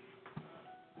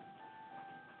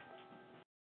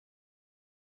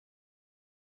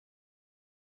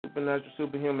 Supernatural,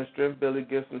 superhuman strength, ability,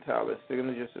 gifts, and talents,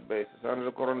 synergistic basis. Under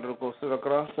the corner go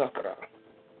sakara sakara.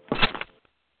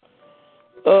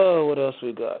 Oh, what else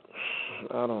we got?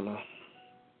 I don't know.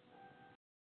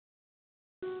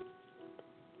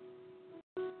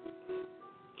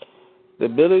 The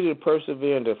ability to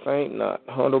persevere and to faint not.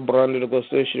 Hondo brandi to go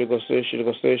say shira go say shira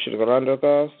go say shira go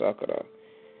randaka sakara.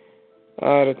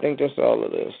 All right, I think that's all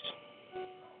of this.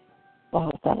 What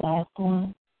was that last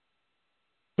one?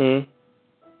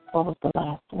 What was the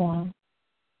last one?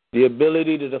 The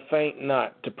ability to faint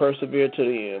not, to persevere to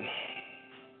the end.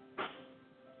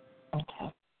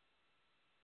 Okay.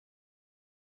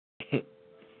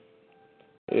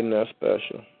 Isn't that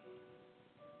special?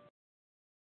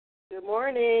 Good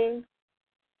morning.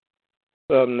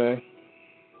 What's up, Nay?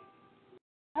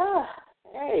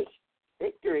 Hey,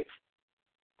 victory.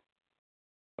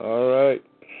 All right.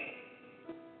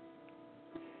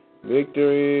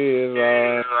 Victory is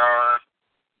ours.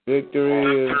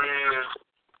 Victory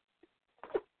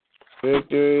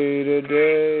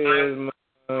today is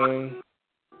mine.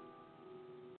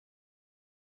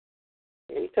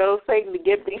 He told Satan to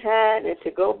get behind and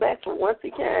to go back from whence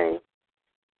he came.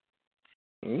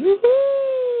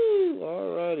 Woo-hoo!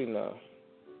 All righty now.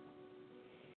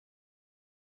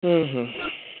 So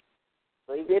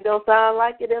if it don't sound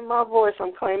like it in my voice,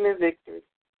 I'm claiming victory.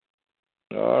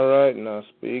 All right now,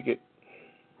 speak it.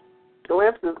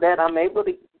 Glimpses that I'm able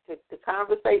to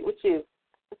conversate with you.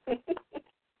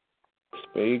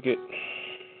 Speak it.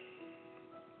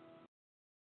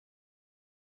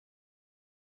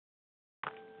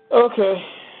 Okay.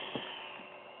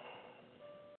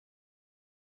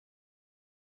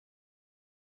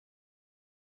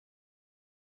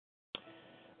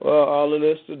 Well, all of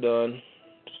this is done.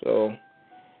 So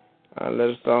I'll let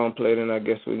a song play, then I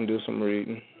guess we can do some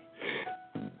reading.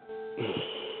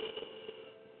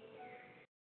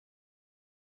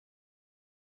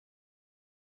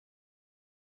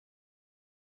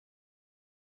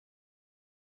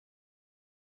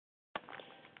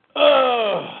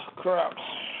 Oh, crap.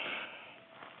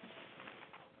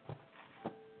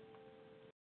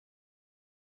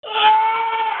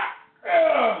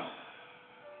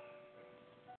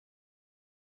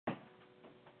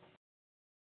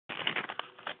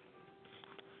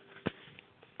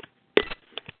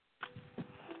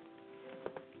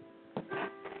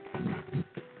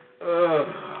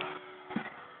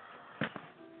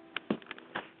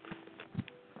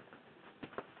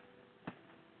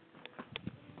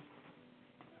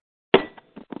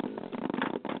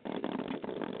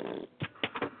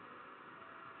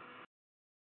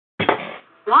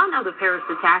 One of the Paris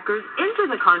attackers entered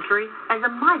the country as a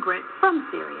migrant from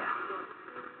Syria.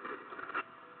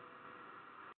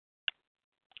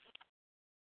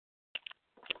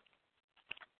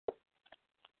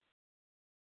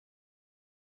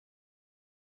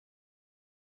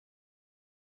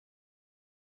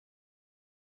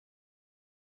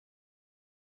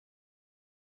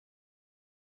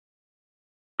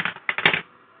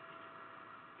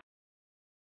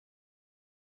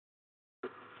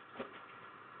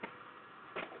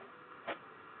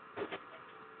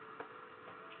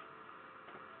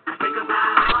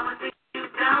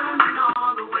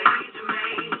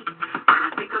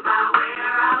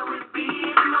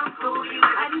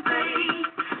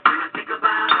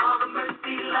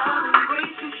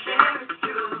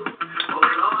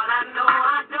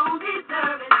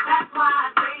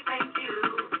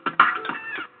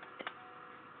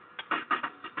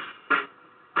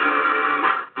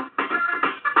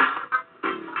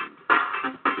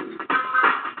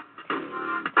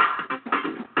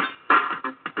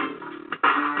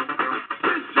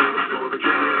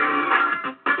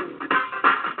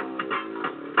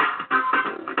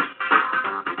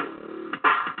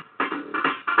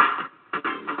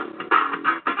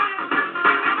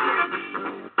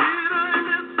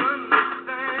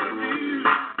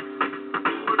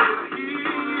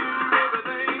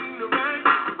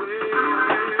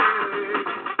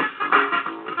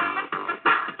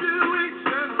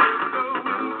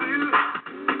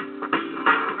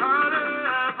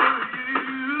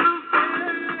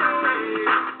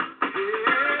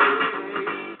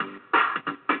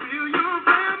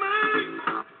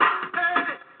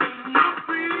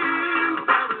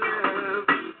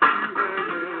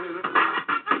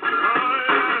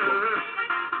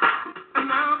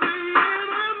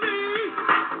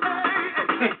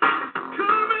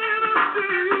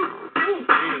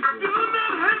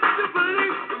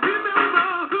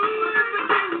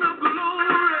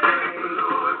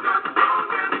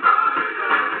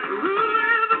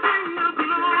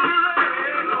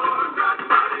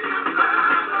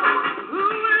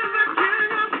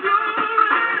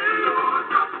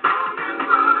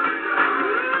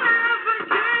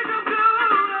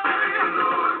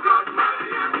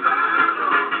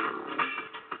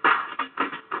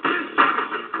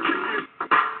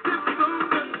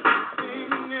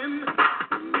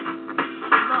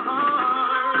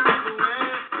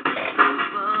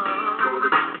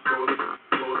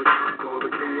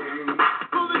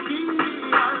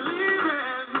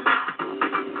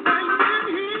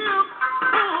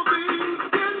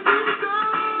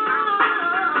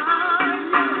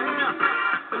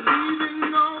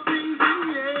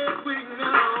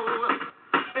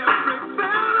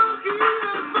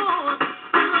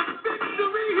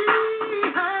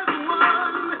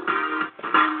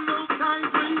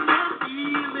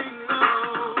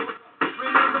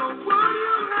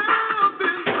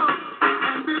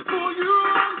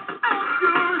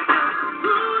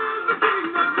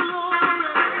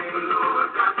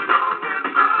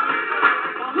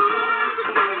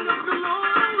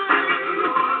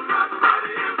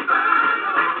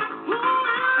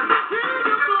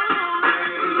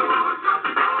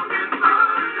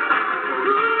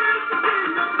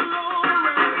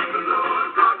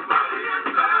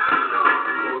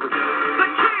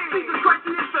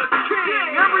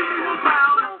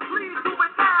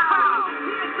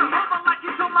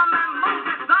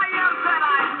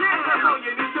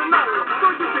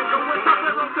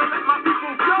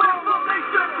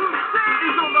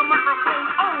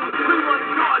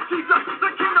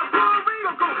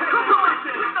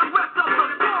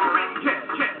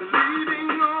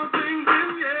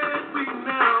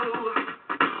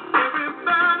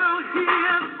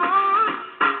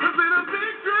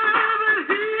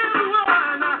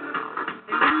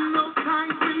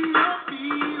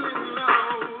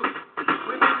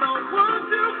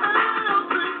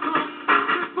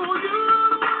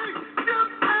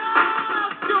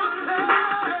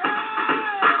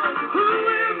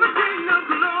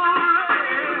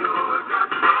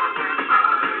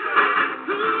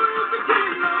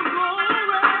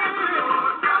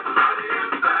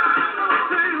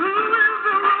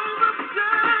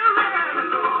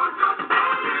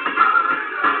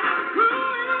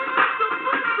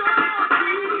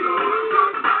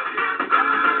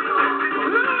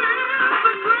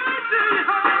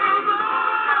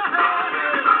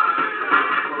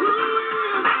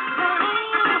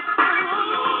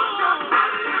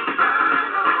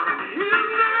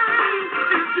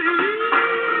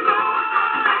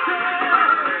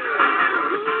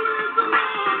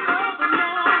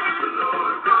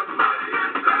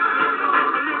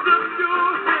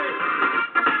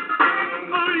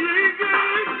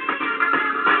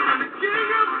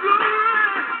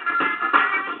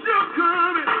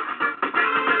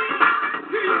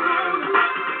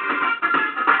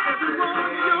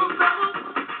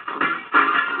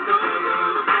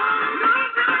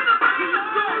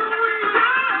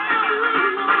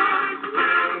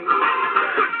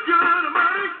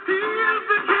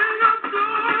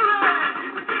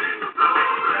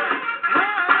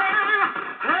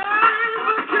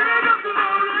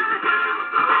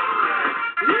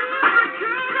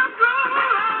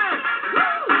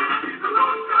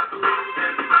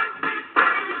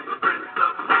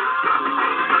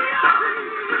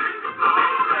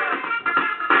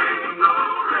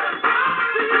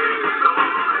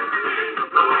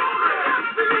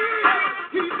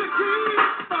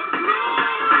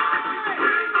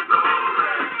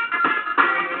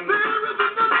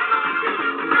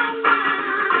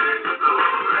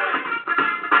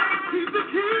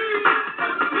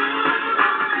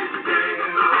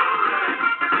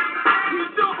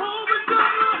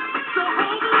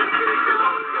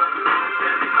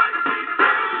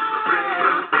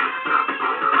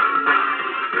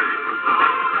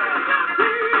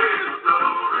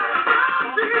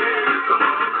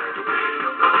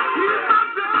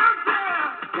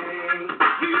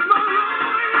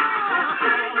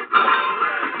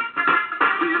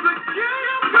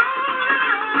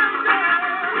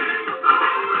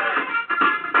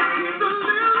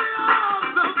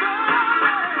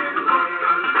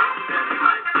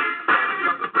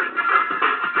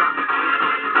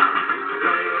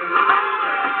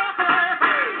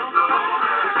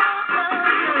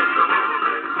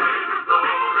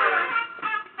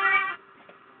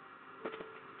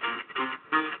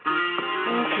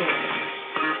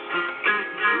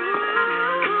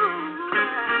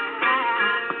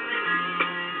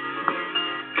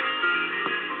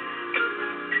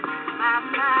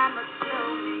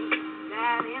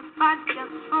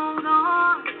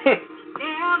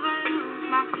 Never lose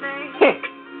my faith.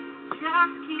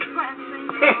 Just keep pressing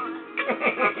on.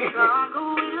 The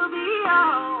struggle will be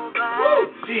over.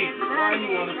 Jesus, why you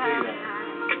want to say that?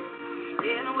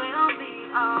 It will be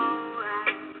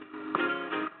alright.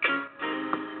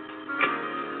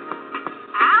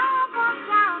 I've walked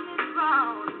down this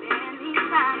road many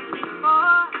times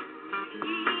before.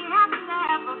 He has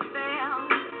never failed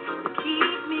to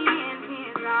keep me in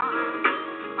his arms.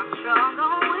 My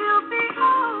struggle will be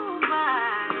over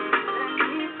in the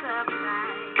midst of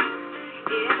life.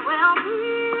 It will be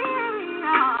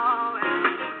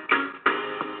alright.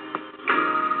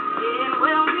 It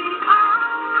will be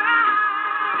alright.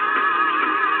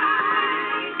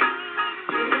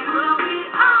 It will be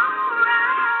alright.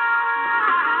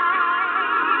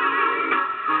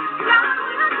 God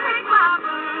will take my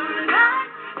burden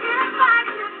if I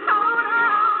just hold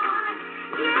on.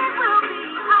 It will be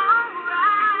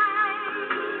alright.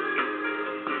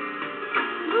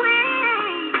 We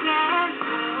get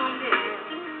wounded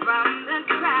from the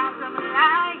trials of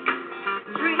life.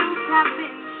 Dreams have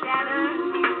been shattered.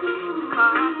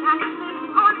 Cause I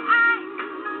slip on ice.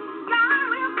 God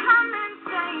will come and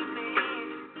save me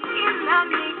in the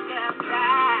nick of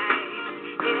time.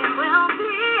 It will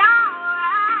be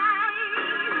alright.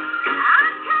 I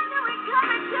come to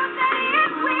encourage you that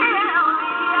it will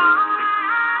be alright.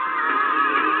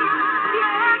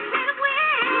 Yes, it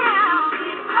will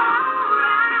be alright.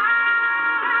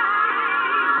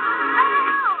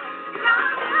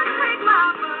 God will take my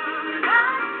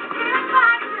burden if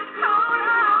I just hold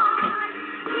on.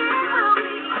 It will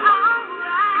be alright.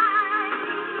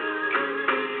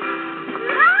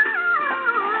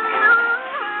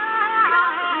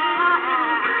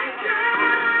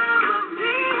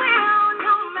 He will,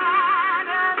 no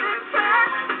matter the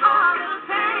test or the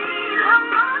pain of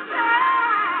my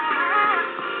past.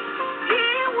 He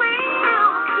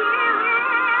will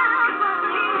deliver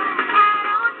me at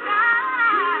all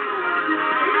times.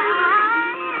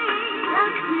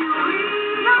 Yes, He will.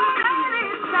 No matter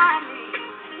it's shining,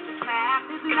 the path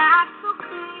is not so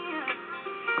clear.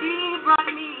 He brought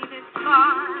me this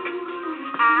far.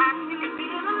 I can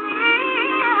feel Him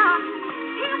near.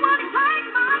 He will take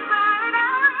my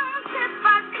burdens if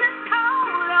I just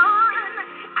hold on.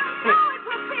 I know it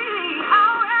will be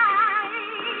alright.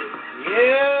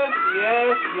 Yes,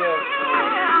 yes, yes.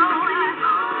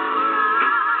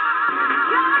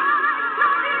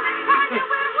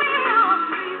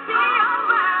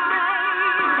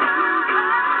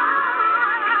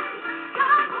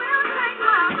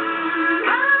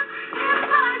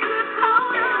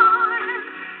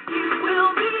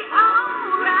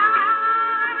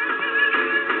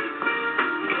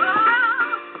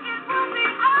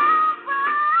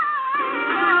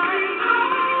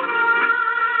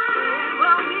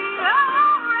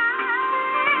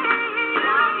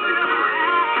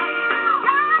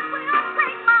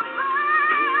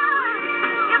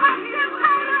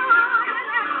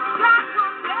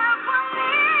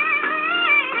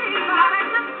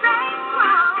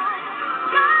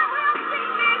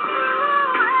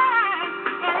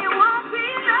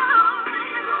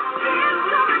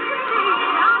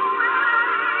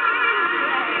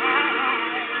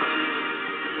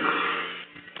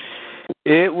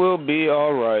 It will be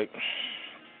all right.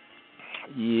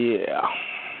 Yeah.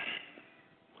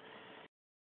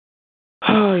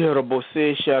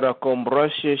 Yorobose shara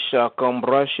kombrashe sha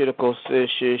kombrashe kose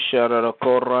shara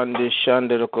korande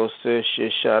shande kose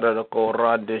shara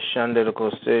korande shande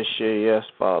kose. Yes,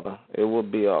 Father, it will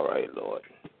be all right, Lord.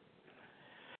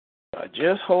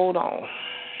 Just hold on.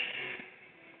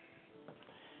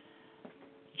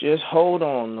 Just hold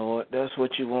on, Lord. That's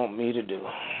what you want me to do.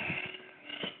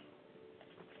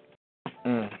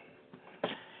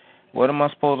 What am I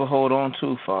supposed to hold on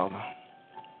to, Father?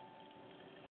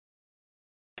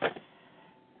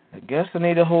 I guess I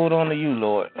need to hold on to you,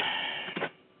 Lord.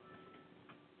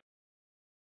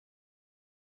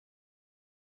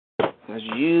 Because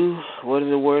you, what is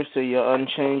the word, say your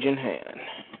unchanging hand.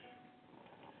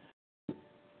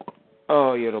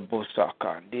 Oh, you're the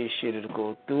Bosaka. This shit is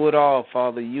go through it all,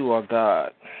 Father. You are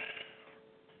God.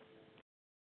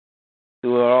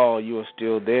 Through it all, you are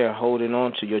still there, holding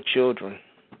on to your children.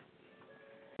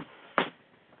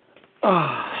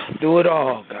 Oh, do it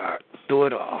all, God. Do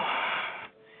it all.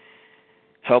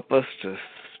 Help us to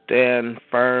stand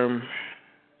firm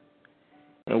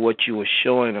in what you are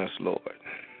showing us, Lord,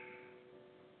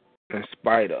 in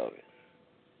spite of it.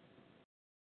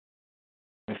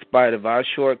 In spite of our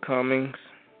shortcomings,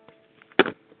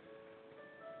 in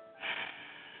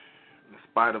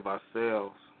spite of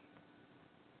ourselves.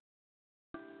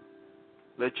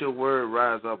 Let your word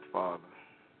rise up, Father.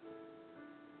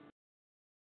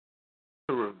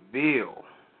 reveal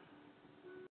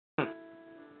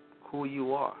who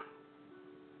you are.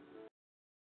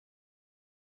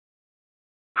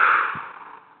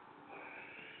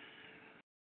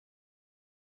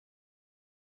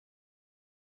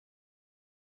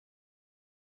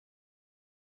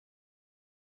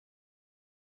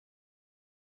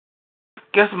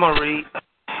 Guess I'm going to read.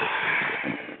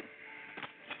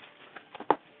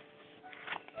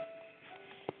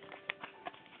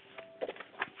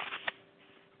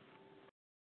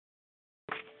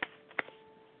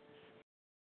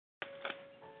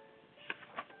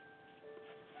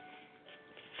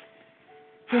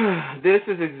 This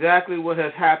is exactly what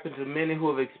has happened to many who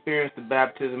have experienced the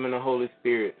baptism in the Holy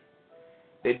Spirit.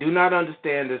 They do not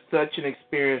understand that such an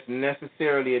experience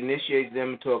necessarily initiates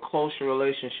them into a closer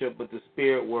relationship with the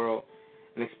spirit world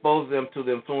and exposes them to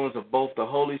the influence of both the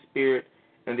Holy Spirit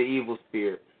and the evil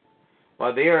spirit.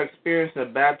 While they are experiencing the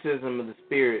baptism of the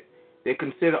Spirit, they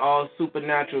consider all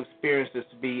supernatural experiences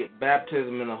to be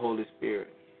baptism in the Holy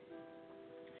Spirit.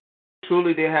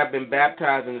 Truly, they have been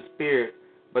baptized in the Spirit,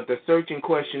 but the searching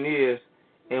question is,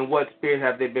 in what spirit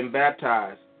have they been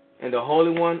baptized? In the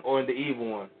Holy One or in the Evil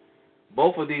One?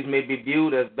 Both of these may be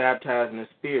viewed as baptized in the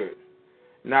Spirit.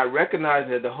 Not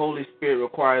recognizing that the Holy Spirit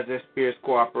requires their spirit's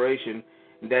cooperation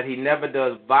and that He never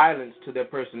does violence to their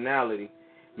personality,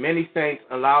 many saints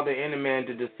allow their inner man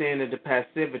to descend into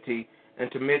passivity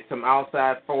and permit some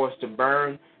outside force to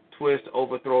burn, twist,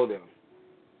 overthrow them.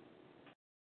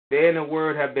 They, in a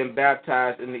word, have been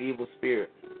baptized in the evil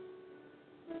spirit.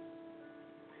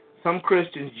 Some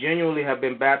Christians genuinely have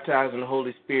been baptized in the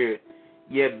Holy Spirit,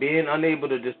 yet being unable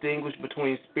to distinguish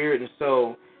between spirit and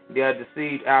soul, they are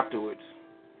deceived afterwards.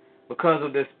 Because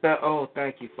of this oh,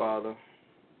 thank you, Father.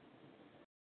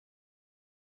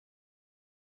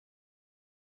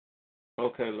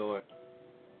 Okay, Lord.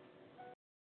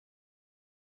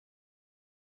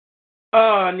 Oh,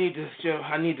 I need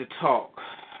to talk,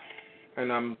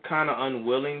 and I'm kind of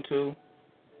unwilling to,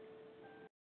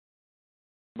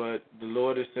 but the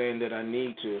Lord is saying that I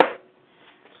need to,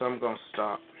 so I'm going to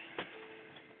stop.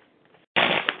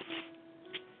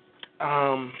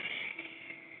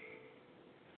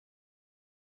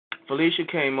 Felicia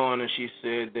came on and she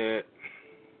said that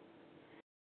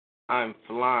I'm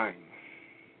flying,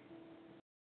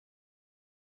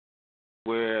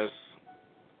 whereas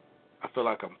I feel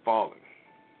like I'm falling,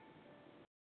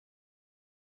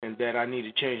 and that I need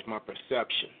to change my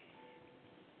perception.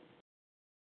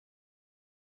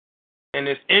 And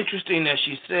it's interesting that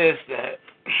she says that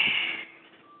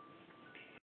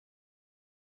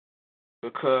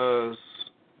because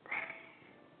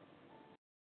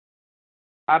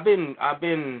I've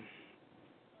been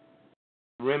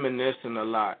reminiscing a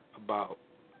lot about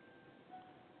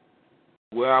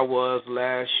where I was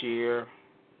last year,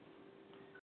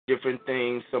 different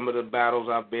things, some of the battles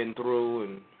I've been through,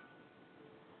 and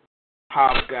how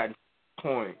I've gotten to this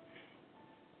point.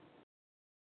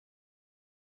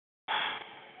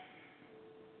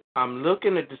 I'm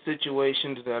looking at the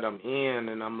situations that I'm in,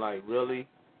 and I'm like, really?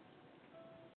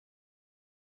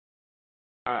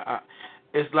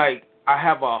 It's like I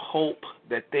have a hope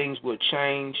that things will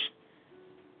change.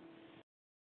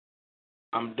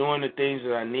 I'm doing the things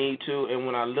that I need to, and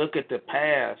when I look at the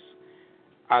past,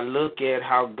 I look at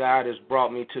how God has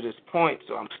brought me to this point.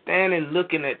 So I'm standing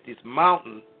looking at this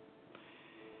mountain,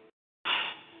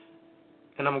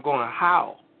 and I'm going,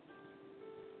 how?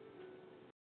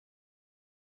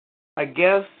 I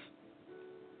guess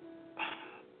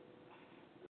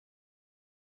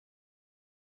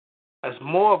it's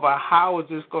more of a how is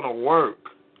this going to work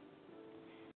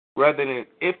rather than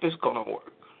if it's going to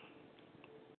work.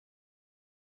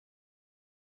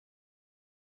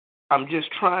 I'm just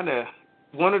trying to,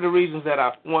 one of the reasons that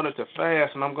I wanted to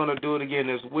fast, and I'm going to do it again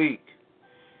this week,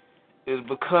 is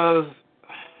because,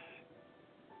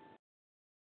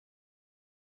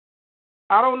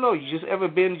 I don't know, you just ever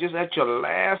been just at your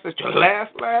last?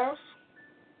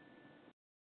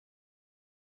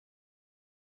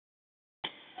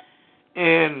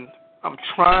 And I'm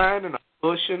trying and I'm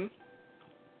pushing.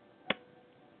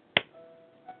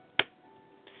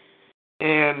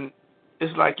 And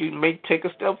it's like you may take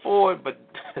a step forward, but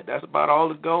that's about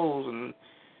all it goes. And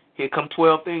here come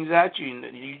 12 things at you,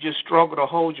 and you just struggle to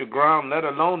hold your ground, let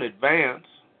alone advance.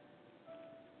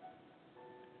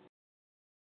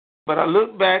 But I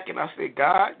look back and I say,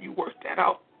 God, you worked that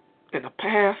out in the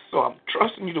past, so I'm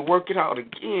trusting you to work it out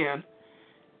again.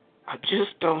 I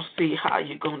just don't see how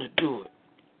you're going to do it.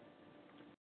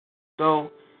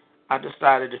 So I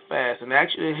decided to fast, and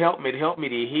actually it helped me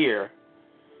to hear,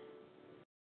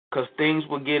 because things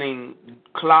were getting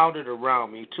clouded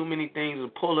around me. Too many things were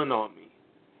pulling on me.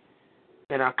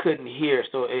 and I couldn't hear.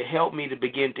 So it helped me to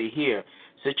begin to hear.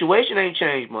 Situation ain't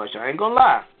changed much. I ain't going to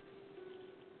lie.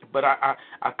 But I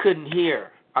couldn't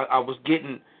hear. I was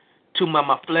getting too much.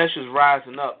 My flesh was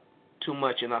rising up too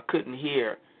much, and I couldn't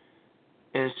hear.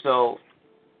 And so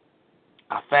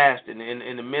I fasted. And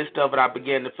in the midst of it, I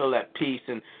began to feel that peace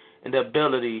and the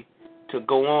ability to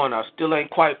go on. I still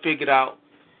ain't quite figured out.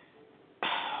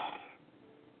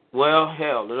 Well,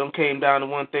 hell, it done came down to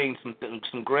one thing.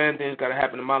 Some grand things got to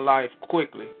happen in my life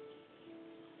quickly.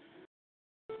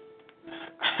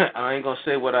 I ain't going to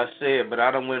say what I said, but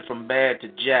I done went from bad to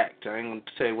jacked. I ain't going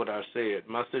to say what I said.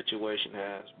 My situation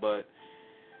has. But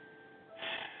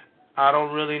I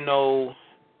don't really know,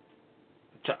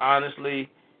 to honestly,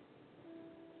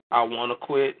 I want to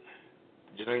quit.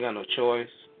 Just ain't got no choice.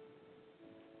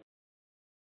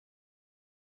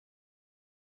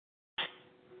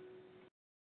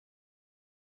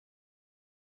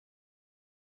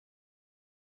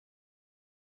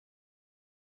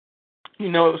 You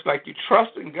know, it's like you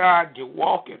trust in God, you're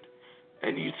walking,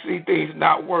 and you see things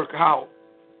not work out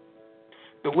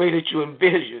the way that you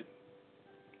envisioned.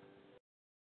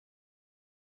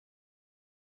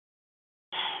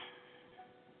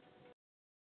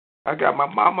 I got my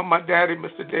mama, my daddy,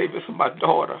 Mr. Davis, and my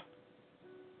daughter.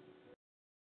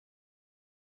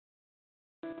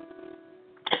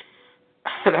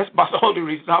 That's about the only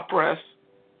reason I press.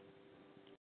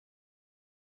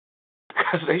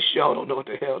 Because they sure don't know what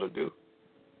the hell to do.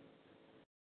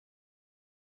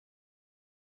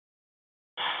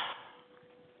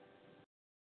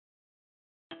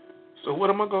 So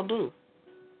what am I going to do?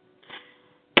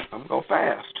 I'm going to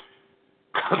fast.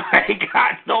 Because I ain't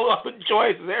got no other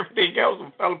choices. Everything else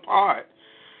fell apart.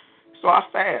 So I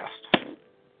fast.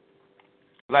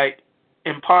 Like,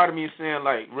 and part of me is saying,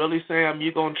 like, really, Sam,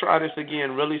 you going to try this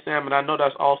again? Really, Sam? And I know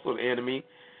that's also the enemy.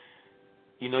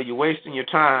 You know, you're wasting your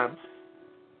time.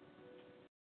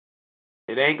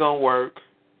 It ain't going to work.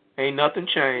 Ain't nothing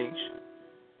changed.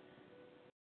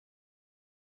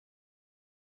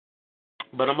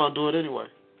 But I'm going to do it anyway.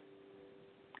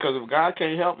 Because if God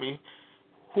can't help me,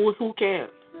 who can?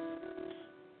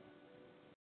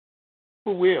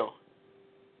 Who will?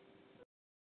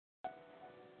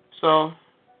 So,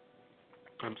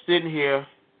 I'm sitting here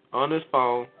on this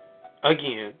phone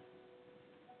again,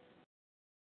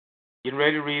 getting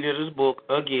ready to read this book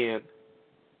again.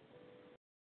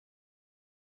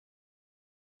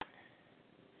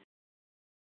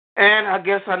 And I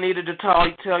guess I needed to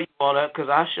tell you all that because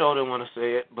I sure didn't want to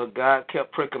say it, but God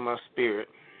kept pricking my spirit.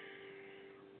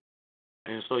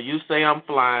 And so you say I'm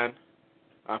flying.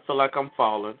 I feel like I'm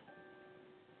falling.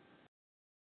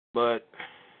 But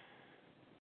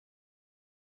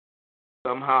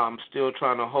somehow I'm still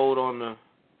trying to hold on to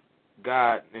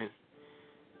God and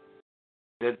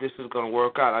that this is going to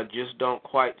work out. I just don't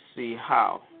quite see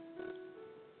how.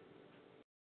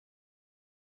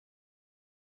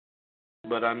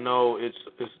 But I know it's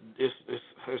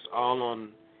all on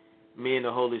me and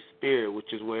the Holy Spirit,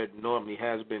 which is where it normally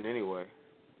has been anyway.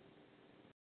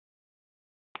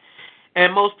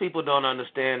 And most people don't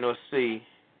understand or see,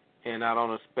 and I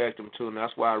don't expect them to, and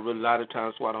that's why a lot of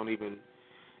times I don't even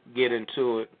get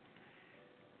into it.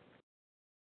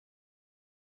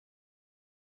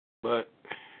 But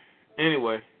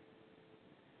anyway,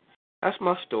 that's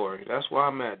my story. That's where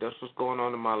I'm at. That's what's going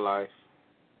on in my life.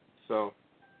 So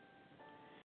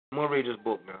I'm going to read this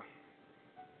book now.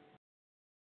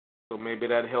 So maybe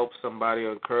that helps somebody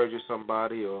or encourages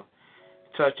somebody or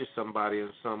touches somebody in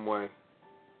some way.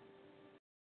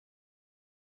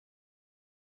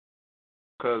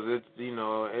 Because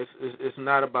it's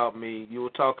not about me. You were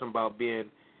talking about being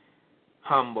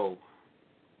humble.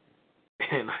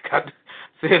 And I got to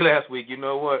say last week, you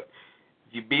know what?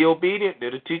 If you be obedient,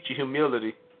 it'll teach you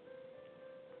humility.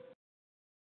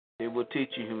 It will teach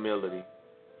you humility.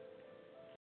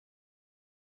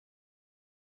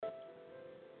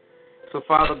 So,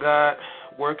 Father God,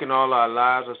 work in all our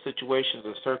lives, our situations,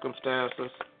 and circumstances.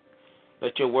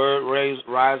 Let your word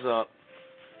rise up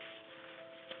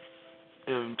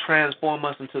and transform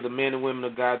us into the men and women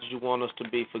of God that you want us to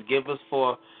be. Forgive us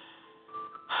for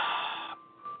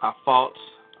our faults,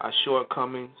 our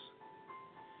shortcomings.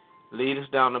 Lead us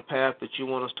down the path that you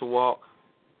want us to walk.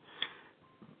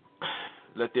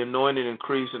 Let the anointing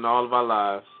increase in all of our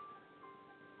lives.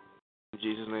 In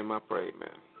Jesus' name I pray, amen.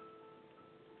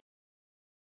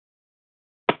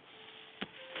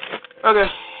 Okay.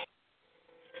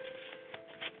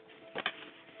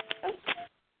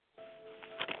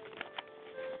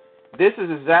 This is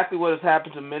exactly what has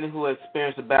happened to many who have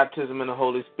experienced the baptism in the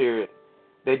Holy Spirit.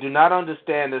 They do not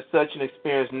understand that such an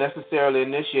experience necessarily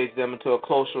initiates them into a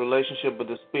closer relationship with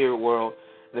the spirit world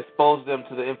and exposes them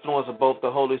to the influence of both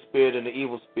the Holy Spirit and the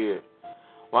evil spirit.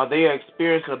 While they are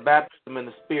experiencing a baptism in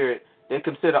the Spirit, they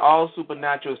consider all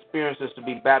supernatural experiences to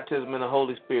be baptism in the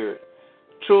Holy Spirit.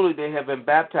 Truly, they have been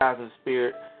baptized in the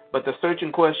Spirit, but the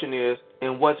searching question is,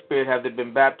 in what spirit have they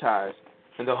been baptized?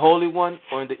 In the Holy One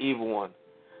or in the Evil One?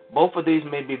 Both of these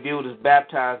may be viewed as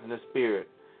baptized in the Spirit,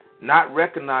 not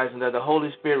recognizing that the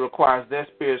Holy Spirit requires their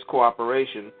spirit's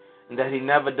cooperation and that he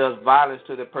never does violence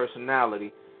to their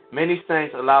personality. Many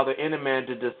saints allow their inner man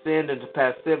to descend into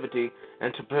passivity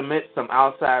and to permit some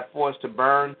outside force to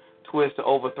burn, twist, or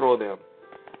overthrow them.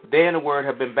 They, in a word,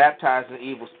 have been baptized in the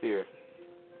evil spirit.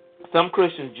 Some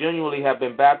Christians genuinely have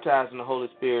been baptized in the Holy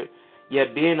Spirit,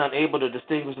 yet being unable to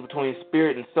distinguish between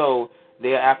spirit and soul,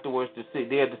 they are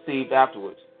deceived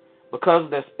afterwards. Because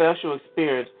of their special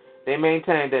experience, they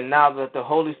maintain that now that the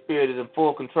Holy Spirit is in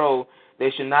full control, they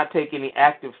should not take any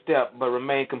active step but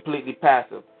remain completely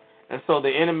passive. And so the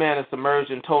inner man is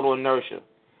submerged in total inertia.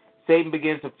 Satan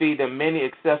begins to feed them many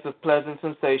excessive pleasant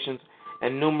sensations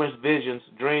and numerous visions,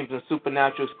 dreams, and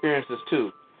supernatural experiences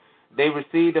too. They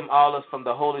receive them all as from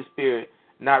the Holy Spirit,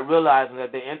 not realizing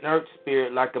that the inert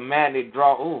spirit, like a magnet,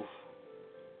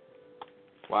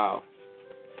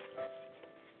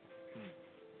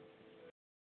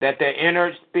 that their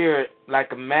inert spirit,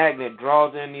 like a magnet,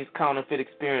 draws in these counterfeit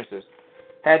experiences.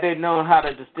 Had they known how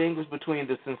to distinguish between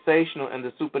the sensational and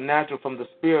the supernatural from the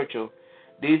spiritual,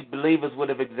 these believers would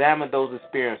have examined those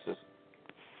experiences.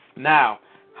 Now,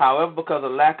 however, because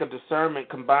of lack of discernment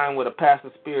combined with a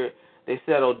passive spirit, they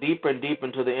settle deeper and deeper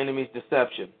into the enemy's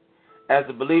deception. As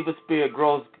the believer's spirit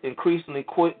grows increasingly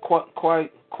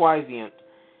quiescent,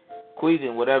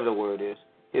 whatever the word is,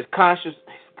 his conscience,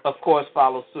 of course,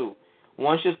 follows suit.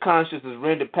 Once his conscience is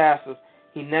rendered passive,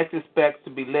 he next expects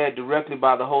to be led directly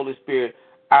by the Holy Spirit,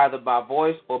 either by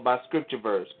voice or by scripture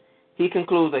verse. He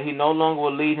concludes that he no longer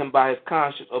will lead him by his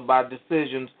conscience or by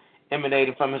decisions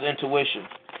emanating from his intuition.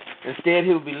 Instead,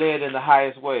 he will be led in the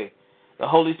highest way. The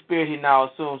Holy Spirit, he now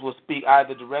assumes, will speak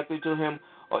either directly to him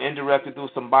or indirectly through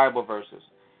some Bible verses.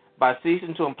 By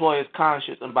ceasing to employ his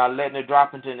conscience and by letting it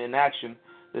drop into inaction,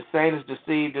 the saint is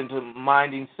deceived into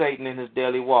minding Satan in his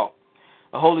daily walk.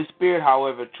 The Holy Spirit,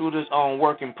 however, true to his own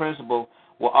working principle,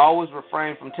 will always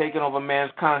refrain from taking over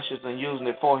man's conscience and using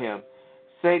it for him.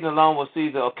 Satan alone will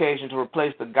seize the occasion to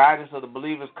replace the guidance of the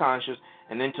believer's conscience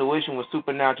and intuition with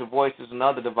supernatural voices and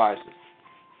other devices.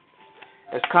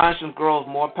 As conscience grows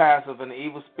more passive and the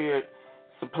evil spirit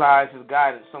supplies his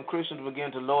guidance, some Christians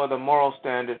begin to lower their moral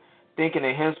standard, thinking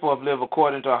they henceforth live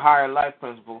according to a higher life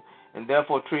principle and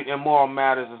therefore treat immoral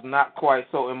matters as not quite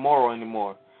so immoral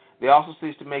anymore. They also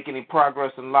cease to make any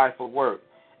progress in life or work.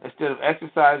 Instead of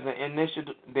exercising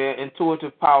their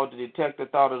intuitive power to detect the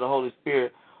thought of the Holy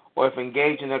Spirit, or if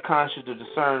engaging their conscience to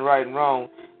discern right and wrong,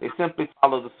 they simply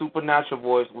follow the supernatural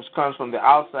voice which comes from the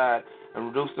outside and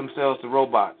reduce themselves to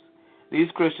robots. These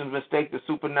Christians mistake the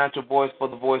supernatural voice for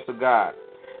the voice of God.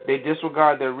 They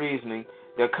disregard their reasoning,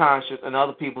 their conscience, and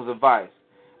other people's advice.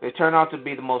 They turn out to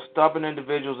be the most stubborn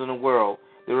individuals in the world.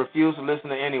 They refuse to listen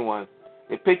to anyone.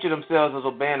 They picture themselves as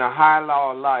obeying a higher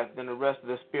law of life than the rest of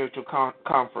their spiritual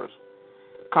comforters.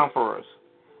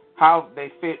 How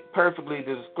they fit perfectly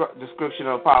the description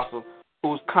of apostles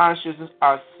whose consciences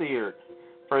are seared.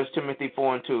 1 Timothy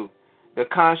 4:2. Their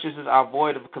consciences are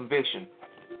void of conviction.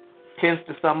 Hence,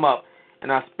 to sum up, in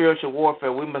our spiritual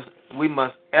warfare, we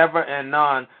must ever and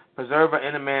anon preserve our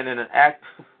inner man in an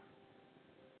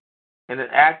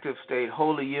active state,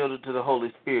 wholly yielded to the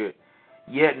Holy Spirit,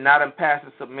 yet not in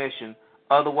passive submission.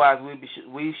 Otherwise,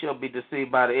 we shall be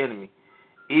deceived by the enemy.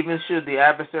 Even should the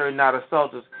adversary not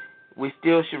assault us, we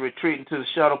still should retreat into the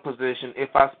shuttle position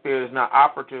if our spirit is not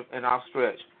operative and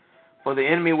outstretched. For the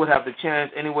enemy would have the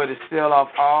chance anyway to seal off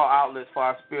all outlets for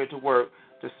our spirit to work,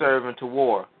 to serve, and to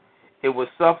war. It would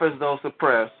suffer as though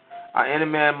suppressed. Our inner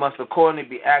man must accordingly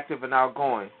be active and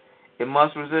outgoing. It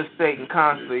must resist Satan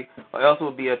constantly, or else it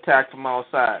will be attacked from all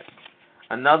sides.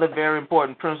 Another very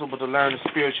important principle to learn in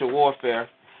spiritual warfare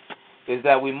is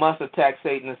that we must attack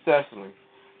Satan incessantly.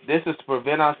 This is to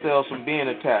prevent ourselves from being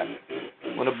attacked.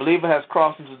 When a believer has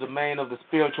crossed into the domain of the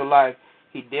spiritual life,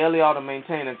 he daily ought to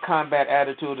maintain a combat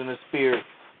attitude in the spirit,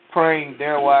 praying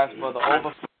therewise for the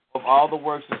overthrow of all the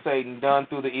works of Satan done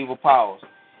through the evil powers.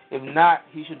 If not,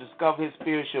 he should discover his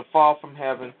spirit should fall from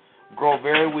heaven, grow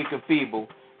very weak and feeble,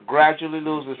 gradually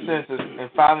lose his senses, and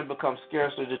finally become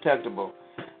scarcely detectable.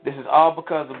 This is all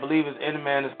because the believer's inner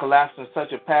man is collapsed in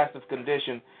such a passive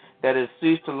condition that it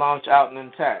ceased to launch out an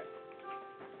attack.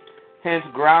 Hence,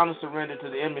 ground is surrendered to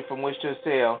the enemy from which to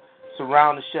assail,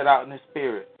 surround and shut out in his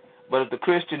spirit. But if the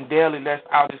Christian daily lets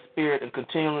out his spirit and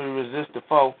continually resists the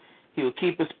foe, he will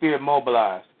keep his spirit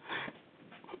mobilized.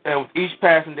 with each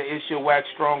passing day, it shall wax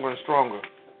stronger and stronger.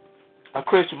 A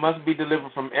Christian must be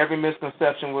delivered from every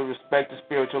misconception with respect to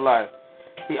spiritual life.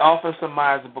 He often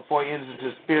surmises before he enters into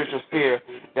the spiritual sphere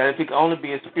that if he could only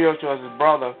be as spiritual as his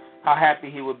brother, how happy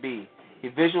he would be. He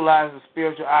visualizes the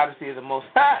spiritual odyssey as the most...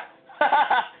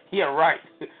 Yeah, right.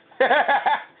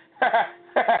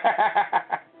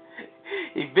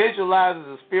 He visualizes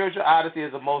the spiritual odyssey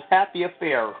as the most happy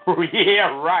affair. Yeah,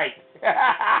 right.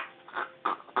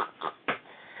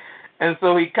 And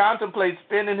so he contemplates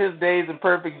spending his days in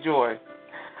perfect joy.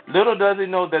 Little does he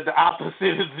know that the opposite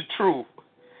is the truth.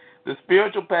 The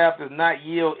spiritual path does not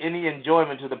yield any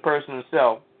enjoyment to the person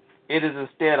himself. It is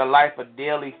instead a life of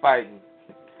daily fighting.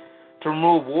 To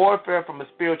remove warfare from a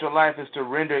spiritual life is to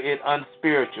render it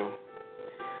unspiritual.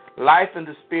 Life in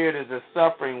the spirit is a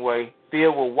suffering way,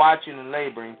 filled with watching and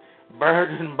laboring,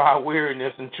 burdened by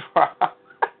weariness and trial.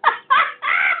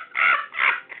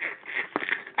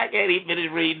 I can't even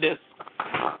finish reading this.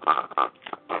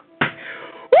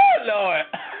 Woo, Lord.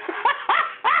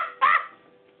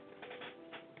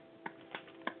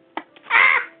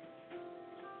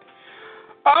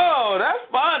 Oh, that's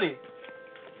funny.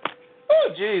 Oh,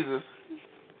 Jesus.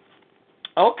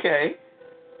 Okay.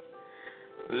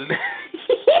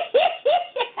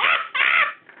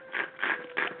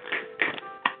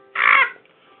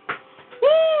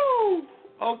 Woo.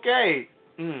 Okay.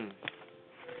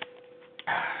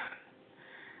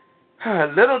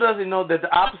 Little does he know that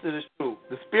the opposite is true.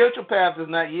 The spiritual path does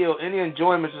not yield any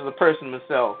enjoyment to the person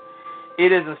himself.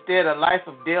 It is instead a life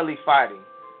of daily fighting.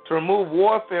 To remove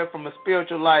warfare from a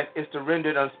spiritual life is to render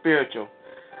it unspiritual.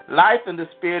 Life in the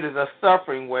spirit is a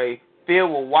suffering way,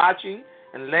 filled with watching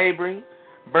and laboring,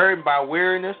 burdened by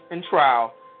weariness and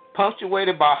trial,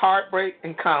 punctuated by heartbreak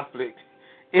and conflict.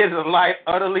 It is a life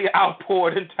utterly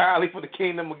outpoured entirely for the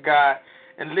kingdom of God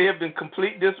and lived in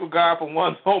complete disregard for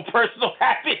one's own personal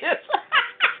happiness.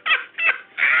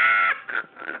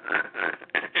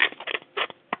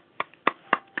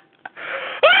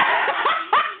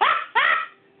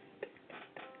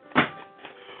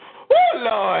 Oh,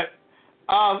 Lord.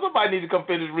 Somebody need to come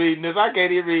finish reading this. I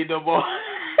can't even read no more.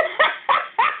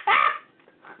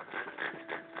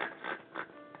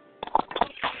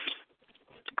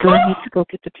 Girl, I need to go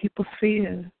get the people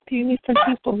filled. Do you need some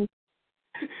people?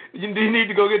 You need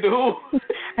to go get the who?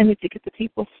 I need to get the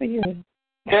people filled.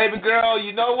 Baby girl,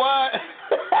 you know what?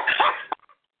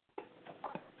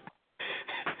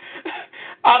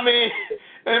 I mean,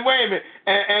 and wait a minute.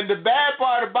 And the bad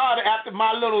part about it, after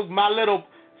my little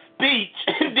speech,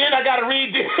 then I gotta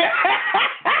read this.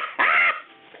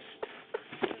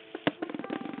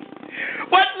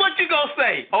 What you gonna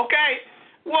say? Okay?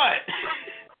 What?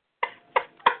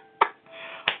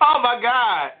 Oh my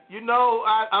God! You know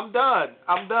I'm done.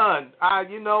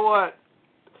 You know what?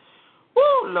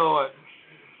 Woo, Lord.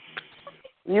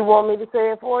 You want me to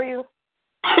say it for you?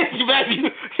 You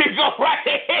go right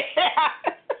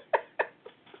ahead.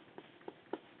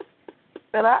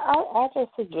 But I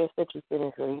just suggest that you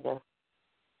finish reading.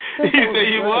 You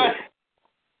say you what?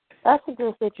 I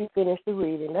suggest that you finish the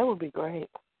reading. That would be great.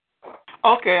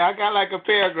 Okay, I got like a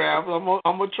paragraph.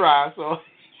 I'm gonna try. So,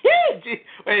 wait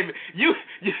a minute. You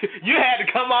had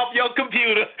to come off your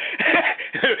computer,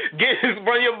 get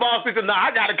from your boss and say, "No,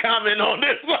 I got to comment on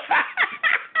this one."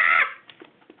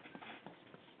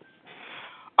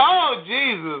 Oh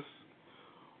Jesus!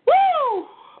 Woo!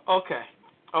 Okay.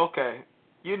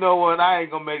 You know what? I ain't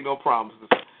gonna make no promises.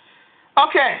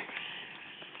 Okay.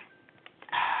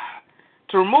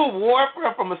 To remove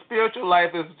warfare from a spiritual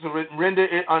life is to render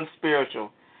it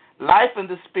unspiritual. Life in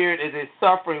the spirit is a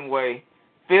suffering way,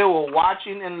 filled with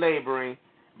watching and laboring,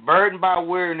 burdened by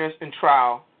weariness and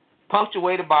trial,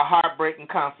 punctuated by heartbreak and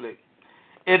conflict.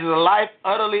 It is a life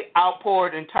utterly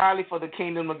outpoured entirely for the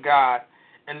kingdom of God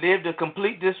and lived in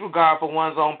complete disregard for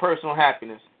one's own personal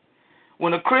happiness.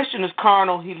 When a Christian is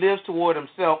carnal, he lives toward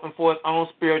himself and for his own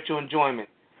spiritual enjoyment.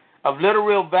 Of little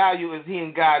real value is he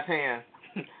in God's hand.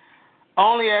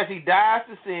 Only as he dies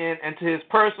to sin and to his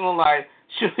personal life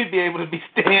should he be able to be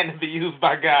stand and be used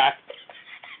by God.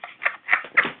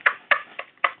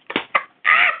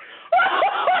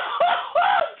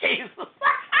 Jesus.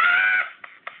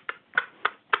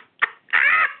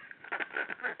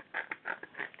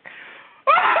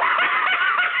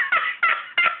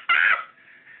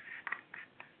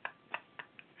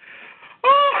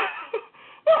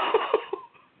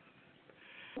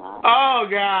 Oh,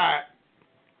 God.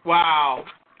 Wow.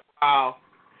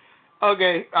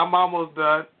 Okay, I'm almost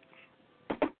done.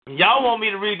 Y'all want me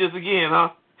to read this again, huh?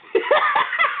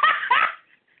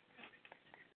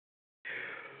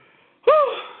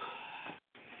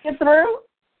 Get through?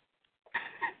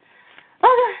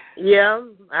 Okay. Yeah,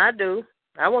 I do.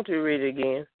 I want you to read it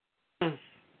again.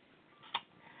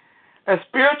 A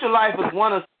spiritual life is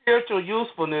one of spiritual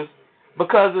usefulness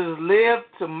because it is lived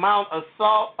to mount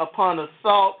assault upon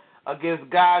assault against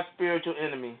God's spiritual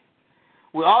enemy.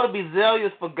 We ought to be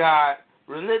zealous for God,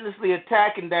 relentlessly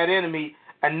attacking that enemy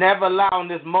and never allowing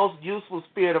this most useful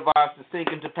spirit of ours to sink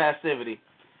into passivity.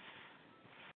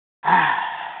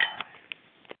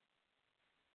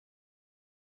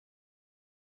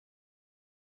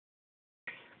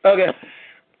 Okay.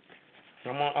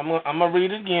 I'm gonna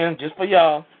read it again just for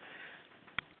y'all.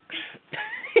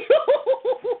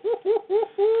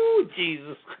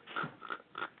 Jesus.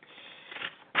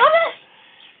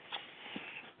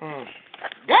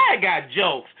 God got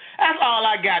jokes. That's all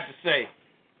I got to say.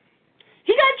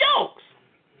 He got jokes.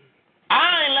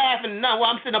 I ain't laughing. No,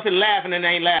 well, I'm sitting up here laughing and they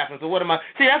ain't laughing. So what am I?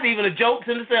 See, that's even a joke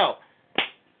in itself.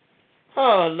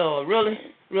 Oh Lord, really,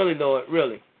 really, Lord,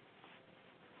 really.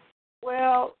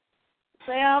 Well,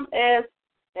 Sam, as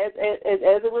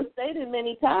it was stated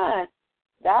many times,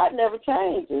 God never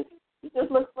changes. He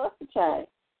just looks for us to change.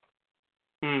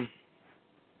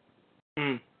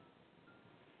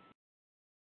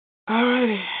 All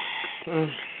righty.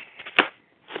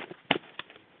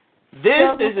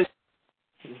 This is a...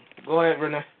 Go ahead,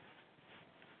 Renee.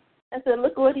 I said,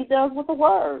 look what he does with the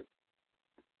word.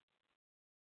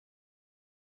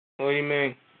 What do you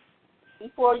mean?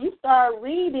 Before you start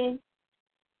reading,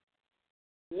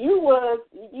 you was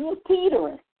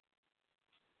teetering.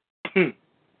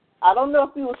 I don't know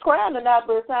if you was crying or not,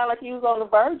 but it sounded like you was on the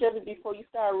verge of it before you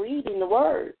started reading the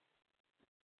word.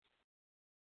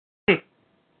 And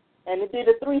it did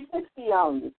a 360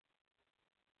 on you.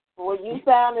 When you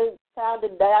sounded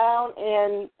down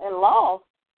and lost,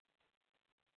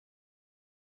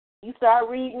 you start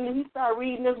reading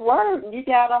this word, and you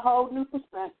got a whole new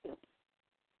perspective.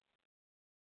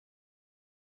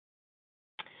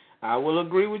 I will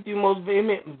agree with you most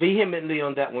vehemently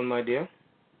on that one, my dear.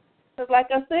 Because like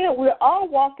I said, we're all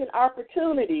walking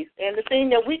opportunities. And the thing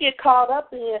that we get caught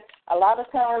up in, a lot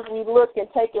of times we look and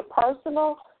take it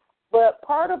personal, but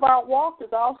part of our walk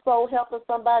is also helping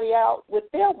somebody out with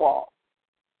their walk.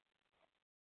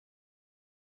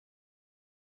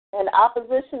 And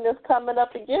opposition is coming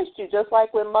up against you, just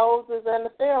like with Moses and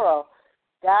the Pharaoh.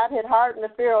 God had hardened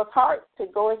the Pharaoh's heart to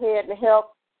go ahead and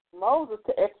help Moses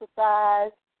to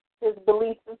exercise his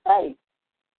beliefs and faith.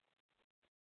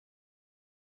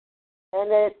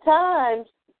 And at times,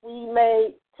 we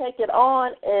may take it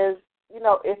on as,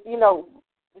 if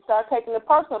we start taking it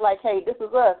personal, like, hey, this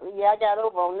is us. Yeah, I got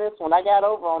over on this one. I got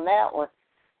over on that one.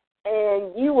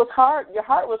 And your heart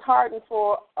was hardened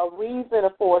for a reason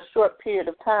or for a short period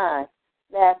of time.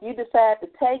 Now, if you decide to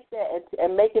take that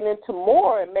and make it into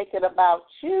more and make it about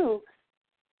you,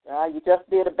 you just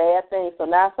did a bad thing. So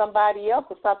now somebody else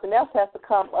or something else has to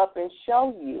come up and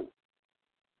show you.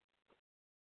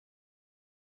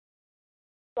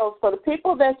 So for the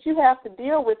people that you have to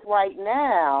deal with right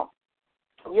now,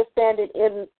 you're standing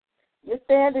in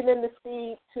the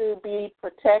seed to be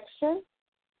protection.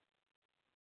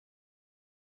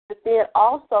 But then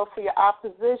also for your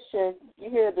opposition, you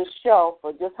hear the show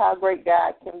for just how great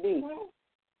God can be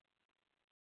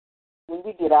when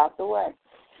you get out the way.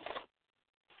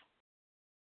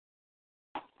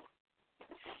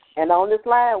 And on this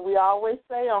line, we always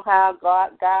say on how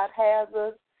God has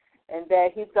us and that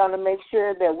he's going to make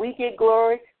sure that we get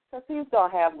glory because he's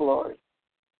going to have glory.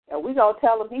 And we're going to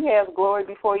tell him he has glory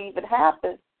before it even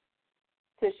happens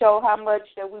to show how much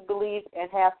that we believe and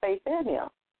have faith in him.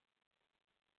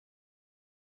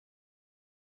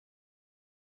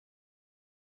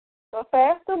 So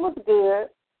fasting was good,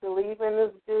 believing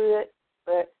is good,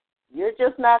 but you're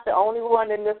just not the only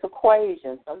one in this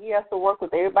equation. So he has to work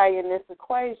with everybody in this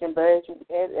equation. But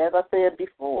as I said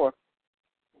before,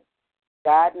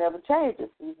 God never changes.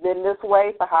 He's been this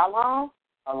way for how long?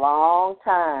 A long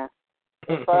time.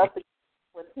 And for us to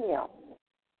with him.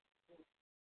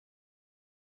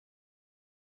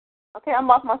 Okay, I'm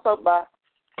off my soapbox.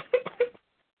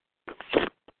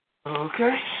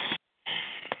 Okay.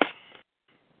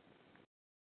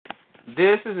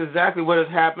 This is exactly what has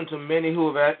happened to many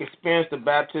who have experienced the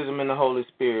baptism in the Holy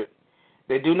Spirit.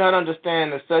 They do not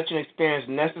understand that such an experience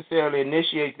necessarily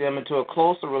initiates them into a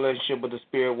closer relationship with the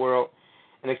spirit world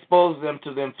and exposes them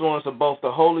to the influence of both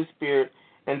the Holy Spirit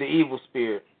and the evil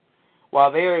spirit. While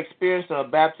they are experiencing a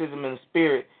baptism in the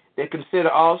Spirit, they consider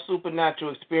all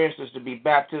supernatural experiences to be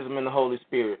baptism in the Holy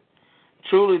Spirit.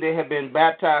 Truly, they have been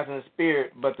baptized in the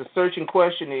Spirit, but the searching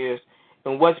question is,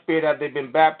 in what spirit have they been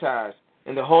baptized?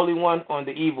 In the Holy One or in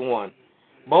the evil one?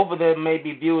 Both of them may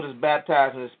be viewed as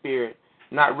baptized in the Spirit,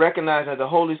 not recognizing that the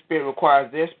Holy Spirit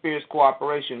requires their spirit's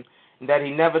cooperation and that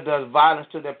he never does violence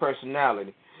to their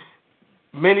personality.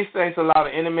 Many saints allow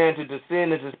the inner man to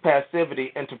descend into his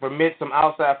passivity and to permit some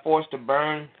outside force to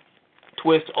burn,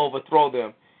 twist, overthrow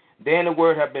them. They, in the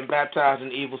Word, have been baptized in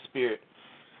the evil spirit.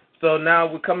 So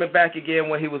now we're coming back again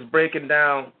when he was breaking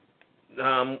down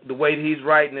the way that he's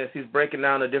writing this. He's breaking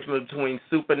down the difference between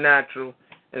supernatural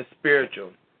and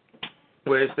spiritual,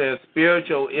 where it says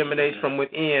spiritual emanates from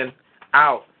within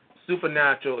out.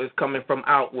 Supernatural is coming from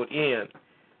out within.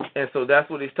 And so that's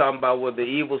what he's talking about with the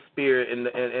evil spirit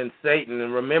and Satan.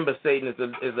 And remember, Satan is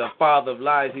a father of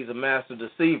lies. He's a master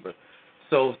deceiver.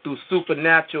 So through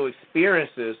supernatural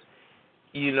experiences,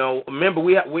 you know, remember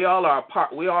we all are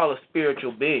we all are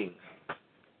spiritual beings,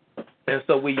 and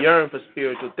so we yearn for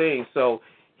spiritual things. So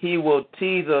he will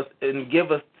tease us and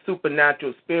give us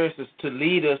supernatural experiences to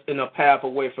lead us in a path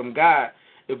away from God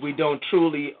if we we're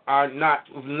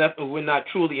not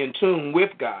truly in tune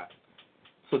with God.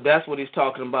 So that's what he's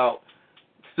talking about: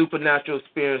 supernatural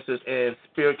experiences and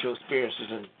spiritual experiences,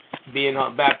 and being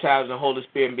baptized in the Holy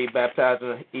Spirit and being baptized in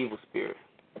the evil spirit.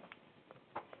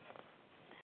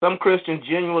 Some Christians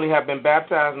genuinely have been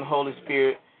baptized in the Holy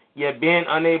Spirit, yet being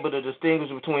unable to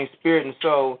distinguish between spirit and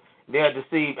soul, they are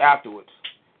deceived afterwards.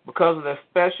 Because of their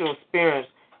special experience,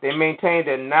 they maintain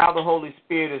that now the Holy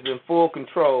Spirit is in full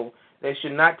control, they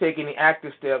should not take any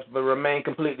active steps but remain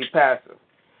completely passive.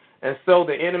 And so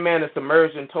the inner man is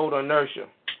submerged in total inertia.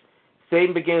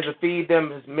 Satan begins to feed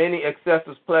them as many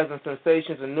excessive pleasant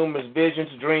sensations and numerous visions,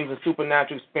 dreams, and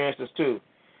supernatural experiences too.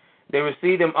 They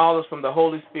receive them all from the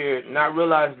Holy Spirit, not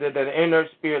realizing that the inert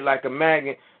spirit, like a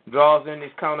magnet, draws in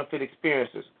these counterfeit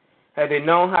experiences. Had they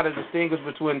known how to distinguish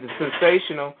between the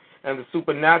sensational and the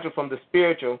supernatural from the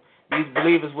spiritual, these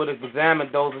believers would have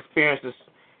examined those experiences.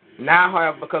 Now,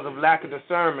 however, because of lack of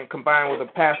discernment combined with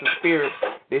a passive spirit,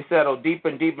 they settle deeper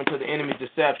and deeper into the enemy's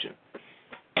deception.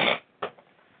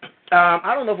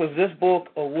 I don't know if it was this book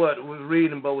or what we were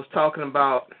reading, but was talking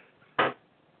about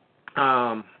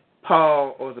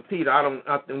Paul or was it Peter?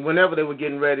 Whenever they were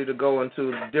getting ready to go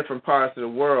into different parts of the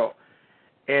world,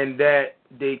 and that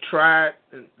they tried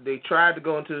to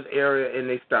go into this area and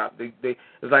they stopped. It's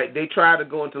like they tried to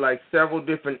go into like several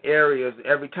different areas.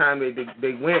 Every time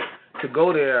they went to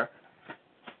go there,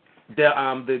 the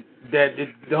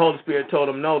Holy Spirit told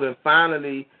them no. Then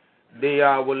finally they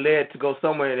were led to go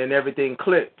somewhere, and then everything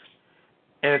clicked.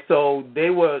 And so they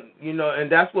were,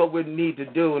 and that's what we need to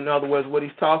do. In other words, what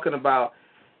he's talking about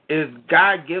is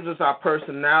God gives us our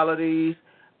personalities,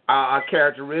 our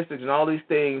characteristics, and all these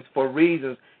things for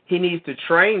reasons. He needs to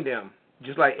train them,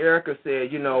 just like Erica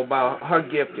said, about her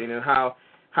gifting and how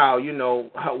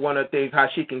one of the things, how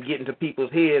she can get into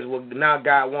people's heads. Well, now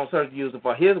God wants her to use it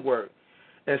for his work.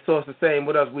 And so it's the same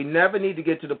with us. We never need to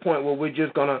get to the point where we're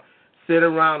just going to sit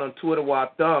around and twiddle our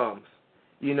thumbs.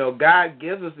 God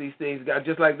gives us these things,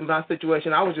 just like my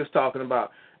situation I was just talking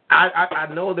about. I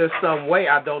know there's some way.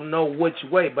 I don't know which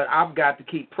way, but I've got to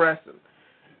keep pressing.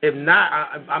 If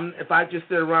not, if I just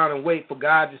sit around and wait for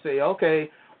God to say, okay,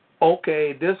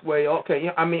 this way, okay.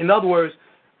 In other words,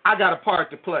 I got a part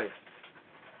to play.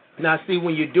 Now, see,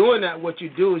 when you're doing that, what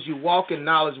you do is you walk in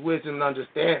knowledge, wisdom, and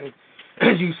understanding.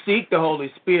 You seek the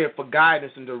Holy Spirit for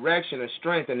guidance and direction and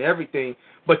strength and everything,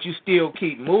 but you still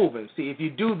keep moving. See, if you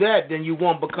do that, then you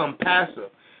won't become passive.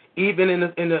 Even in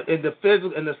the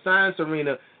physical, in the science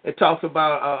arena, it talks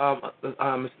about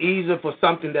it's easier for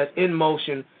something that's in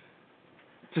motion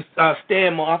to stay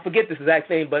in motion. I forget this exact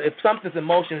thing, but if something's in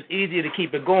motion, it's easier to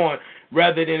keep it going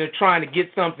rather than trying to get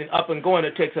something up and going.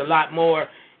 It takes a lot more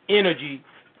energy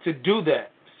to do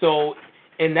that. So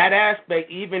in that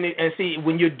aspect,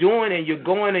 when you're doing and you're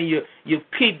going and you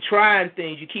keep trying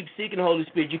things, you keep seeking the Holy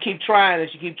Spirit, you keep trying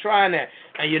this, you keep trying that,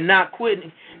 and you're not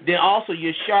quitting, then also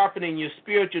you're sharpening your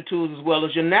spiritual tools as well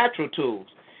as your natural tools.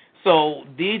 So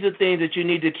these are things that you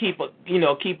need to keep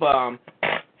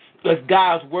as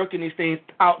God's working these things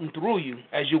out and through you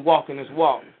as you walk in this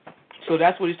walk. So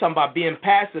that's what he's talking about, being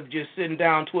passive, just sitting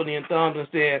down twiddling your thumbs and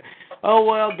saying, oh,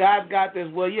 well, God's got this.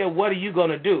 Well, yeah, what are you going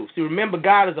to do? See, remember,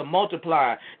 God is a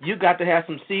multiplier. You got to have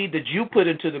some seed that you put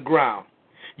into the ground.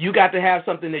 You got to have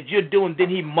something that you're doing, then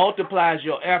he multiplies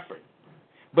your effort.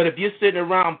 But if you're sitting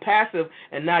around passive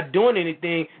and not doing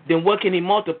anything, then what can he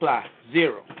multiply?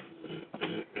 Zero.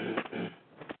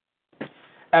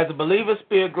 As a believer's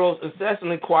spirit grows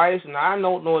incessantly quiet, and I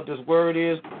don't know what this word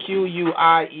is,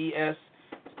 Quiescent,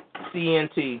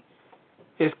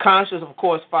 his conscience, of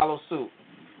course, follows suit.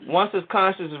 Once his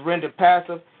conscience is rendered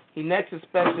passive, he next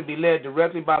expects to be led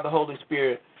directly by the Holy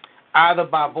Spirit, either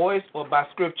by voice or by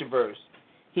scripture verse.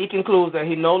 He concludes that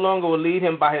he no longer will lead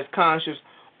him by his conscience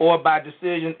or by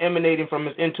decision emanating from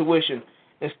his intuition.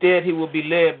 Instead, he will be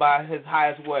led by his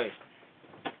highest way.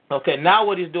 Okay, now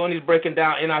what he's doing, he's breaking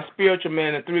down in our spiritual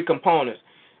man in three components.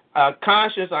 Our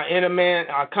conscience, our inner man,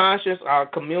 our conscience, our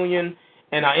communion,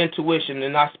 and our intuition.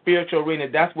 In our spiritual arena,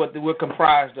 that's what we're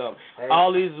comprised of.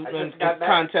 All these in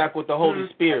contact with the Holy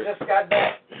Spirit. I just got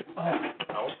that.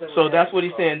 So that's what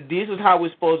he's saying. This is how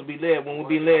we're supposed to be led, when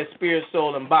we be led spirit,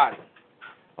 soul, and body.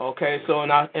 Okay, so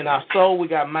in our soul, we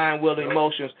got mind, will, and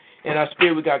emotions. In our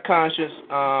spirit, we got conscience,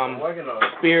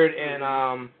 spirit,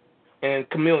 and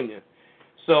communion.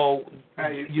 So,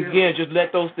 you again, just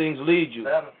let those things lead you.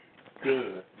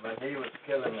 Good, but he was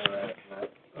killing me last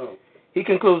night. Oh. He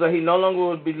concludes that he no longer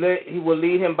will be led, he will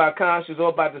lead him by conscience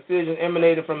or by decision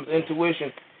emanating from his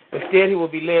intuition. Instead, he will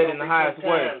be led in the highest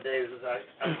way.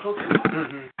 I'm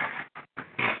cooking.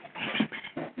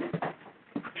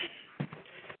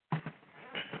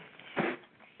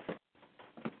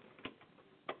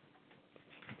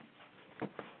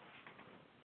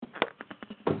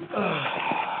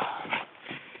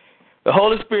 The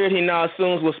Holy Spirit, he now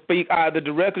assumes, will speak either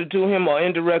directly to him or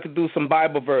indirectly through some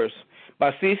Bible verse.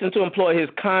 By ceasing to employ his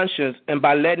conscience and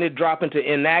by letting it drop into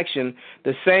inaction,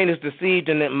 the saint is deceived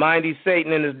in that mighty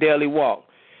Satan in his daily walk.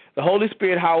 The Holy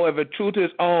Spirit, however, true to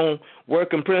his own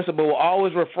working principle, will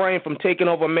always refrain from taking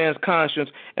over man's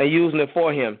conscience and using it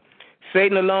for him.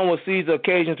 Satan alone will seize the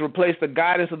occasion to replace the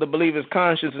guidance of the believer's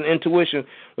conscience and intuition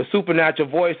with supernatural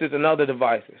voices and other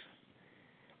devices.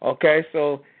 Okay,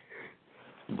 so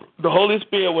the Holy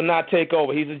Spirit will not take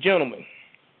over. He's a gentleman.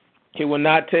 He will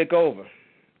not take over.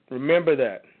 Remember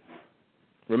that.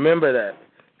 Remember that.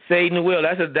 Satan will.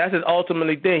 That's his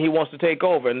ultimately thing. He wants to take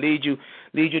over and lead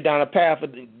you down a path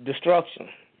of destruction.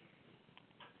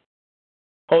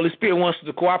 Holy Spirit wants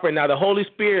to cooperate. Now, the Holy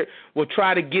Spirit will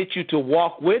try to get you to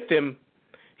walk with him,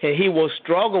 and he will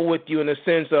struggle with you in the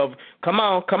sense of, come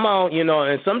on, you know,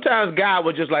 and sometimes God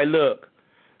will just like, look,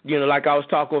 you know, like I was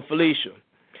talking with Felicia.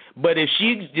 But if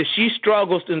she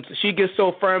struggles and she gets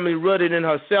so firmly rooted in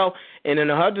herself and in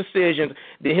her decisions,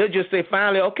 then he'll just say,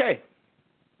 finally, okay.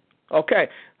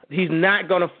 He's not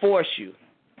going to force you.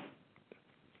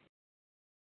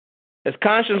 As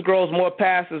conscience grows more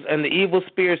passive and the evil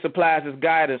spirit supplies its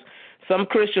guidance, some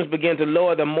Christians begin to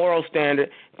lower their moral standard,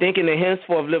 thinking they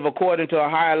henceforth live according to a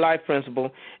higher life principle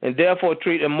and therefore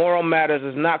treat immoral matters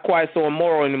as not quite so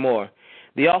immoral anymore.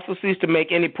 They also cease to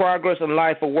make any progress in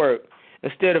life or work.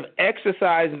 Instead of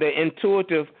exercising their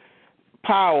intuitive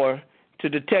power to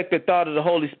detect the thought of the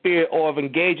Holy Spirit or of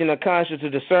engaging their conscience to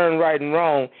discern right and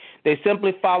wrong, they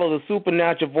simply follow the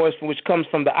supernatural voice which comes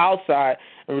from the outside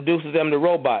and reduces them to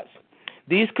robots.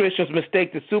 These Christians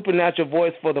mistake the supernatural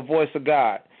voice for the voice of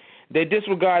God. They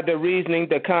disregard their reasoning,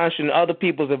 their conscience, and other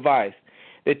people's advice.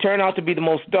 They turn out to be the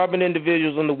most stubborn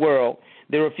individuals in the world.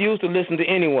 They refuse to listen to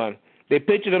anyone. They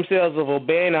picture themselves as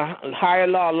obeying a higher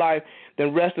law of life than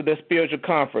the rest of their spiritual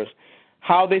conference.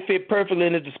 How they fit perfectly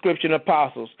in the description of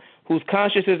apostles, whose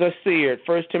consciences are seared,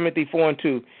 1 Timothy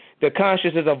 4:2. Their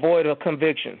consciences are void of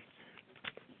conviction.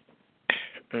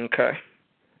 Okay.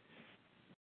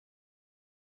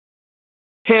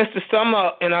 Hence, to sum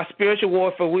up, in our spiritual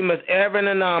warfare, we must ever and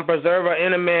anon preserve our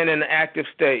inner man in an active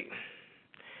state,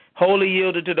 wholly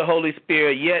yielded to the Holy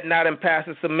Spirit, yet not in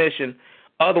passive submission.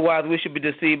 Otherwise, we should be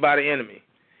deceived by the enemy.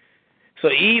 So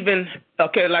even,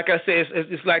 okay, like I said,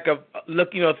 it's like a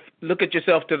look at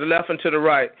yourself to the left and to the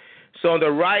right. So on the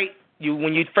right,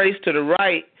 when you face to the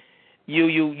right,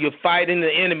 you're fighting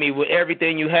the enemy with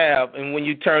everything you have, and when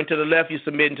you turn to the left, you're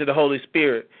submitting to the Holy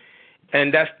Spirit.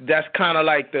 And that's kind of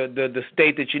like the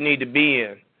state that you need to be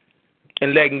in,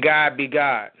 and letting God be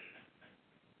God.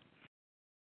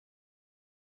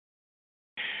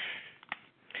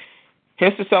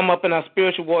 Hence, to sum up, in our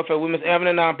spiritual warfare, we must ever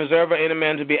and anon preserve our inner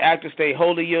man to be active state,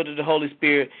 wholly yielded to the Holy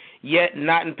Spirit, yet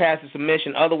not in passive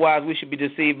submission. Otherwise, we should be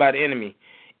deceived by the enemy.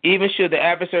 Even should the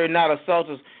adversary not assault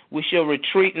us, we shall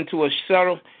retreat into a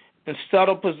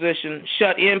subtle position,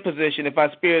 shut-in position, if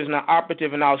our spirit is not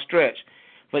operative and outstretched.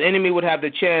 For the enemy would have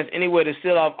the chance anywhere to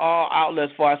seal off all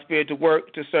outlets for our spirit to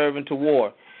work, to serve, and to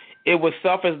war. It would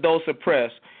suffer as though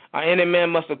suppressed. Our inner man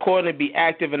must accordingly be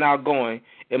active and outgoing.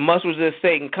 It must resist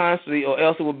Satan constantly, or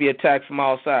else it will be attacked from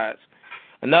all sides.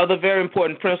 Another very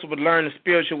important principle to learn in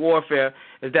spiritual warfare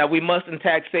is that we must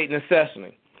attack Satan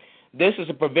incessantly. This is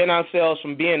to prevent ourselves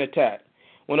from being attacked.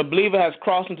 When a believer has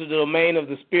crossed into the domain of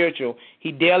the spiritual,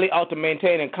 he daily ought to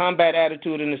maintain a combat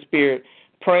attitude in the spirit,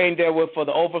 praying therewith for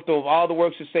the overthrow of all the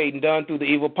works of Satan done through the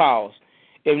evil powers.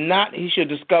 If not, he should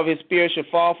discover his spirit should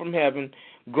fall from heaven,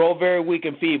 grow very weak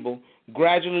and feeble,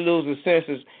 gradually lose his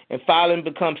senses, and finally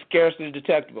become scarcely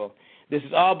detectable. This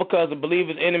is all because the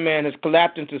believer's inner man has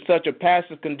collapsed into such a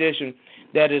passive condition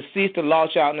that it has ceased to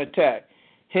launch out an attack.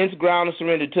 Hence, ground is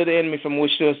surrendered to the enemy from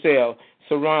which to assail,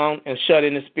 surround, and shut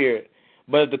in the spirit.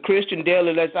 But if the Christian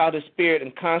daily lets out his spirit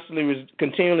and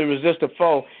continually resist the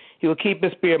foe, he will keep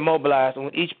his spirit mobilized, and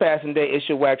with each passing day, it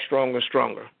should wax stronger and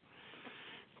stronger.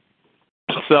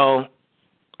 So,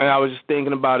 and I was just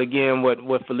thinking about, again,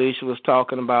 what Felicia was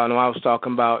talking about, and I was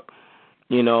talking about,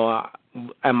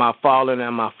 am I falling,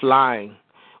 am I flying?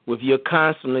 If you're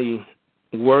constantly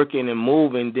working and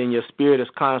moving, then your spirit is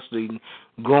constantly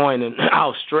growing and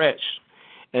outstretched.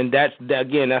 And that's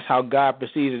how God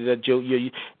perceives it, that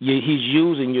He's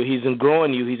using you, He's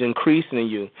growing you, He's increasing in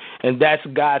you. And that's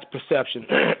God's perception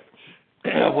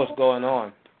of what's going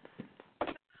on.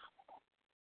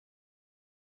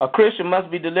 A Christian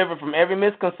must be delivered from every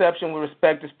misconception with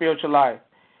respect to spiritual life.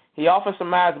 He often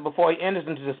surmises before he enters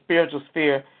into the spiritual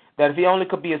sphere that if he only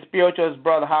could be as spiritual as his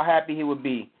brother, how happy he would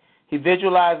be. He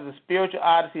visualizes the spiritual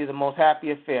odyssey as the most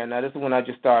happy affair. Now, this is when I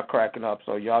just started cracking up,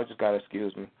 so y'all just got to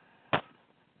excuse me.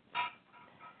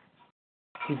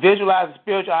 He visualizes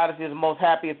spiritual odyssey as the most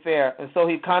happy affair, and so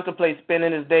he contemplates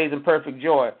spending his days in perfect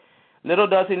joy. Little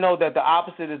does he know that the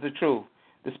opposite is the truth.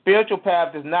 The spiritual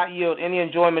path does not yield any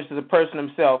enjoyment to the person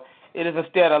himself. It is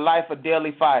instead a life of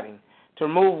daily fighting. To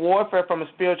remove warfare from a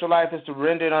spiritual life is to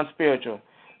render it unspiritual.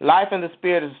 Life in the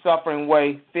spirit is a suffering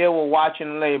way, filled with watching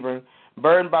and laboring,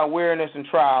 burdened by weariness and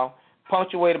trial,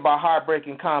 punctuated by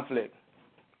heartbreaking conflict.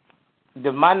 Is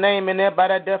my name in there by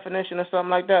that definition or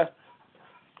something like that?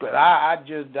 But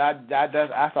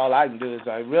that's all I can do is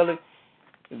really,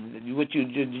 what you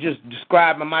just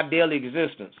describe my daily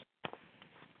existence.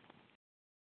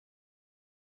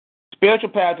 Spiritual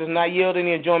path does not yield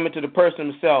any enjoyment to the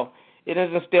person himself. It is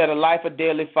instead a life of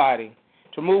daily fighting.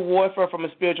 To remove warfare from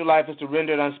a spiritual life is to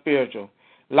render it unspiritual.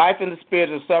 Life in the spirit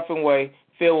is a suffering way,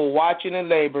 filled with watching and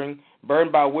laboring,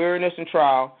 burdened by weariness and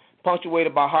trial,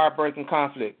 punctuated by heartbreaking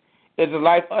conflict. It is a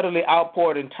life utterly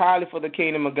outpoured entirely for the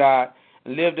kingdom of God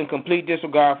and lived in complete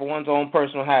disregard for one's own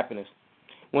personal happiness.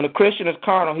 When a Christian is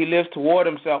carnal, he lives toward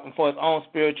himself and for his own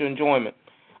spiritual enjoyment.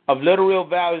 Of little real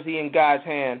value is he in God's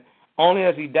hand. Only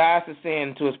as he dies to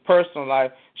sin to his personal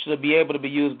life should it be able to be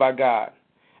used by God.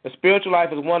 A spiritual life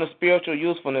is one of spiritual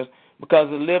usefulness because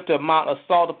it lives to amount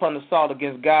assault upon assault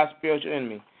against God's spiritual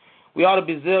enemy. We ought to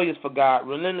be zealous for God,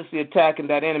 relentlessly attacking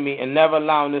that enemy and never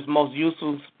allowing this most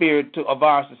useful spirit of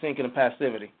ours to sink into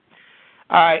passivity.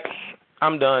 All right,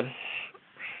 I'm done.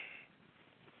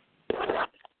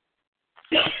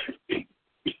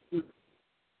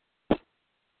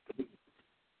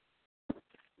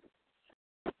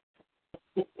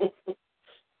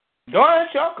 Go ahead and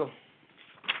shock them.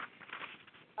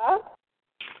 Huh?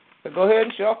 Go ahead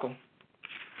and shock them.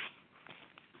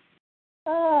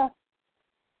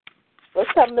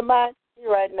 What's coming to mind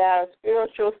right now is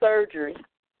spiritual surgery.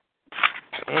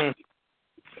 Oh,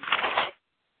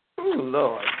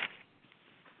 Lord.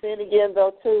 Then again,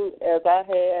 though, too, as I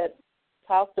had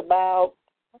talked about,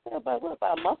 about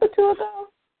a month or two ago,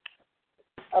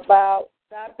 about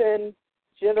stopping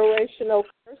generational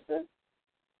curses.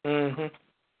 Mm-hmm.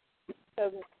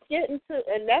 Because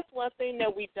and that's one thing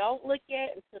that we don't look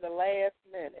at until the last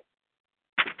minute.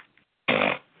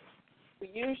 We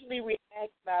usually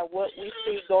react by what we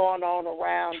see going on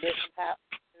around us and how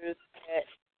others that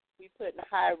we put in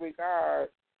high regard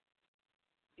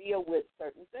deal with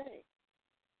certain things.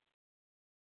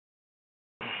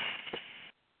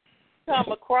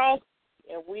 Come across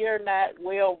and we are not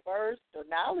well versed or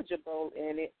knowledgeable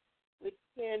in it, we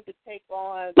tend to take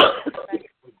on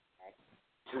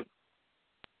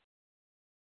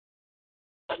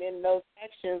and in those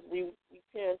actions, we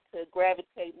tend to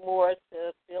gravitate more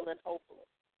to feeling hopeless.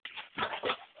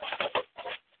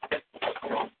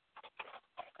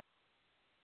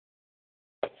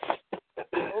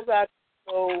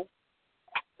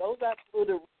 Those are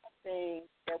the things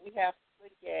that we have to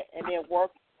look at and then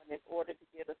work on in order to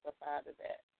get us up out of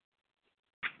that.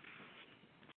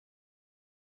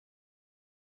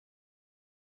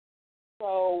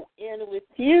 So, in with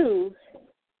you,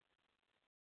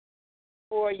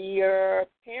 for your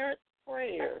parents'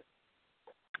 prayers,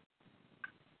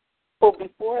 or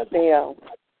before them,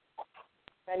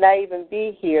 may not even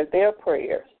be here, their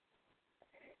prayers.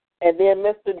 And then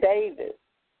Mr. Davis.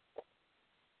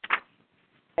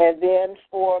 And then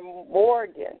for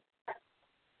Morgan.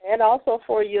 And also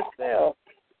for yourself.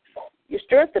 You're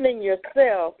strengthening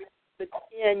yourself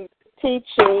in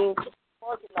teaching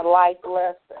Morgan a life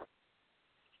lesson.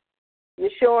 You're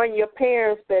showing your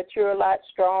parents that you're a lot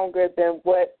stronger than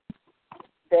what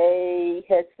they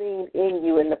had seen in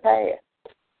you in the past.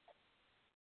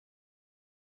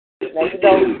 Now, you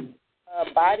don't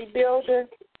bodybuilder,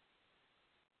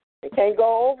 they can't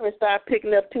go over and start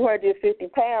picking up 250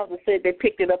 pounds and said they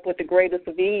picked it up with the greatest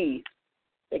of ease.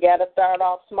 They got to start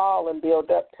off small and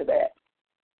build up to that.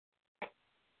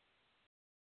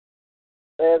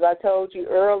 As I told you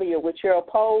earlier, with your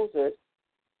opposers,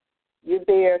 you're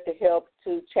there to help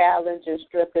to challenge and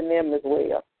strengthen them as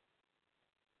well.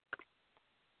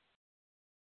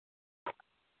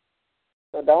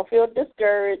 So don't feel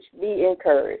discouraged. Be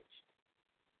encouraged.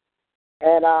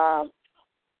 And I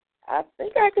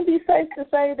think I can be safe to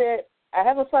say that I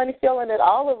have a funny feeling that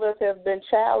all of us have been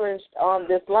challenged on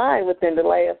this line within the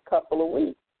last couple of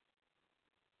weeks,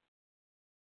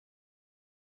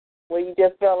 where you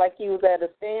just felt like you was at a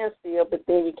standstill, but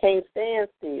then you can't stand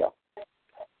still.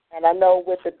 And I know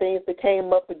with the things that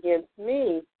came up against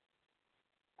me,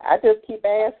 I just keep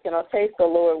asking, okay, so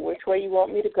Lord, which way you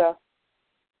want me to go?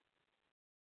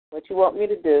 What you want me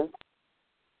to do?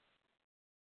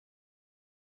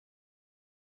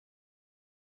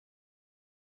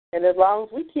 And as long as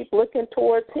we keep looking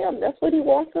towards Him, that's what He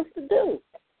wants us to do.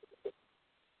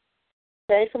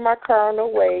 Change from our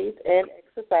carnal ways and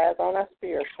exercise on our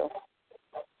spiritual.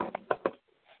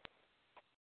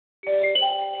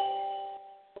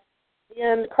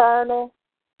 Being carnal,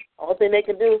 all thing they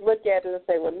can do is look at it and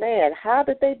say, well, man, how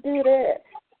did they do that?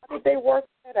 How did they work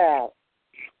that out?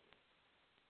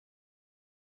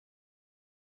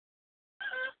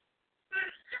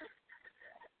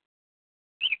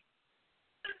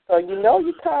 So you know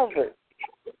you're covered.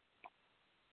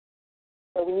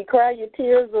 So when you cry your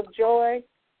tears of joy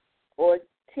or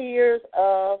tears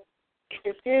of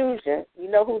confusion, you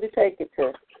know who to take it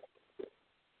to.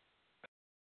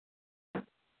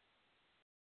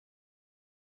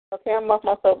 Okay, I'm off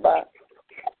my soapbox.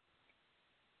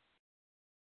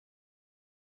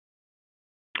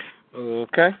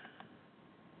 Okay.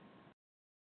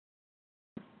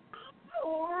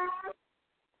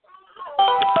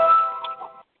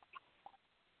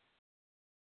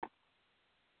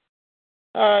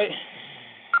 All right.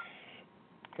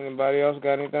 Anybody else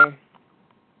got anything?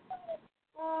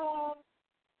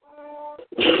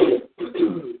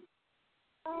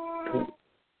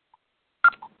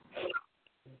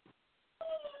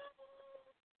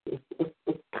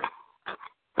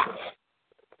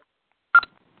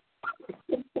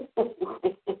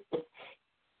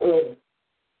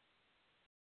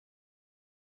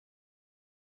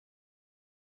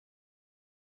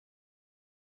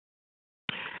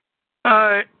 All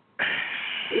right.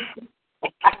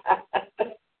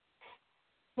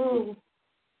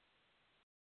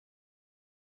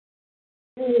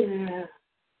 Yeah.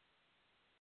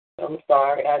 I'm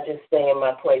sorry. I just stay in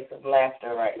my place of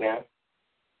laughter right now.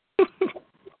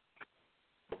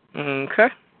 Okay.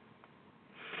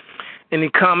 Any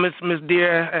comments, Miss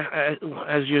Dear,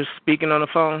 as you're speaking on the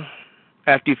phone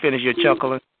after you finish your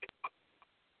chuckling?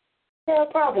 Yeah,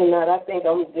 probably not. I think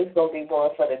I'm just going to be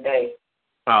going for the day.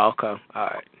 Oh, okay. All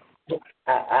right.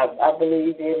 I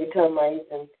believe every time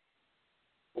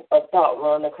a thought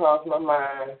run across my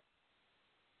mind,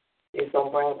 it's going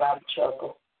to bring about a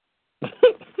chuckle.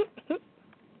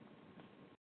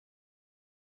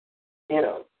 You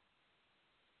know.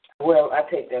 Well, I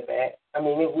take that back. I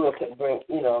mean, it will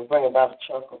bring about a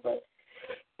chuckle, but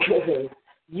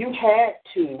you had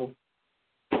to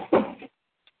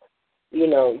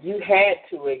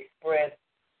express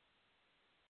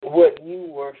what you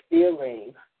were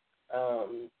feeling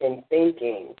and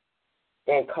thinking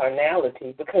and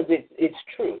carnality, because it's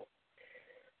true.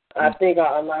 I think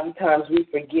a lot of times we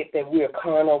forget that we are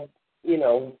carnal,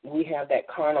 we have that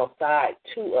carnal side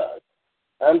to us,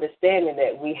 understanding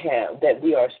that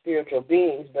we are spiritual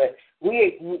beings, but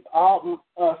we all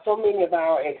so many of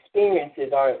our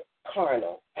experiences are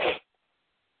carnal.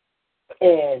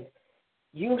 And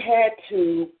you had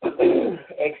to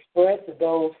express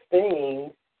those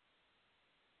things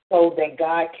so that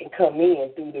God can come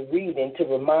in through the reading to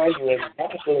remind you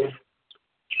exactly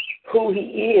who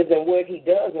He is and what He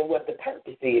does and what the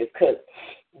purpose is. Because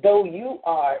though you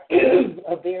are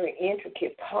a very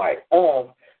intricate part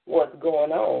of what's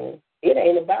going on, it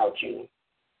ain't about you.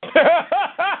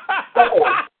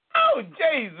 Oh,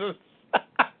 Jesus.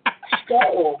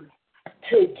 So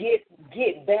to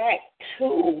get back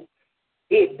to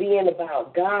it being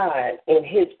about God and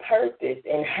His purpose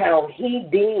and how He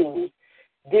deems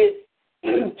this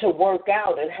to work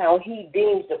out and how He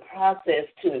deems the process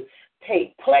to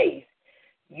take place,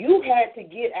 you had to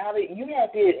get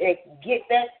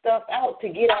that stuff out to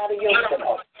get out of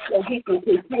yourself so He can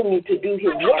continue to do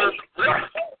His work.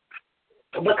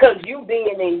 Because you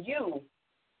being in you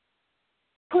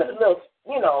put a little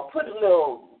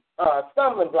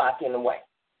stumbling block in the way.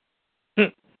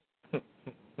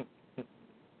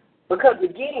 Because,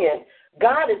 again,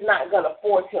 God is not going to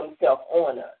force himself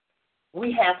on us.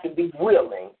 We have to be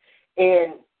willing.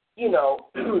 And, you know,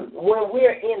 when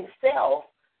we're in self,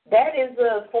 that is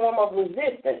a form of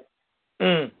resistance.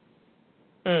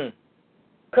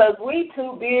 Because we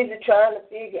too busy trying to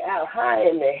figure out how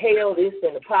in the hell this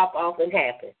going to pop off and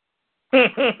happen.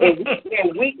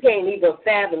 and we can't even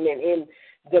fathom it in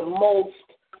the most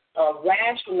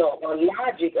rational or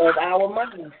logic of our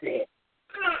mindset.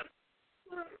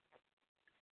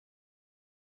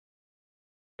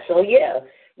 So, yeah,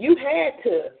 you had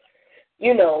to,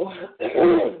 you know,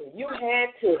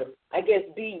 I guess,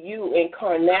 be you in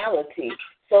carnality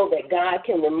so that God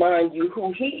can remind you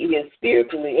who he is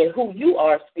spiritually and who you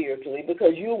are spiritually,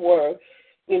 because you were,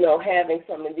 you know, having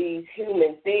some of these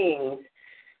human things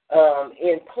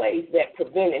in place that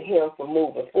prevented him from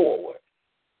moving forward.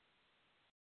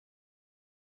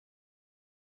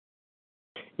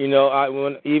 You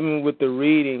know, even with the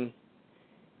reading,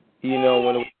 you know,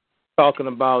 when it was talking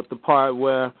about the part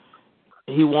where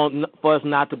he wants for us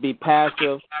not to be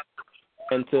passive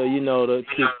and to, you know, to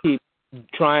keep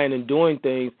trying and doing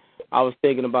things, I was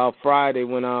thinking about Friday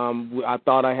when I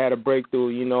thought I had a breakthrough,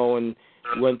 you know, and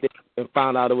went there and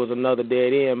found out it was another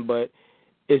dead end. But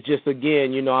it's just,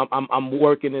 again, you know, I'm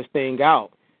working this thing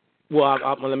out. Well,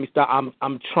 let me stop.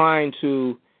 I'm trying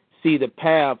to see the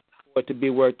path for it to be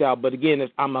worked out. But again,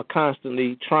 I'm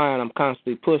constantly trying. I'm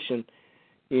constantly pushing,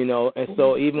 you know. And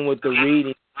so even with the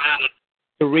reading,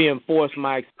 to reinforce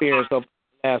my experience of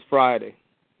last Friday.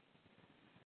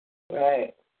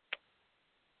 Right.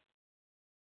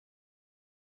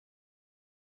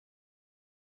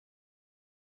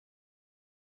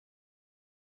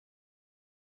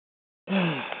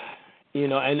 You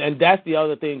know, and that's the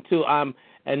other thing too.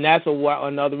 And that's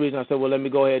another reason I said, well, let me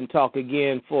go ahead and talk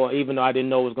again, for even though I didn't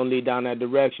know it was going to lead down that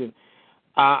direction.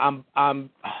 I'm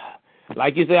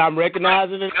like you said, I'm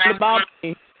recognizing it about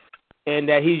me, and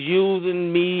that he's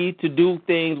using me to do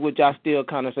things which I still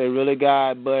kind of say, really,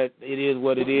 God, but it is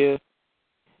what it is.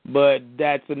 But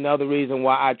that's another reason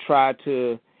why I try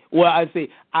to. Well,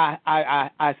 I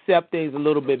accept things a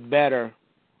little bit better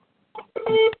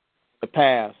in the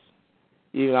past.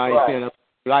 You know, I ain't saying I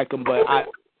like him, but I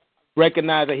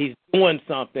recognize that he's doing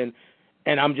something,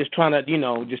 and I'm just trying to, you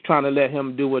know, let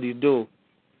him do what he do.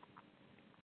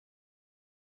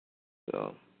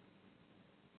 So,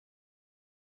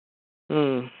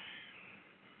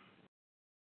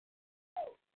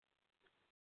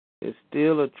 it's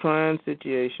still a trying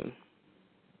situation.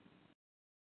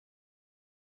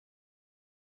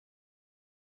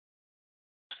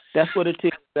 That's what it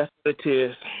is. That's what it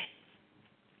is.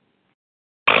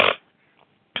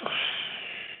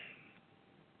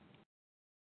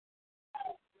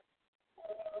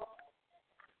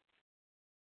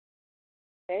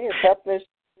 Hey, it's helping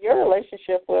your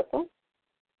relationship with him.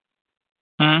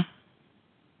 Hmm?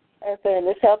 I'm saying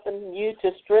it's helping you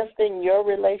to strengthen your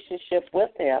relationship with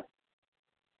him.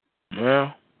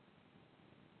 Yeah.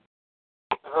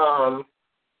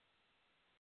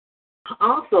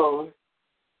 Also,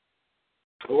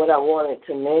 what I wanted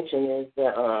to mention is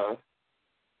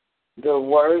the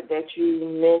word that you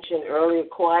mentioned earlier,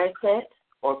 quiescent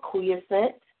or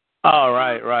quiescent. Oh,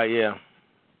 right, yeah.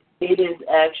 It is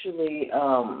actually,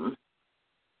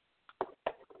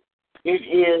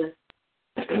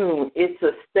 it's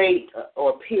a state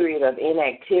or period of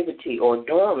inactivity or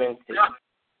dormancy.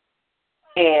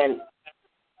 And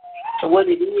what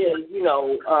it is, you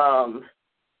know,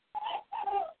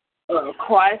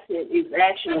 quiescent is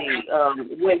actually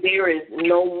when there is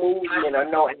no movement or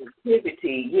no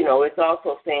activity. You know, it's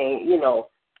also saying, you know,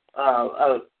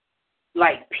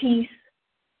 like peace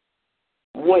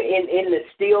when in the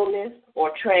stillness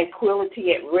or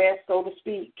tranquility at rest, so to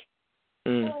speak.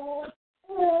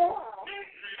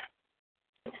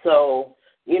 So,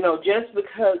 you know, just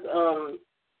because,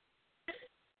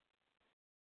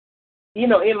 you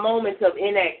know, in moments of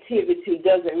inactivity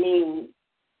doesn't mean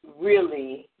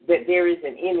really that there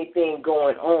isn't anything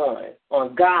going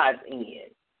on God's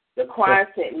end. The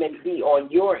quiescent may be on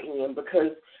your end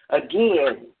because,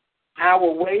 again,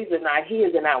 our ways are not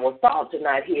his and our thoughts are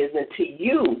not his. And to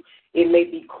you, it may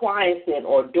be quiescent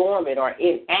or dormant or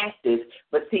inactive.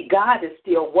 But see, God is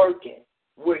still working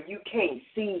where you can't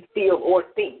see, feel, or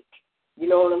think. You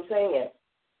know what I'm saying?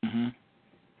 Mm-hmm.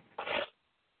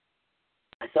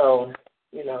 So,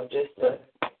 you know, just to,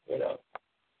 you know.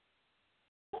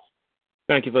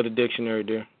 Thank you for the dictionary,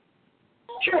 dear.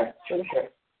 Sure.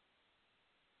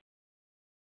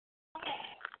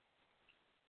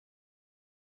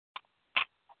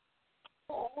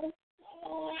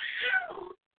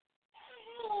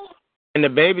 And the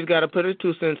baby's got to put her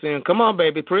 2 cents in. Come on,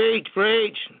 baby, preach.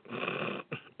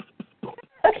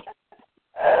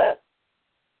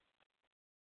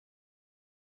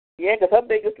 Yeah, because her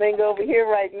biggest thing over here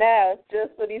right now is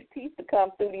just for these teeth to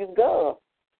come through these gums.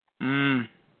 And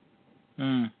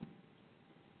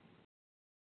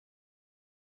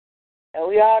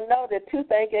we all know that a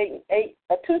toothache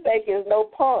is no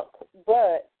punk,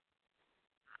 but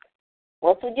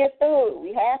once we get through it,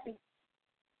 we happy.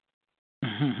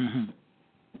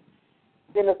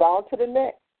 Then it's on to the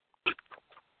next.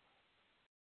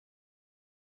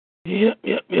 Yep.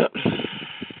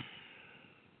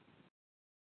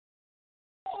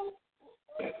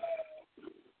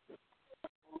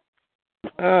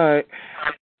 All right.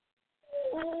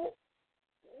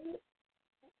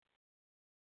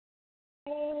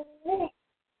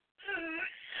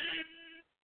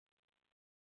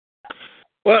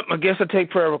 Well, I guess I take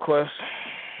prayer requests.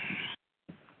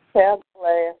 Tell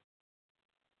Claire.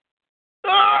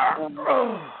 I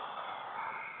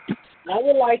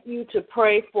would like you to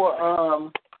pray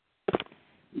for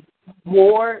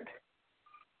Ward.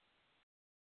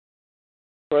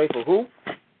 Pray for who?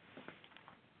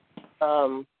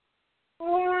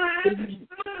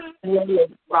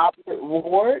 Robert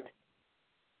Ward.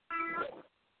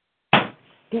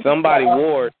 Somebody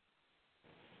Ward.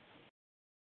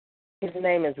 His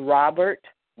name is Robert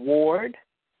Ward.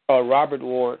 Oh, Robert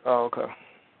Ward. Oh, okay.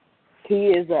 He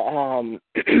is a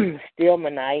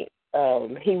Stillmanite.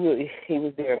 He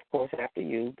was there, of course, after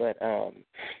you, but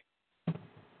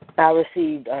I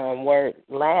received word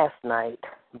last night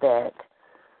that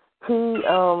he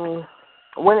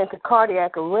went into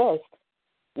cardiac arrest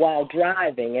while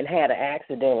driving and had an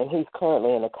accident, and he's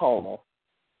currently in a coma.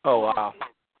 Oh, wow.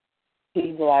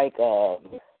 He's like,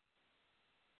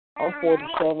 I'm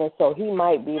 47, so he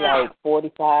might be like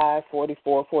 45,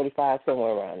 44, 45,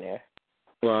 somewhere around there.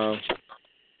 Wow.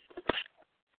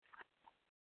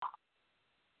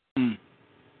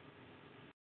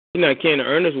 You're not Ken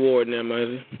Ernest Ward now, is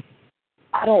he?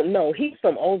 I don't know. He's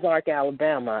from Ozark,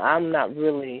 Alabama. I'm not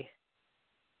really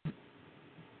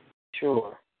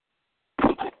sure.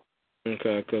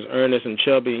 Okay, because Ernest and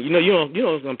Chubby, you know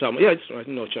what I'm talking about. Yeah, that's right.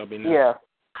 You know Chubby now. Yeah.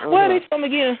 Where are they from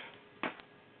again?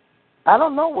 I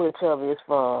don't know where Chubby is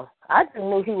from. I just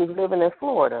knew he was living in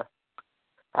Florida.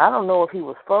 I don't know if he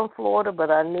was from Florida,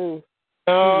 but I knew.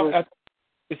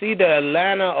 It's either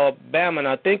Atlanta or Bama, and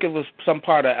I think it was some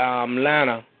part of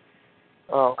Atlanta.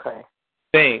 Oh, okay.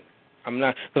 I'm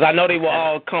not, because I know they will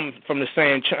all come from the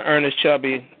same Ernest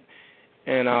Chubby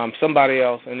and somebody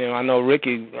else, and then I know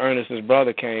Ricky Ernest's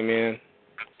brother came in.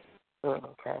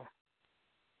 Okay.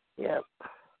 Yep.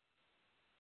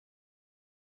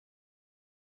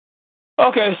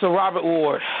 Okay, so Robert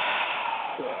Ward.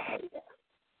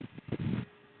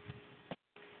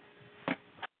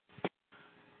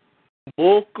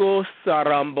 Boko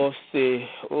Sarambose.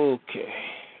 Okay.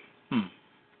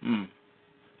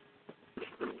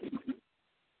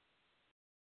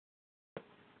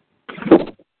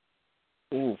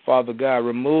 Ooh, Father God,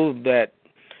 remove that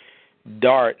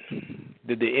dart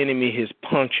that the enemy has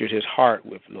punctured his heart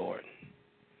with, Lord.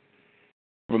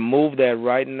 Remove that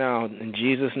right now. In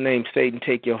Jesus' name, Satan,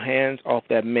 take your hands off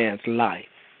that man's life.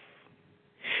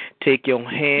 Take your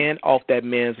hand off that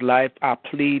man's life. I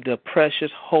plead the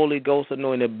precious Holy Ghost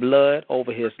anointed blood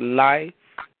over his life.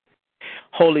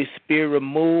 Holy Spirit,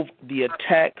 remove the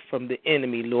attack from the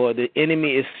enemy, Lord. The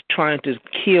enemy is trying to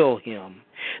kill him.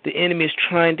 The enemy is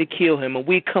trying to kill him. And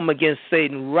we come against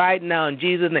Satan right now in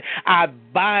Jesus' name. I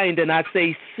bind and I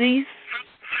say cease,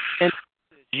 and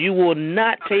you will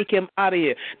not take him out of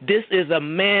here. This is a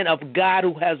man of God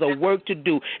who has a work to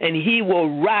do, and he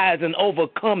will rise and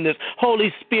overcome this.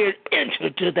 Holy Spirit, enter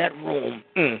into that room.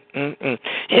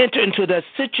 Enter into that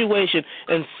situation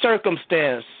and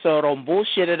circumstance. Remove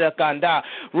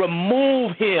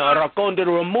him.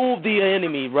 Remove the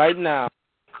enemy right now.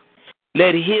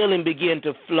 Let healing begin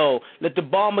to flow. Let the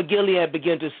balm of Gilead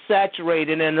begin to saturate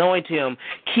and anoint him.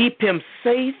 Keep him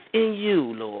safe in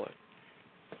you, Lord.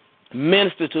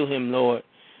 Minister to him, Lord.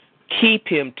 Keep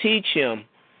him. Teach him.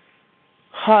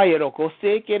 Love on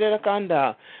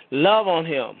him. Love on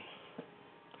him. Love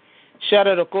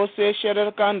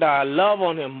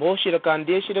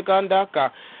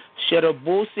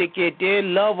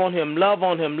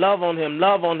on him. Love on him. Love on him.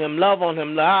 Love on him. Love on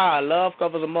him. Love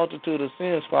covers a multitude of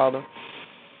sins, Father.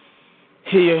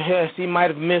 Yes, he might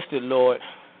have missed it, Lord.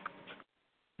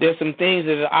 There's some things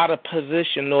that are out of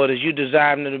position, Lord, as you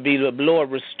desire him to be. Lord,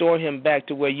 restore him back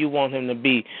to where you want him to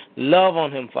be. Love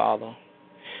on him, Father.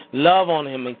 Love on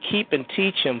him and keep and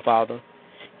teach him, Father.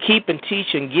 Keep and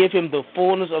teach and give him the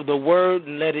fullness of the word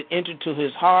and let it enter to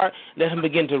his heart. Let him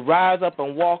begin to rise up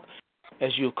and walk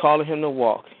as you're calling him to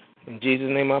walk. In Jesus'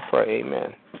 name I pray,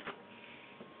 amen.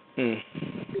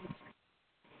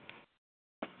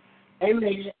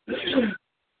 Amen.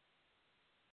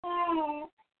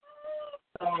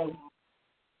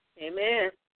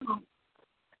 Amen.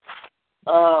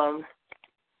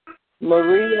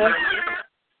 Maria,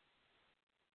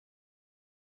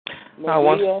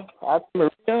 I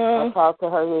talked to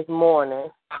her this morning,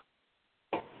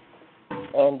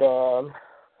 and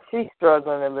she's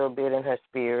struggling a little bit in her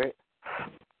spirit.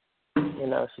 You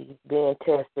know, she's being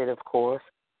tested, of course.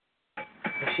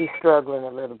 She's struggling a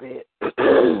little bit.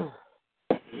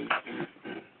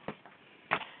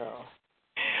 So.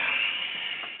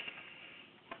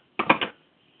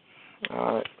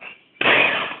 All right.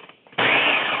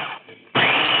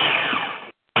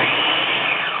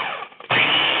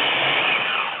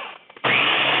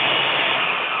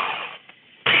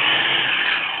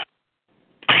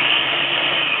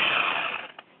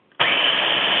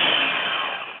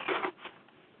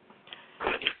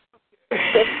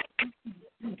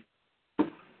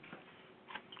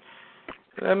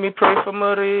 Let me pray for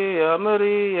Maria.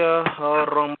 Maria,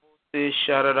 Harambosi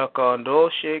Sharadakando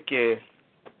Sheke.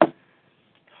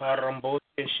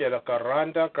 Harambosi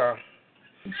Shadakarandaka.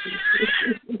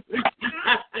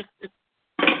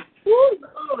 Lord,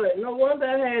 no wonder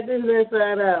I had this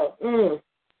inside out.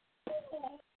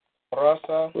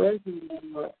 Rasa.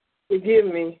 Forgive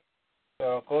me.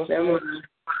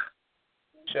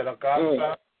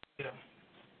 Shadakasa.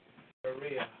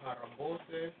 Maria,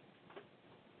 Harambosi.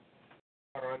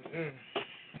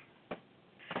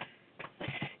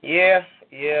 Yeah,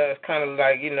 it's kind of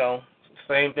like, you know,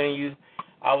 same thing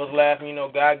I was laughing, you know,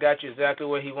 God got you exactly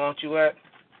where he wants you at.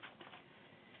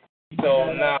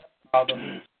 So now,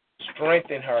 Father,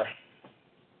 strengthen her.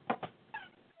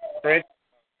 Strengthen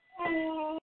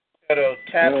her to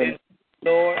tap into the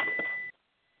Lord.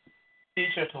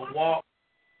 Teach her to walk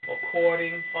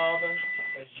according, Father,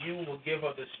 as you will give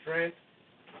her the strength,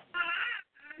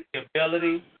 the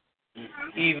ability,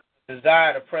 even the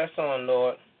desire to press on,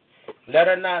 Lord. Let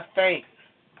her not faint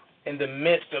in the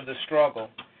midst of the struggle.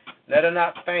 Let her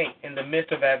not faint in the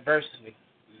midst of adversity.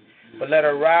 But let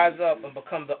her rise up and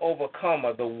become the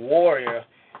overcomer, the warrior,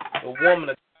 the woman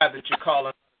of God that you're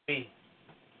calling her to be.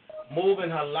 Move in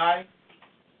her life.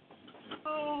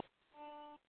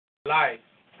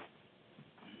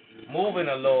 Move in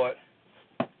her, Lord.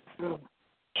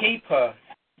 Keep her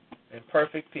in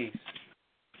perfect peace.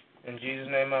 In Jesus'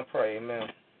 name I pray,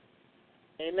 amen.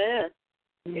 Amen.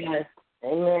 Yes.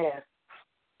 Amen.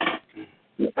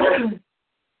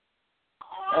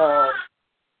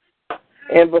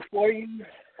 And before you,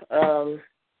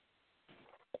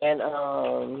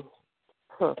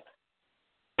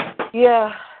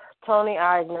 Tony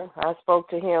Eisner, I spoke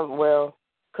to him,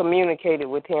 communicated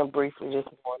with him briefly this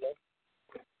morning.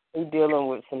 He's dealing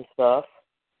with some stuff.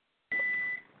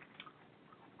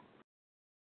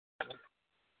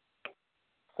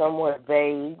 Somewhat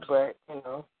vague, but, you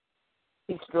know,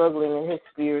 he's struggling in his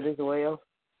spirit as well.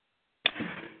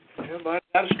 Everybody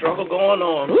got a struggle going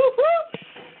on.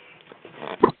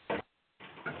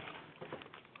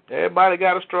 Everybody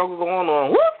got a struggle going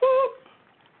on.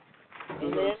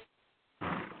 Amen.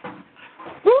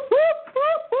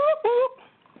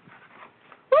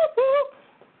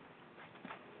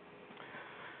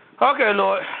 Okay,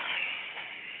 Lord.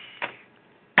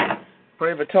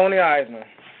 Pray for Tony Eisner.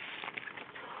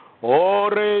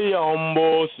 Ore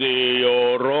yambo se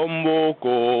yorombo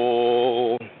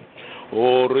ko.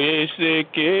 Ore se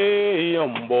ke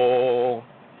yambo.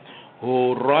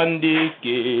 Orandi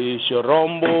ke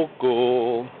sharombo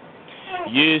ko.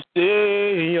 Yese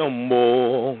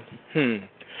yambo.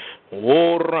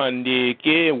 Orandi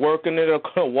ke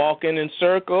walking in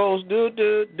circles. Do.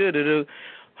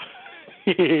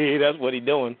 That's what he's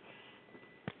doing.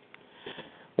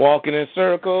 Walking in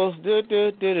circles.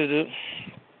 Do.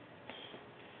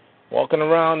 Walking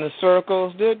around in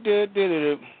circles.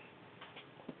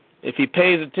 If he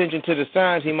pays attention to the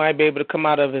signs, he might be able to come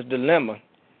out of his dilemma.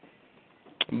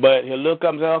 But he'll look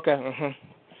up and say, okay,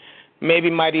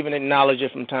 Maybe might even acknowledge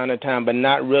it from time to time, but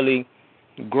not really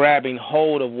grabbing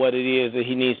hold of what it is that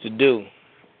he needs to do.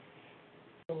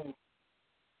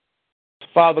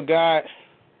 Father God,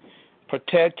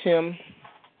 protect him.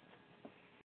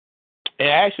 And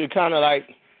actually it's kind of like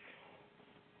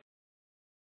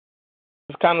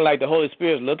the Holy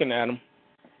Spirit's looking at him.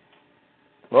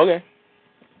 Okay.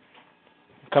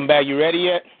 Come back, you ready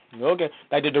yet? Okay.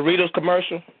 Like the Doritos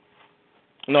commercial.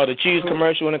 No, the cheese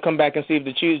commercial, when they come back and see if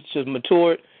the cheese is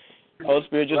matured. The Holy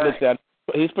Spirit just looks at him.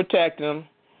 He's protecting him.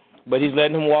 But he's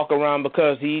letting him walk around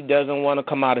because he doesn't want to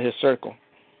come out of his circle.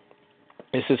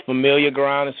 It's his familiar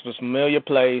ground. It's his familiar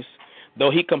place.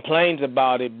 Though he complains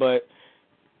about it, but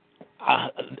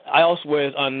elsewhere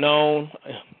is unknown.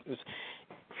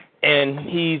 And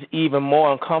he's even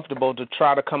more uncomfortable to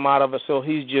try to come out of it, so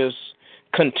he's just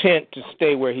content to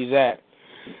stay where he's at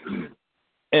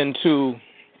and to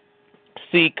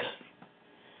seek.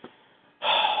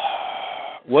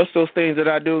 What's those things that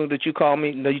I do that you call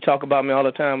me, that you talk about me all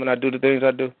the time when I do the things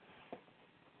I do?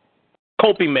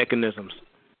 Coping mechanisms.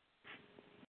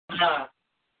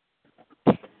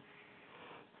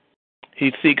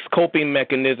 He seeks coping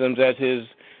mechanisms as his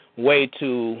way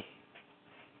to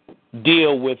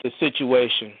deal with a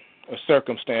situation or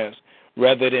circumstance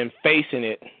rather than facing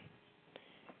it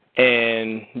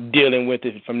and dealing with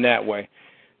it from that way.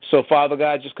 So, Father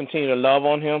God, just continue to love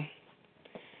on him,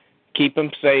 keep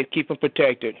him safe, keep him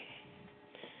protected,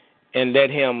 and let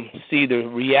him see the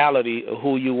reality of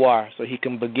who you are so he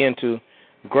can begin to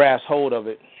grasp hold of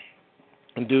it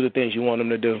and do the things you want him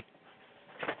to do.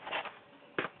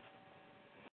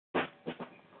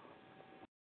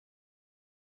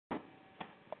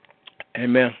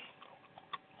 Amen.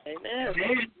 Amen.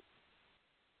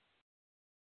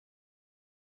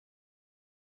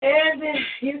 And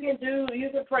you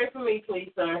can pray for me,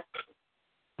 please, sir.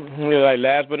 Like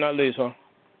last but not least, huh?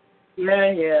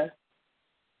 Yeah.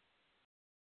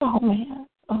 Oh, man.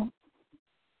 Oh,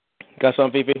 Got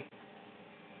something, Fifi?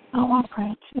 I want to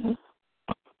pray too.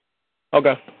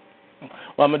 Okay.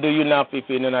 Well, I'm going to do you now,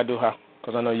 Fifi, and then I do her,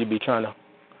 because I know you be trying to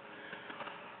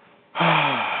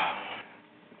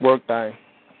work time.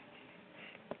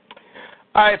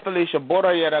 All right, Felicia.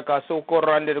 Bora yera ka so ko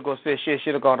rande to go say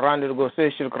shit ko rande to go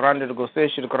say shit ko rande to go say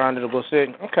shit ko rande to go say.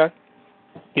 Okay.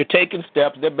 You're taking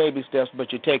steps. They're baby steps,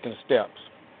 but you're taking steps.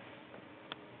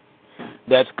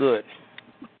 That's good.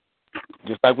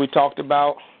 Just like we talked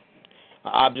about,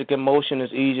 an object in motion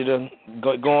is easier to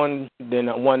go on than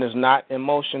one is not in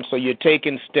motion. So you're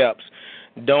taking steps.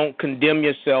 Don't condemn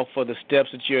yourself for the steps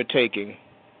that you're taking.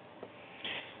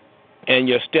 And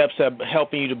your steps are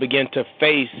helping you to begin to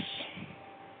face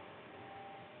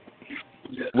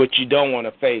what you don't want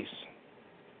to face.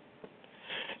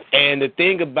 And the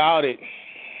thing about it,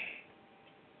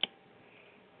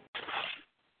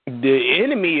 the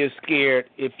enemy is scared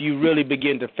if you really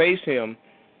begin to face him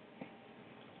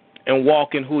and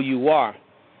walk in who you are.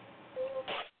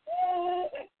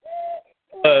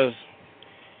 Because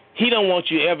he don't want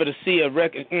you ever to see a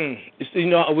record. You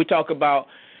know, we talk about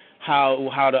how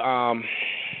the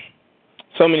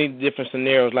so many different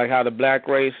scenarios, like how the black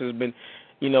race has been,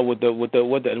 you know, with the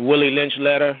Willie Lynch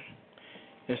letter,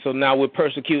 and so now we're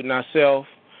persecuting ourselves.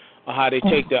 Or how they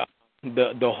take the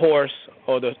horse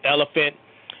or the elephant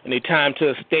and they tie him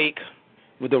to a stake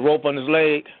with the rope on his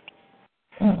leg.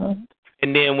 Mm-hmm.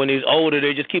 And then when he's older,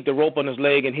 they just keep the rope on his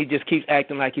leg, and he just keeps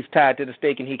acting like he's tied to the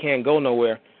stake and he can't go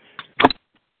nowhere.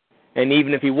 And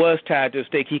even if he was tied to the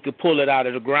stake, he could pull it out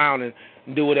of the ground and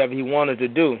do whatever he wanted to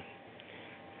do.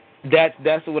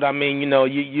 That's what I mean. You know,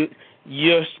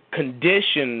 you're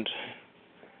conditioned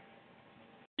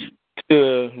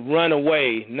to run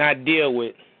away, not deal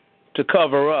with, to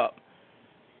cover up.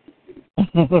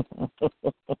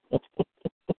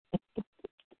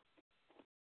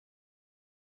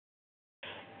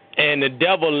 And the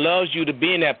devil loves you to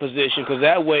be in that position because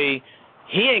that way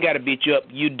he ain't got to beat you up.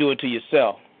 You do it to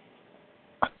yourself.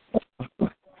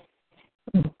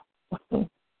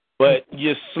 But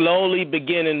you're slowly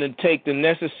beginning to take the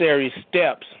necessary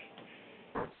steps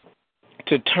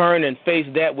to turn and face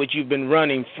that which you've been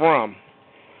running from.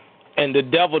 And the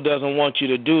devil doesn't want you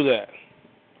to do that.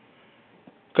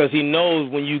 Because he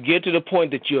knows when you get to the point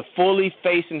that you're fully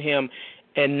facing him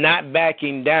and not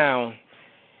backing down,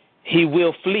 he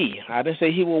will flee. I didn't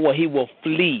say he will what? He will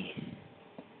flee.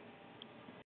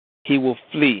 He will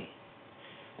flee.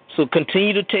 So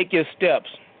continue to take your steps,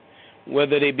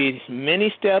 whether they be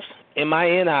many steps,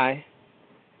 M-I-N-I,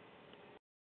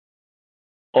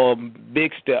 or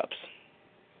big steps.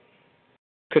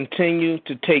 Continue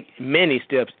to take many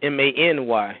steps,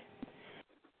 M-A-N-Y,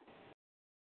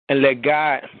 and let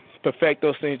God perfect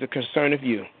those things that concern of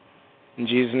you. In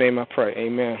Jesus' name I pray.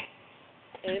 Amen.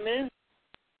 Amen.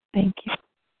 Thank you.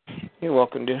 You're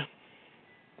welcome, dear.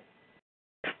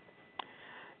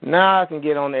 Now I can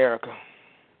get on to Erica.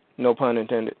 No pun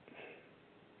intended.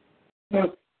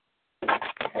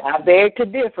 I beg to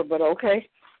differ, but okay.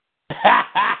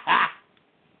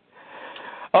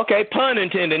 Okay, pun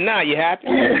intended. Now you happy?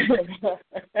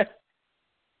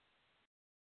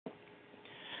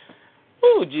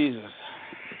 Oh, Jesus.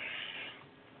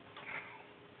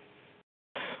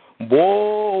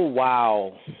 Whoa,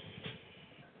 wow.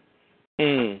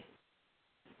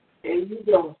 There you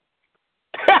go.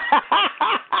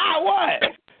 What?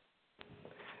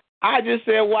 I just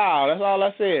said wow. That's all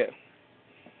I said.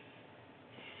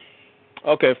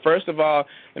 Okay, first of all,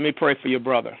 let me pray for your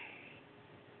brother.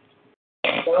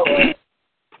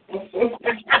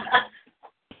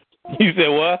 You said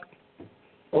what?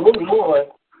 Oh, Lord.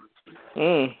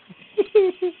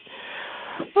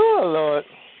 Oh, Lord.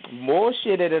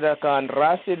 Moshe de la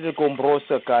canrasi de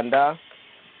combrosa canda.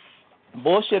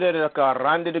 Moshe de la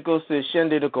carrande de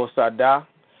cosende de cosada.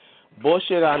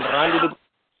 Moshe and rande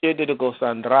de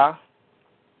cosandra.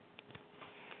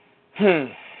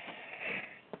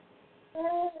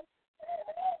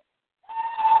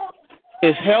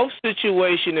 His health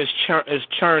situation is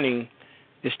turning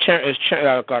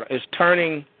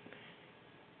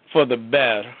for the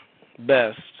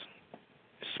best.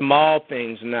 Small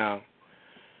things now.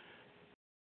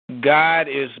 God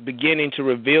is beginning to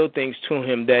reveal things to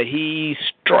him that he's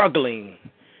struggling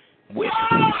with.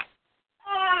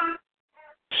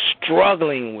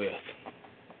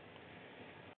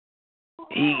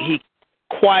 He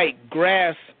quite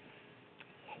grasps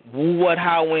what,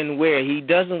 how, when, where. He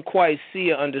doesn't quite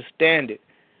see or understand it.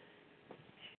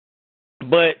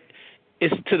 But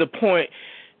it's to the point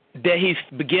that he's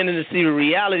beginning to see the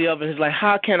reality of it. He's like,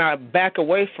 how can I back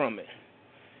away from it?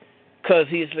 Because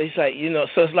he's like,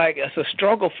 so it's like it's a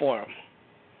struggle for him.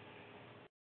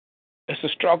 It's a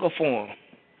struggle for him.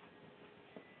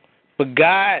 But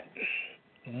God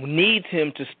needs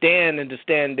him to stand and to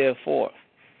stand there for.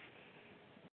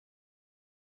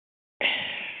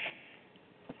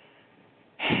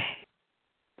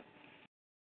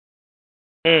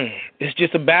 It's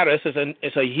just a battle.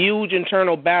 It's a huge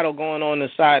internal battle going on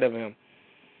inside of him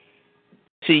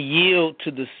to yield to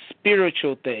the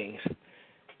spiritual things.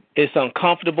 It's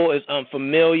uncomfortable, it's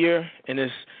unfamiliar, and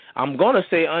it's, I'm going to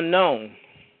say, unknown.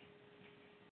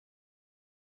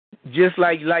 Just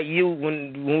like you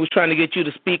when we was trying to get you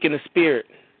to speak in the spirit.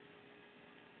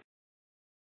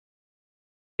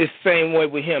 It's the same way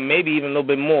with him, maybe even a little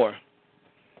bit more.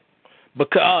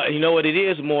 Because you know what it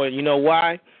is more. You know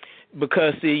why?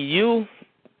 Because see, you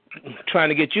trying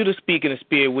to get you to speak in the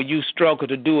spirit, when you struggle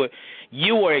to do it,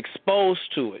 you were exposed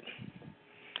to it.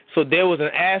 So there was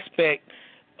an aspect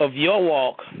of your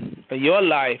walk, of your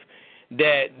life,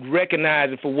 that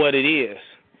recognized it for what it is.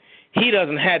 He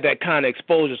doesn't have that kind of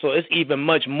exposure, so it's even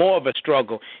much more of a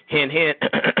struggle. Hint, hint.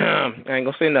 I ain't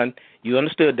gonna say nothing. You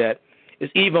understood that.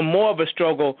 It's even more of a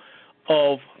struggle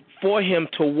for him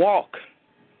to walk,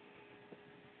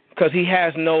 because he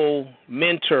has no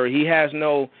mentor, he has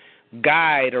no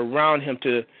guide around him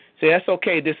to say, that's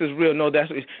okay, this is real. No,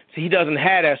 so he doesn't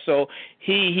have that, so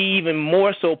he even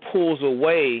more so pulls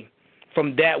away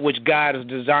from that which God is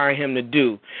desiring him to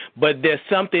do. But there's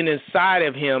something inside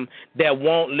of him that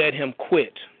won't let him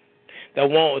quit.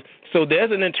 So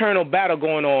there's an internal battle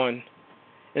going on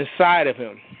inside of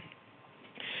him.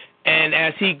 And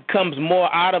as he comes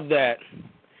more out of that,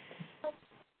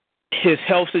 his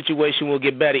health situation will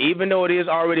get better, even though it is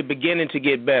already beginning to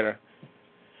get better.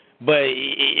 But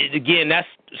again, that's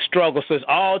struggle. So it's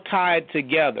all tied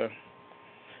together.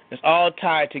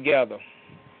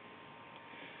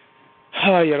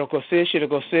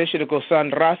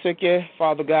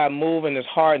 Father God, move in his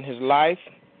heart and his life.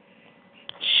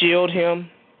 Shield him,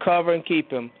 cover and keep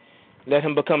him. Let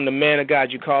him become the man of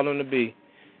God you call him to be.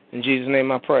 In Jesus'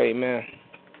 name I pray, amen.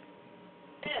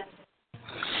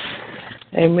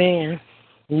 Amen.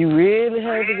 You really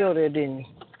had to go there, didn't you?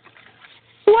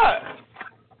 What?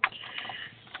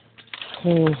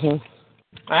 Mm-hmm.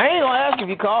 I ain't going to ask if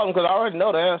you called him because I already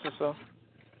know the answer, so.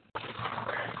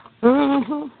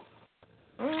 Mm-hmm.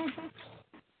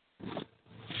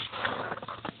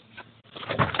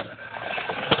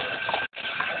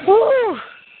 Woo!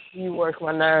 You work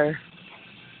my nerve.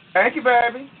 Thank you,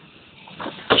 baby.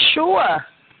 Sure.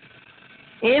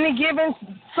 Any given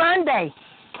Sunday.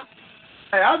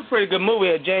 Hey, that was a pretty good movie.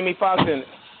 Had Jamie Foxx in it.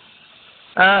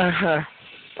 Uh-huh.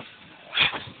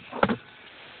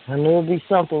 I knew it'd be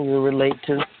something you relate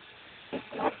to.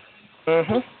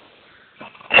 Mm-hmm.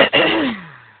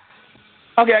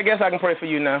 Okay, I guess I can pray for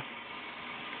you now.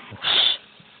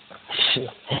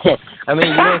 I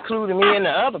mean, you included me in the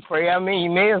other prayer. I mean, you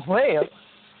may as well.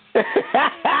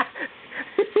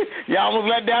 You almost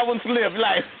let that one slip,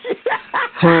 like.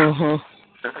 Mm-hmm.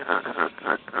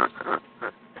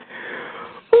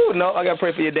 Ooh, no, I got to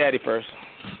pray for your daddy first.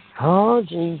 Oh,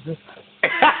 Jesus.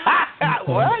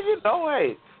 What? You don't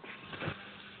wait.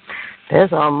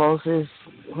 That's almost his.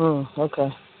 Okay.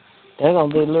 That's going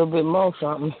to be a little bit more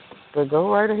something. But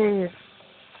go right ahead.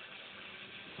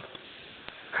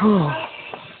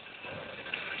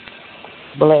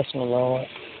 Bless me, Lord.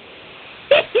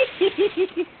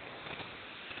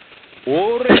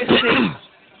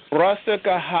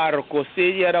 Rasaka harko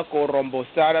siyara ko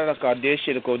rombosara ka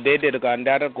deshi ko dede ka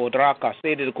ndara ko draka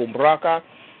sede ko braka.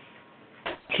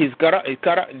 He's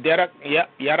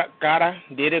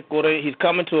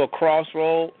coming to a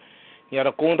crossroad.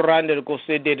 Yara kunrande ko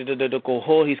se de ko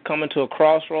ho. He's coming to a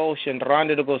crossroad.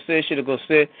 Shenrande ko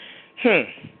se.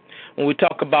 When we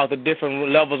talk about the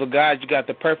different levels of God, you got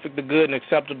the perfect, the good, and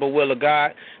acceptable will of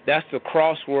God. That's the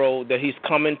crossroad that he's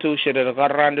coming to.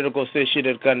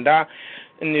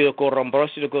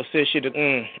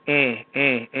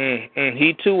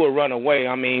 He too will run away.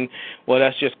 I mean, well,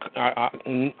 that's just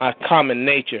our common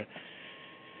nature.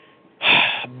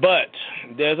 But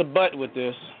there's a but with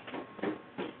this.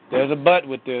 There's a but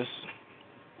with this.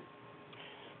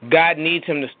 God needs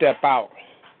him to step out.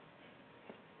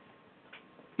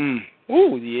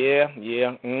 Ooh, yeah.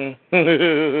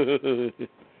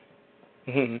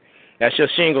 That's your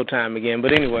shingle time again.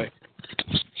 But anyway,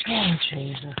 Oh,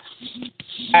 Jesus.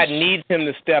 God needs him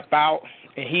to step out,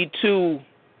 and he too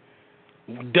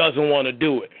doesn't want to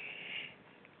do it.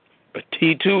 But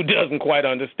he too doesn't quite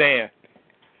understand.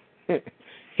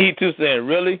 He too said,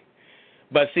 really?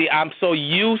 But see, I'm so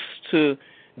used to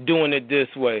doing it this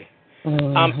way.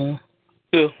 I'm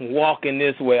to walking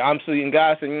this way. I'm seeing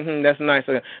God saying, that's nice.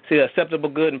 See, acceptable,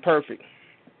 good, and perfect.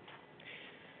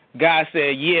 God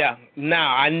said, yeah,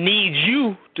 now I need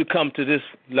you to come to this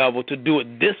level to do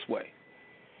it this way.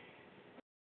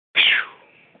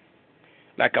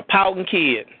 Like a pouting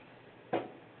kid.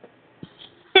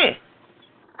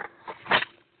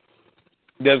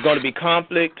 There's going to be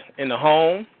conflict in the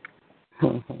home.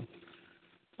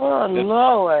 Oh,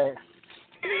 Lord.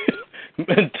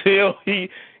 Until he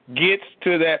gets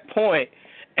to that point.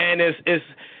 And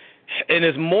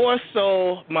it's more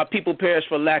so my people perish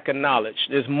for lack of knowledge.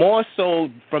 It's more so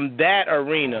from that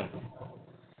arena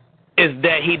is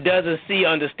that he doesn't see,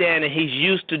 understand, and he's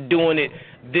used to doing it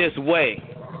this way.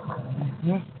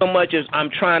 So much as I'm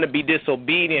trying to be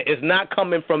disobedient, it's not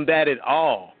coming from that at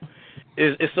all.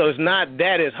 So it's not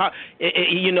that. It's hard.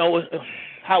 You know,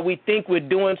 how we think we're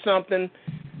doing something.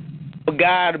 But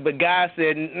God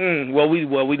said, well, we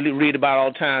read about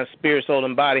all the time, spirit, soul,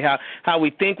 and body, how we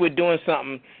think we're doing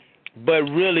something, but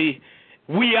really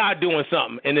we are doing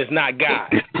something, and it's not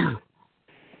God.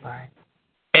 Right.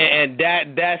 And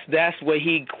that's what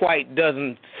he quite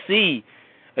doesn't see.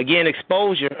 Again,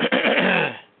 exposure.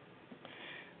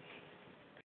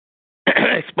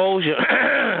 Exposure.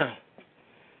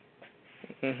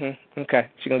 Okay,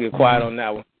 she's going to get quiet on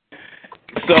that one.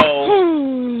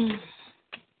 So,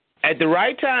 at the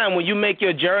right time, when you make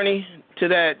your journey to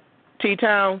that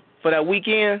T-Town for that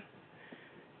weekend,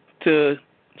 to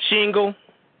Shingle,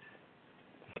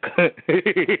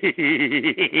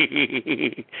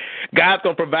 God's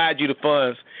going to provide you the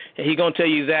funds, and he's going to tell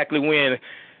you exactly when.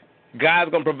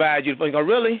 God's going to provide you the funds. You go,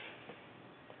 really?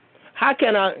 How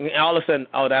can I? And all of a sudden,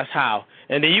 oh, that's how.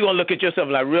 And then you're going to look at yourself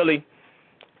like, really?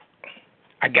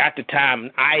 I got the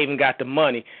time. I even got the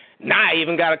money. Now I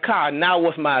even got a car. Now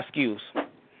what's my excuse?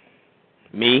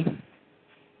 Me.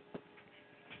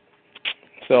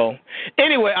 So,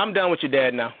 anyway, I'm done with your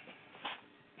dad now.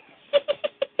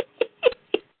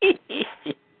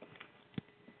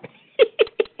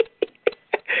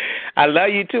 I love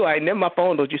you too. I ain't never my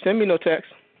phone. Don't you send me no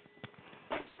text.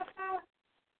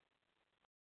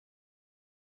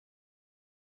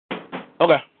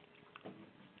 Okay.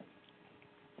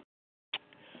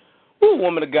 Ooh,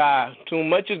 woman of God. Too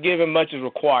much is given, much is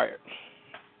required.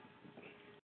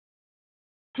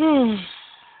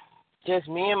 Just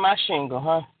me and my shingle,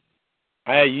 huh?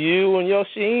 Hey, you and your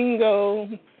shingle,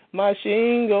 my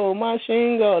shingle,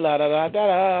 la da da da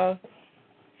da.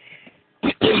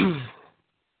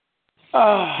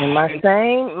 And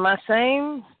my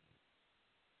same,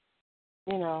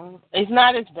 you know, it's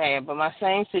not as bad, but my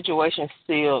same situation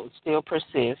still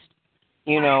persists.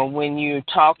 You know, when you're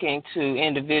talking to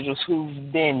individuals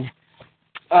who've been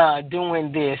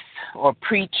doing this or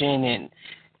preaching and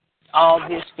all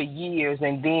this for years,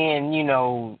 and then, you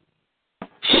know,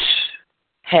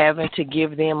 having to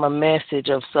give them a message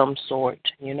of some sort.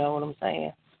 You know what I'm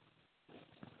saying?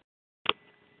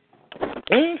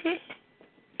 Mm-hmm.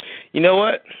 You know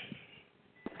what?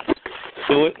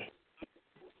 Do it.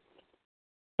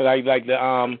 Like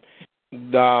the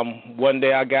one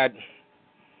day I got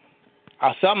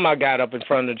something I got up in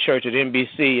front of the church at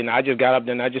NBC, and I just got up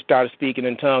there and I just started speaking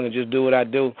in tongues and just do what I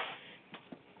do.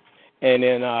 And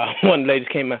then one lady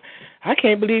came out. I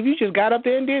can't believe you just got up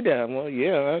there and did that. Well,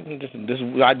 yeah,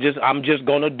 I'm just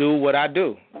gonna do what I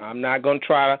do. I'm not gonna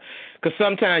try to, because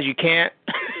sometimes you can't.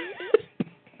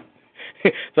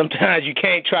 Sometimes you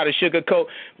can't try to sugarcoat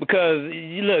because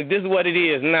look, this is what it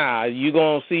is. Nah, you're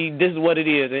gonna see this is what it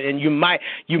is, and you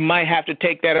might have to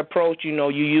take that approach. You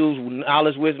use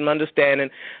knowledge, wisdom, understanding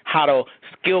how to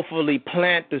skillfully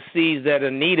plant the seeds that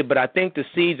are needed. But I think the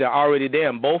seeds are already there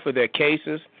in both of their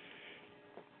cases.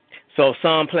 So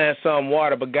some plant, some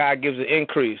water, but God gives an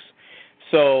increase.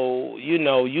 So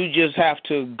you just have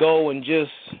to go and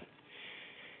just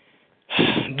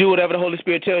do whatever the Holy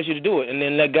Spirit tells you to do it, and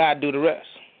then let God do the rest.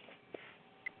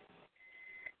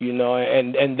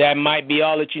 And that might be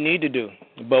all that you need to do.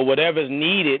 But whatever's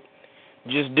needed,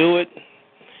 just do it.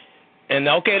 And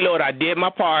okay, Lord, I did my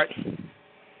part,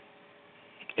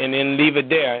 and then leave it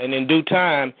there. And in due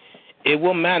time, it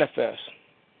will manifest.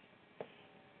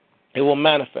 It will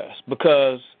manifest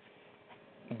because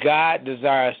God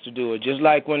desires to do it. Just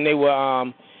like when they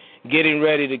were getting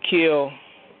ready to kill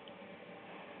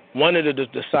one of the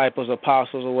disciples,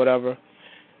 apostles, or whatever,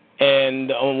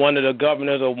 and one of the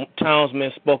governors or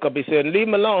townsmen spoke up. He said, leave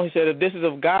him alone. He said, if this is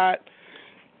of God,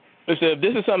 he said, if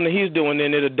this is something that he's doing,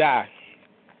 then it'll die.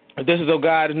 If this is of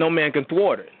God, no man can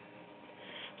thwart it.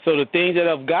 So the things that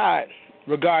are of God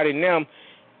regarding them,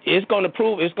 it's going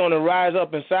to rise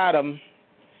up inside of them.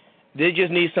 They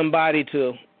just need somebody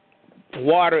to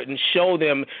water it and show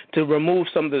them, to remove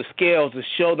some of the scales, to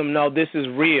show them, no, this is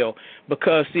real.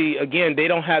 Because, see, again, they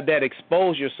don't have that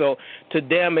exposure. So to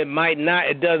them,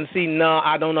 it doesn't see, no,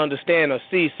 I don't understand or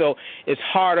see. So it's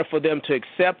harder for them to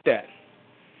accept that.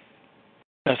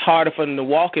 It's harder for them to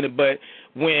walk in it. But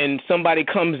when somebody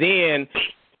comes in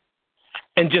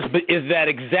and just is that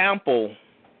example,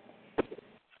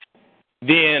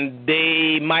 then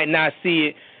they might not see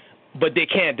it, but they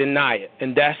can't deny it.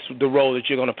 And that's the role that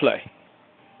you're going to play.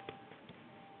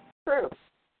 True.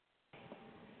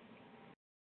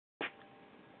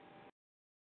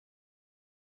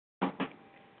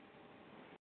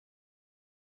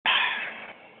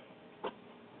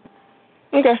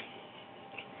 Okay.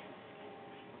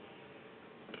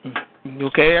 You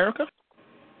okay, Erica?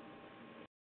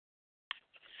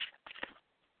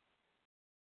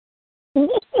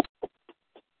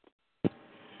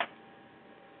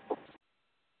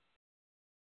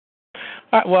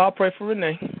 All right, well, I'll pray for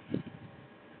Renee.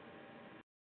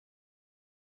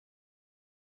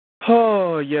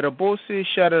 Oh, Yerabosi,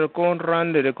 Sharakon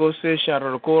Rande, the Gose,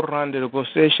 Sharakon Rande, the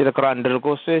Gose, Sharakan, the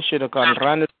Gose, Sharakan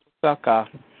Rande, Saka.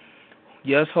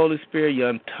 Yes, Holy Spirit,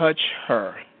 you touch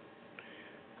her.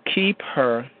 Keep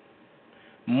her.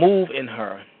 Move in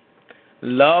her.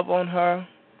 Love on her.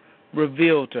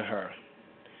 Reveal to her.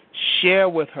 Share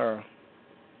with her.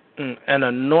 And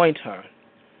anoint her.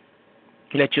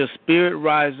 Let your spirit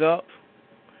rise up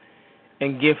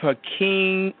and give her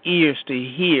keen ears to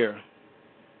hear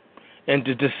and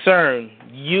to discern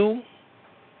you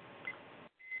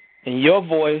and your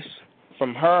voice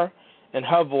from her and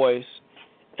her voice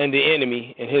and the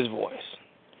enemy and his voice.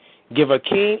 Give her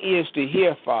keen ears to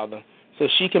hear, Father, so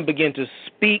she can begin to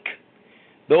speak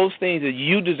those things that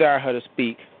you desire her to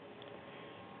speak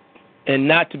and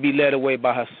not to be led away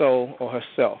by her soul or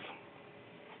herself.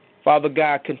 Father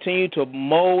God, continue to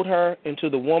mold her into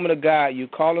the woman of God you're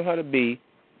calling her to be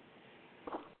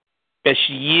as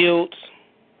she yields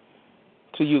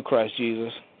to you, Christ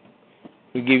Jesus.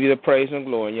 We give you the praise and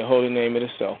glory. In your holy name it is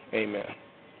so. Amen.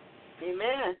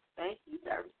 Amen. Thank you.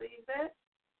 I received that.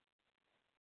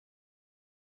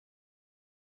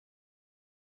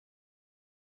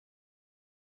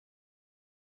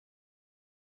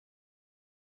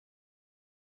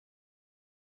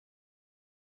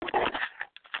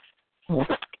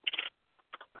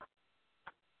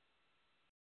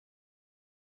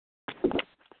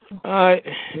 All right.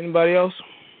 Anybody else?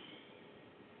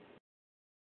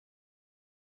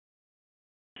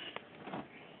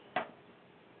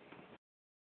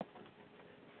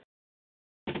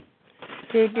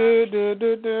 I don't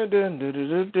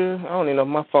even know if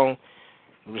my phone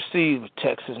receives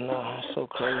texts now. It's so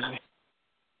crazy.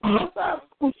 What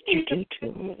did you do to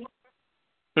me?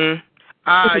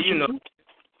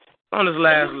 On this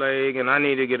last leg, and I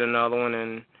need to get another one,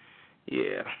 and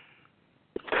yeah.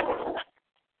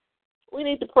 We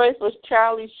need to pray for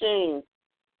Charlie Sheen.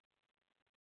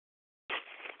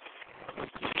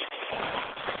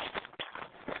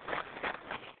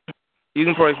 You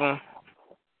can pray for him.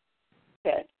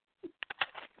 Okay.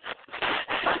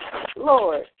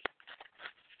 Lord,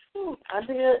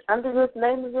 under this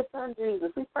name of your son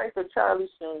Jesus, we pray for Charlie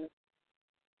Sheen.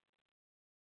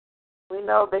 We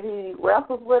know that he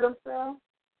wrestles with himself.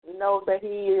 We know that he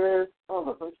is full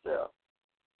of himself.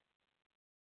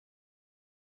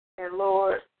 And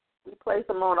Lord, we place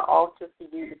him on the altar for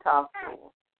you to talk to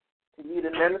him, for you to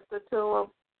minister to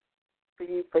him,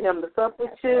 for him to sup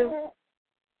with you,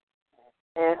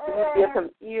 and for you to give him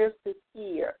ears to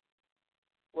hear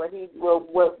what you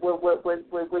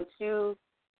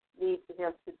need for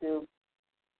him to do,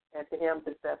 and for him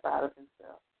to step out of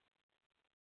himself.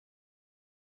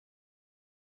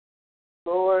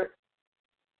 Lord,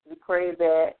 we pray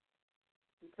that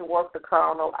you can work the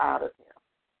carnal out of him,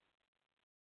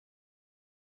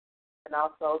 and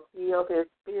also heal his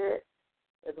spirit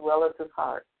as well as his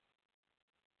heart.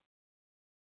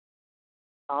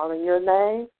 All in your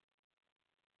name,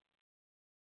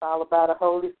 followed by the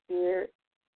Holy Spirit,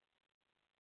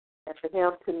 and for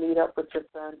him to meet up with your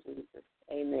son, Jesus.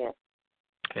 Amen.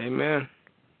 Amen.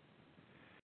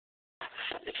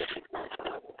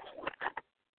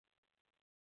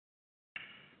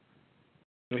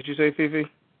 What did you say, Fifi?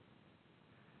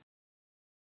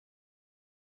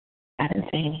 I didn't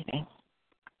say anything.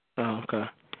 Oh, okay.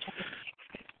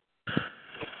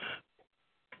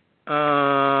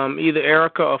 Either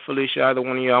Erica or Felicia, either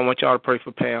one of y'all, I want y'all to pray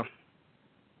for Pam.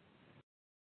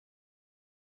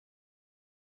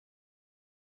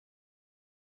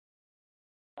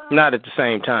 Not at the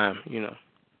same time, you know.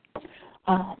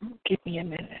 Give me a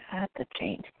minute. I have to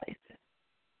change places.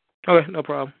 Okay, no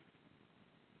problem.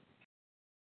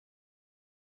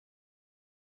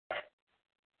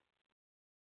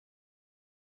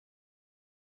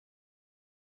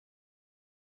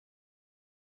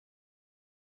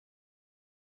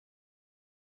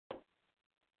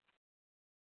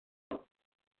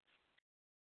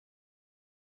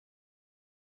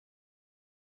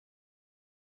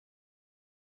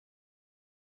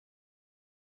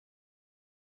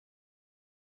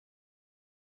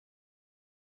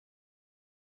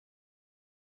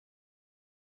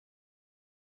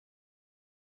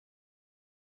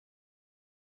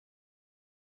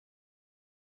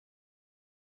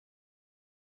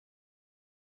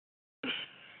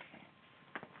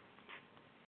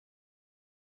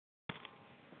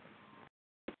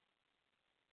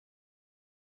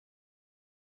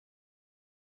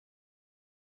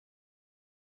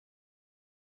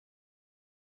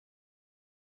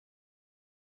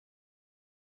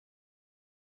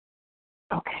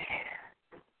 Okay.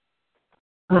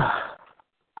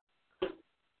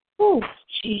 Oh,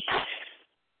 jeez.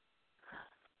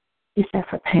 You said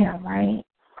for Pam, right?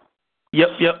 Yep.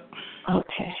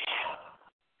 Okay.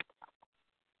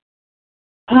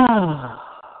 Oh.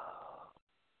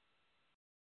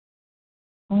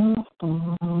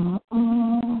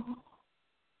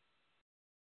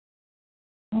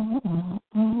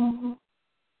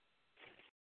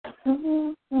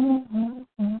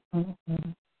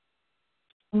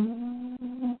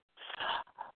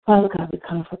 Father God, we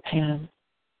come for Pam.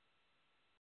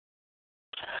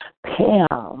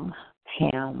 Pam.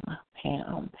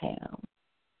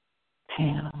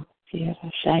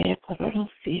 Sierra Shaya Kororo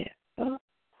Sierra.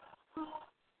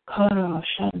 Koro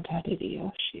Shanta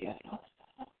Dio Sierra.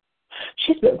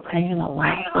 She's been praying a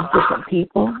lot for different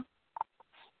people.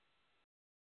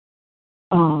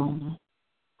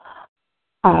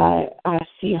 I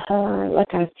see her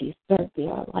like I see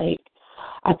Cynthia. Like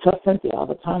I tell Cynthia all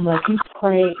the time, like you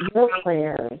pray, your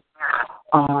prayers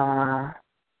are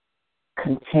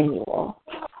continual.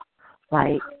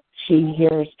 Like she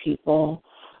hears people,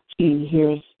 she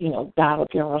hears, God will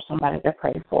give her somebody to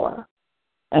pray for,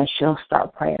 and she'll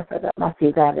start praying for them. I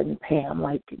see that in Pam,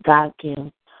 like God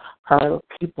gives her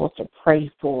people to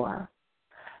pray for,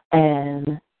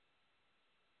 and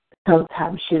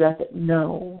sometimes she doesn't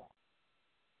know,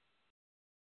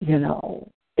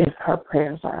 if her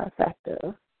prayers are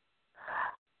effective.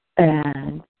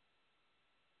 And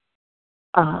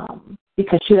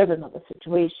because she doesn't know the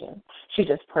situation, she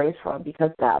just prays for him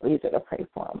because God leads her to pray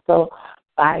for him. So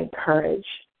I encourage,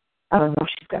 I don't know if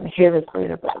she's going to hear this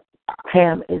later, but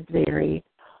Pam is very,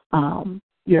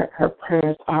 her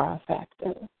prayers are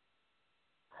effective.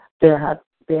 There have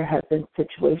been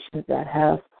situations that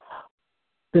have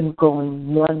been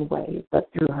going one way, but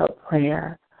through her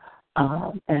prayer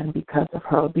and because of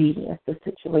her obedience, the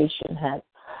situation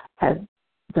has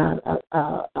done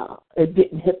it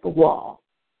didn't hit the wall.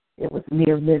 It was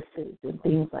near misses and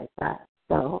things like that.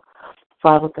 So,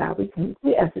 Father God,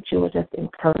 we ask that you would just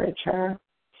encourage her.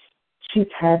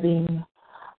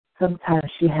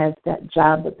 Sometimes she has that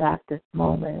John the Baptist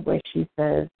moment where she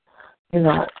says,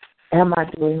 am I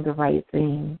doing the right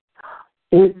thing?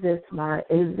 Is this my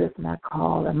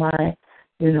call? Am I,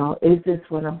 is this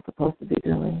what I'm supposed to be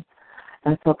doing?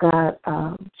 And so God,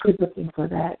 she's looking for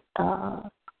that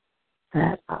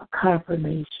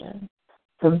confirmation,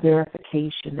 some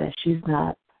verification that she's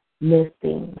not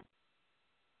missing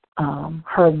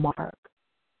her mark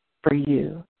for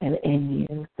you and in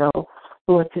you. So,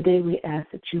 Lord, today we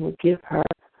ask that you will give her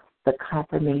the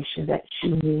confirmation that she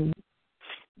needs,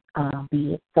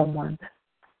 be it someone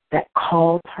that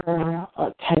calls her,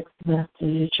 a text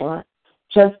message, or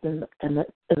just in a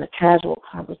casual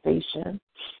conversation,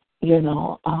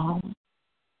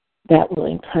 that will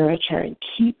encourage her and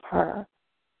keep her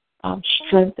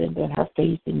strengthened in her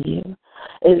faith in you,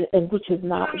 and which is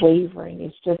not wavering.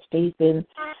 It's just faith in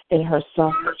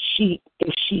herself.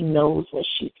 If she knows what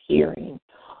she's hearing,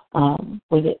 when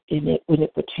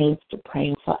it pertains to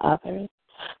praying for others.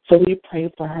 So we pray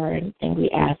for her, and we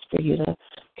ask for you to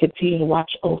continue to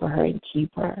watch over her and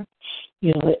keep her.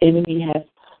 The enemy has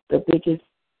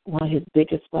one of his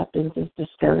biggest weapons is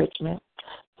discouragement.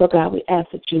 So God, we ask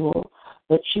that you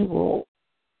will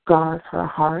guard her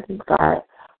heart and guard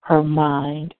her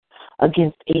mind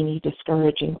against any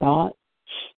discouraging thoughts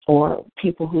or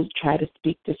people who try to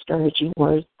speak discouraging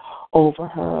words over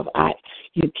her of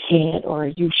you can't or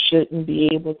you shouldn't be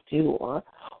able to or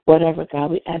whatever.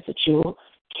 God, we ask that you will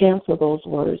cancel those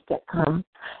words that come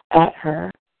at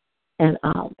her and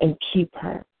keep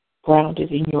her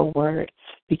grounded in your word,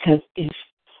 because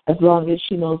as long as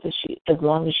she knows as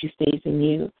long as she stays in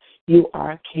you, you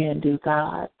are a can-do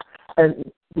God.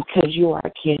 And because you are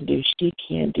a can-do, she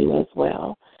can do as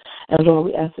well. And Lord,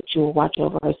 we ask that you will watch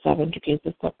over her 7 decades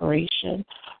of separation,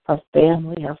 her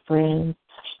family, her friends,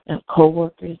 and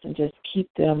co-workers, and just keep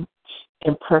them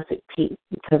in perfect peace,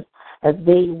 because as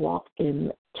they walk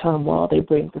in turmoil, they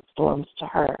bring the storms to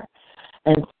her.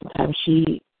 And sometimes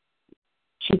she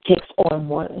takes on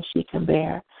more than she can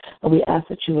bear. And we ask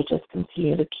that you would just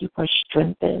continue to keep her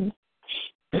strengthened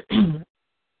and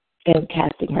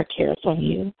casting her cares on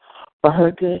you for her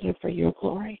good and for your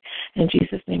glory. In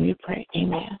Jesus' name we pray.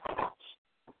 Amen.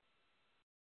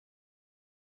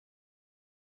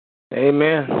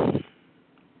 Amen.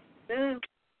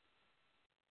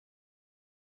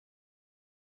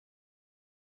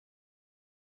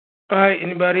 All right,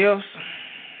 anybody else?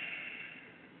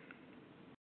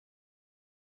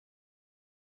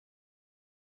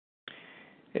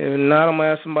 If not, I'm going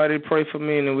to ask somebody to pray for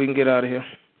me, and then we can get out of here.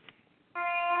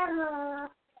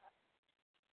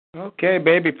 Okay,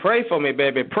 baby, pray for me,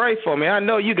 baby. Pray for me. I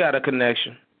know you got a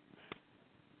connection.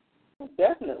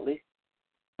 Definitely.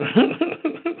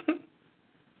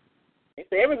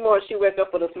 Every morning she wakes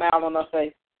up with a smile on her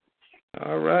face.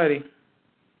 All righty.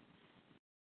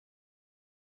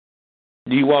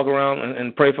 Do you walk around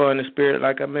and pray for her in the spirit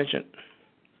like I mentioned?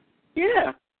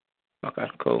 Yeah. Okay,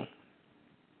 cool.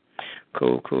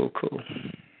 Cool.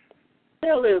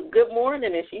 Tell her good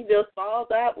morning, and she just falls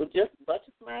out with just a bunch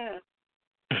of smiles.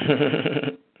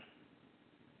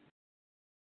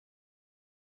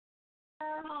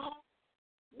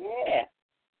 Yeah.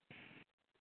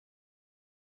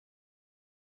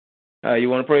 You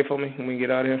want to pray for me when we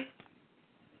get out of here?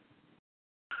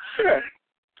 Sure.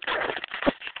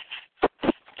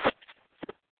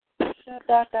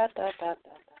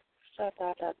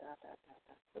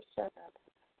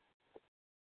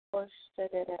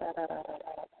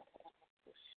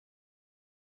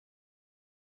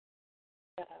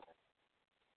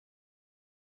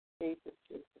 Jesus.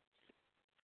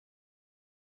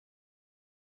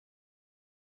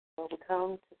 So we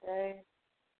come today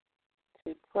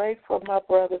to pray for my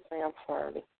brother Sam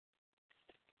Farley.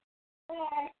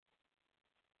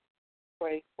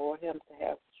 Pray for him to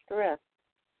have strength.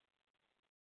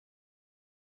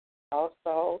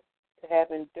 Also to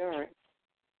have endurance.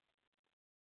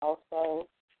 Also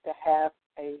to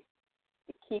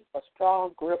keep a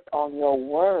strong grip on your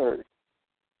word.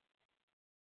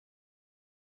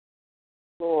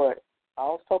 Lord, I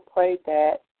also pray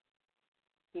that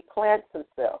he plants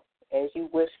himself as you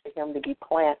wish for him to be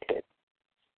planted.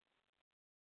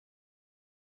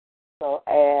 So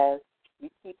as you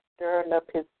keep stirring up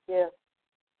his gifts,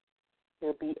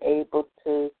 he'll be able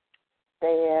to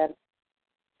stand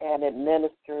and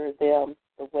administer them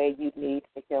the way you need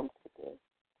for him to do.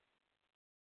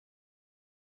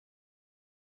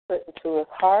 Put into his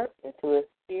heart, into his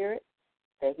spirit,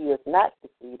 that he is not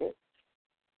defeated,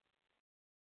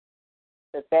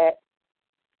 that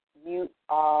you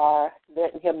are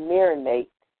letting him marinate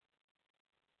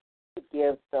to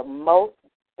give the most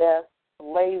best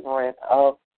flavoring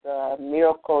of the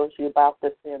miracles you're about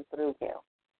to send through him.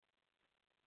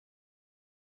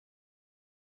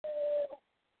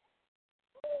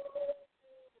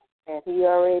 And he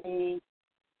already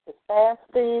is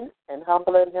fasting and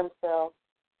humbling himself.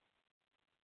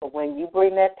 But when you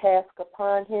bring that task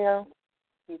upon him,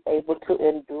 he's able to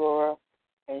endure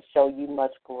and show you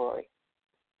much glory.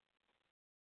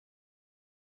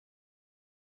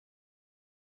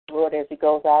 Lord, as he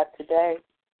goes out today,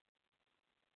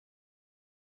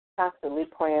 constantly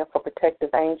praying for protective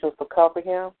angels to cover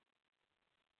him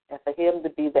and for him to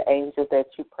be the angel that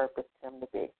you purposed him to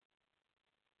be.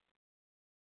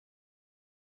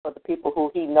 For the people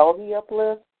who he know he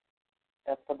uplifts,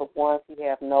 and for the ones he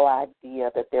have no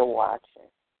idea that they're watching.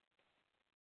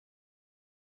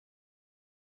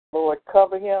 Lord,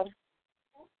 cover him,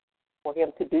 for him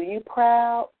to do you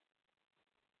proud,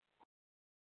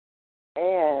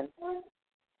 and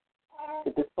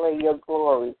to display your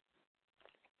glory,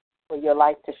 for your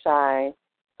light to shine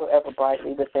so ever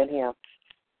brightly within him.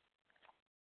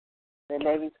 In the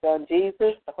name of his Son,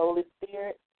 Jesus, the Holy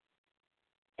Spirit,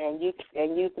 and you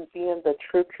can be in the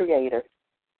true Creator.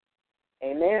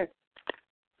 Amen.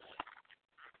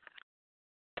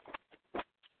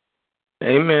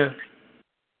 Amen.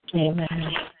 Amen.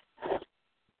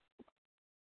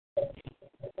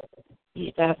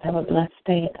 You guys have a blessed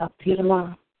day. Talk to you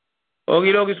tomorrow.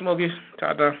 Okie dokie, Smokies.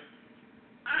 Ta-ta.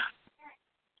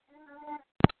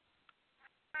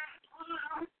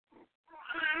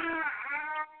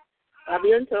 A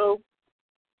bientôt.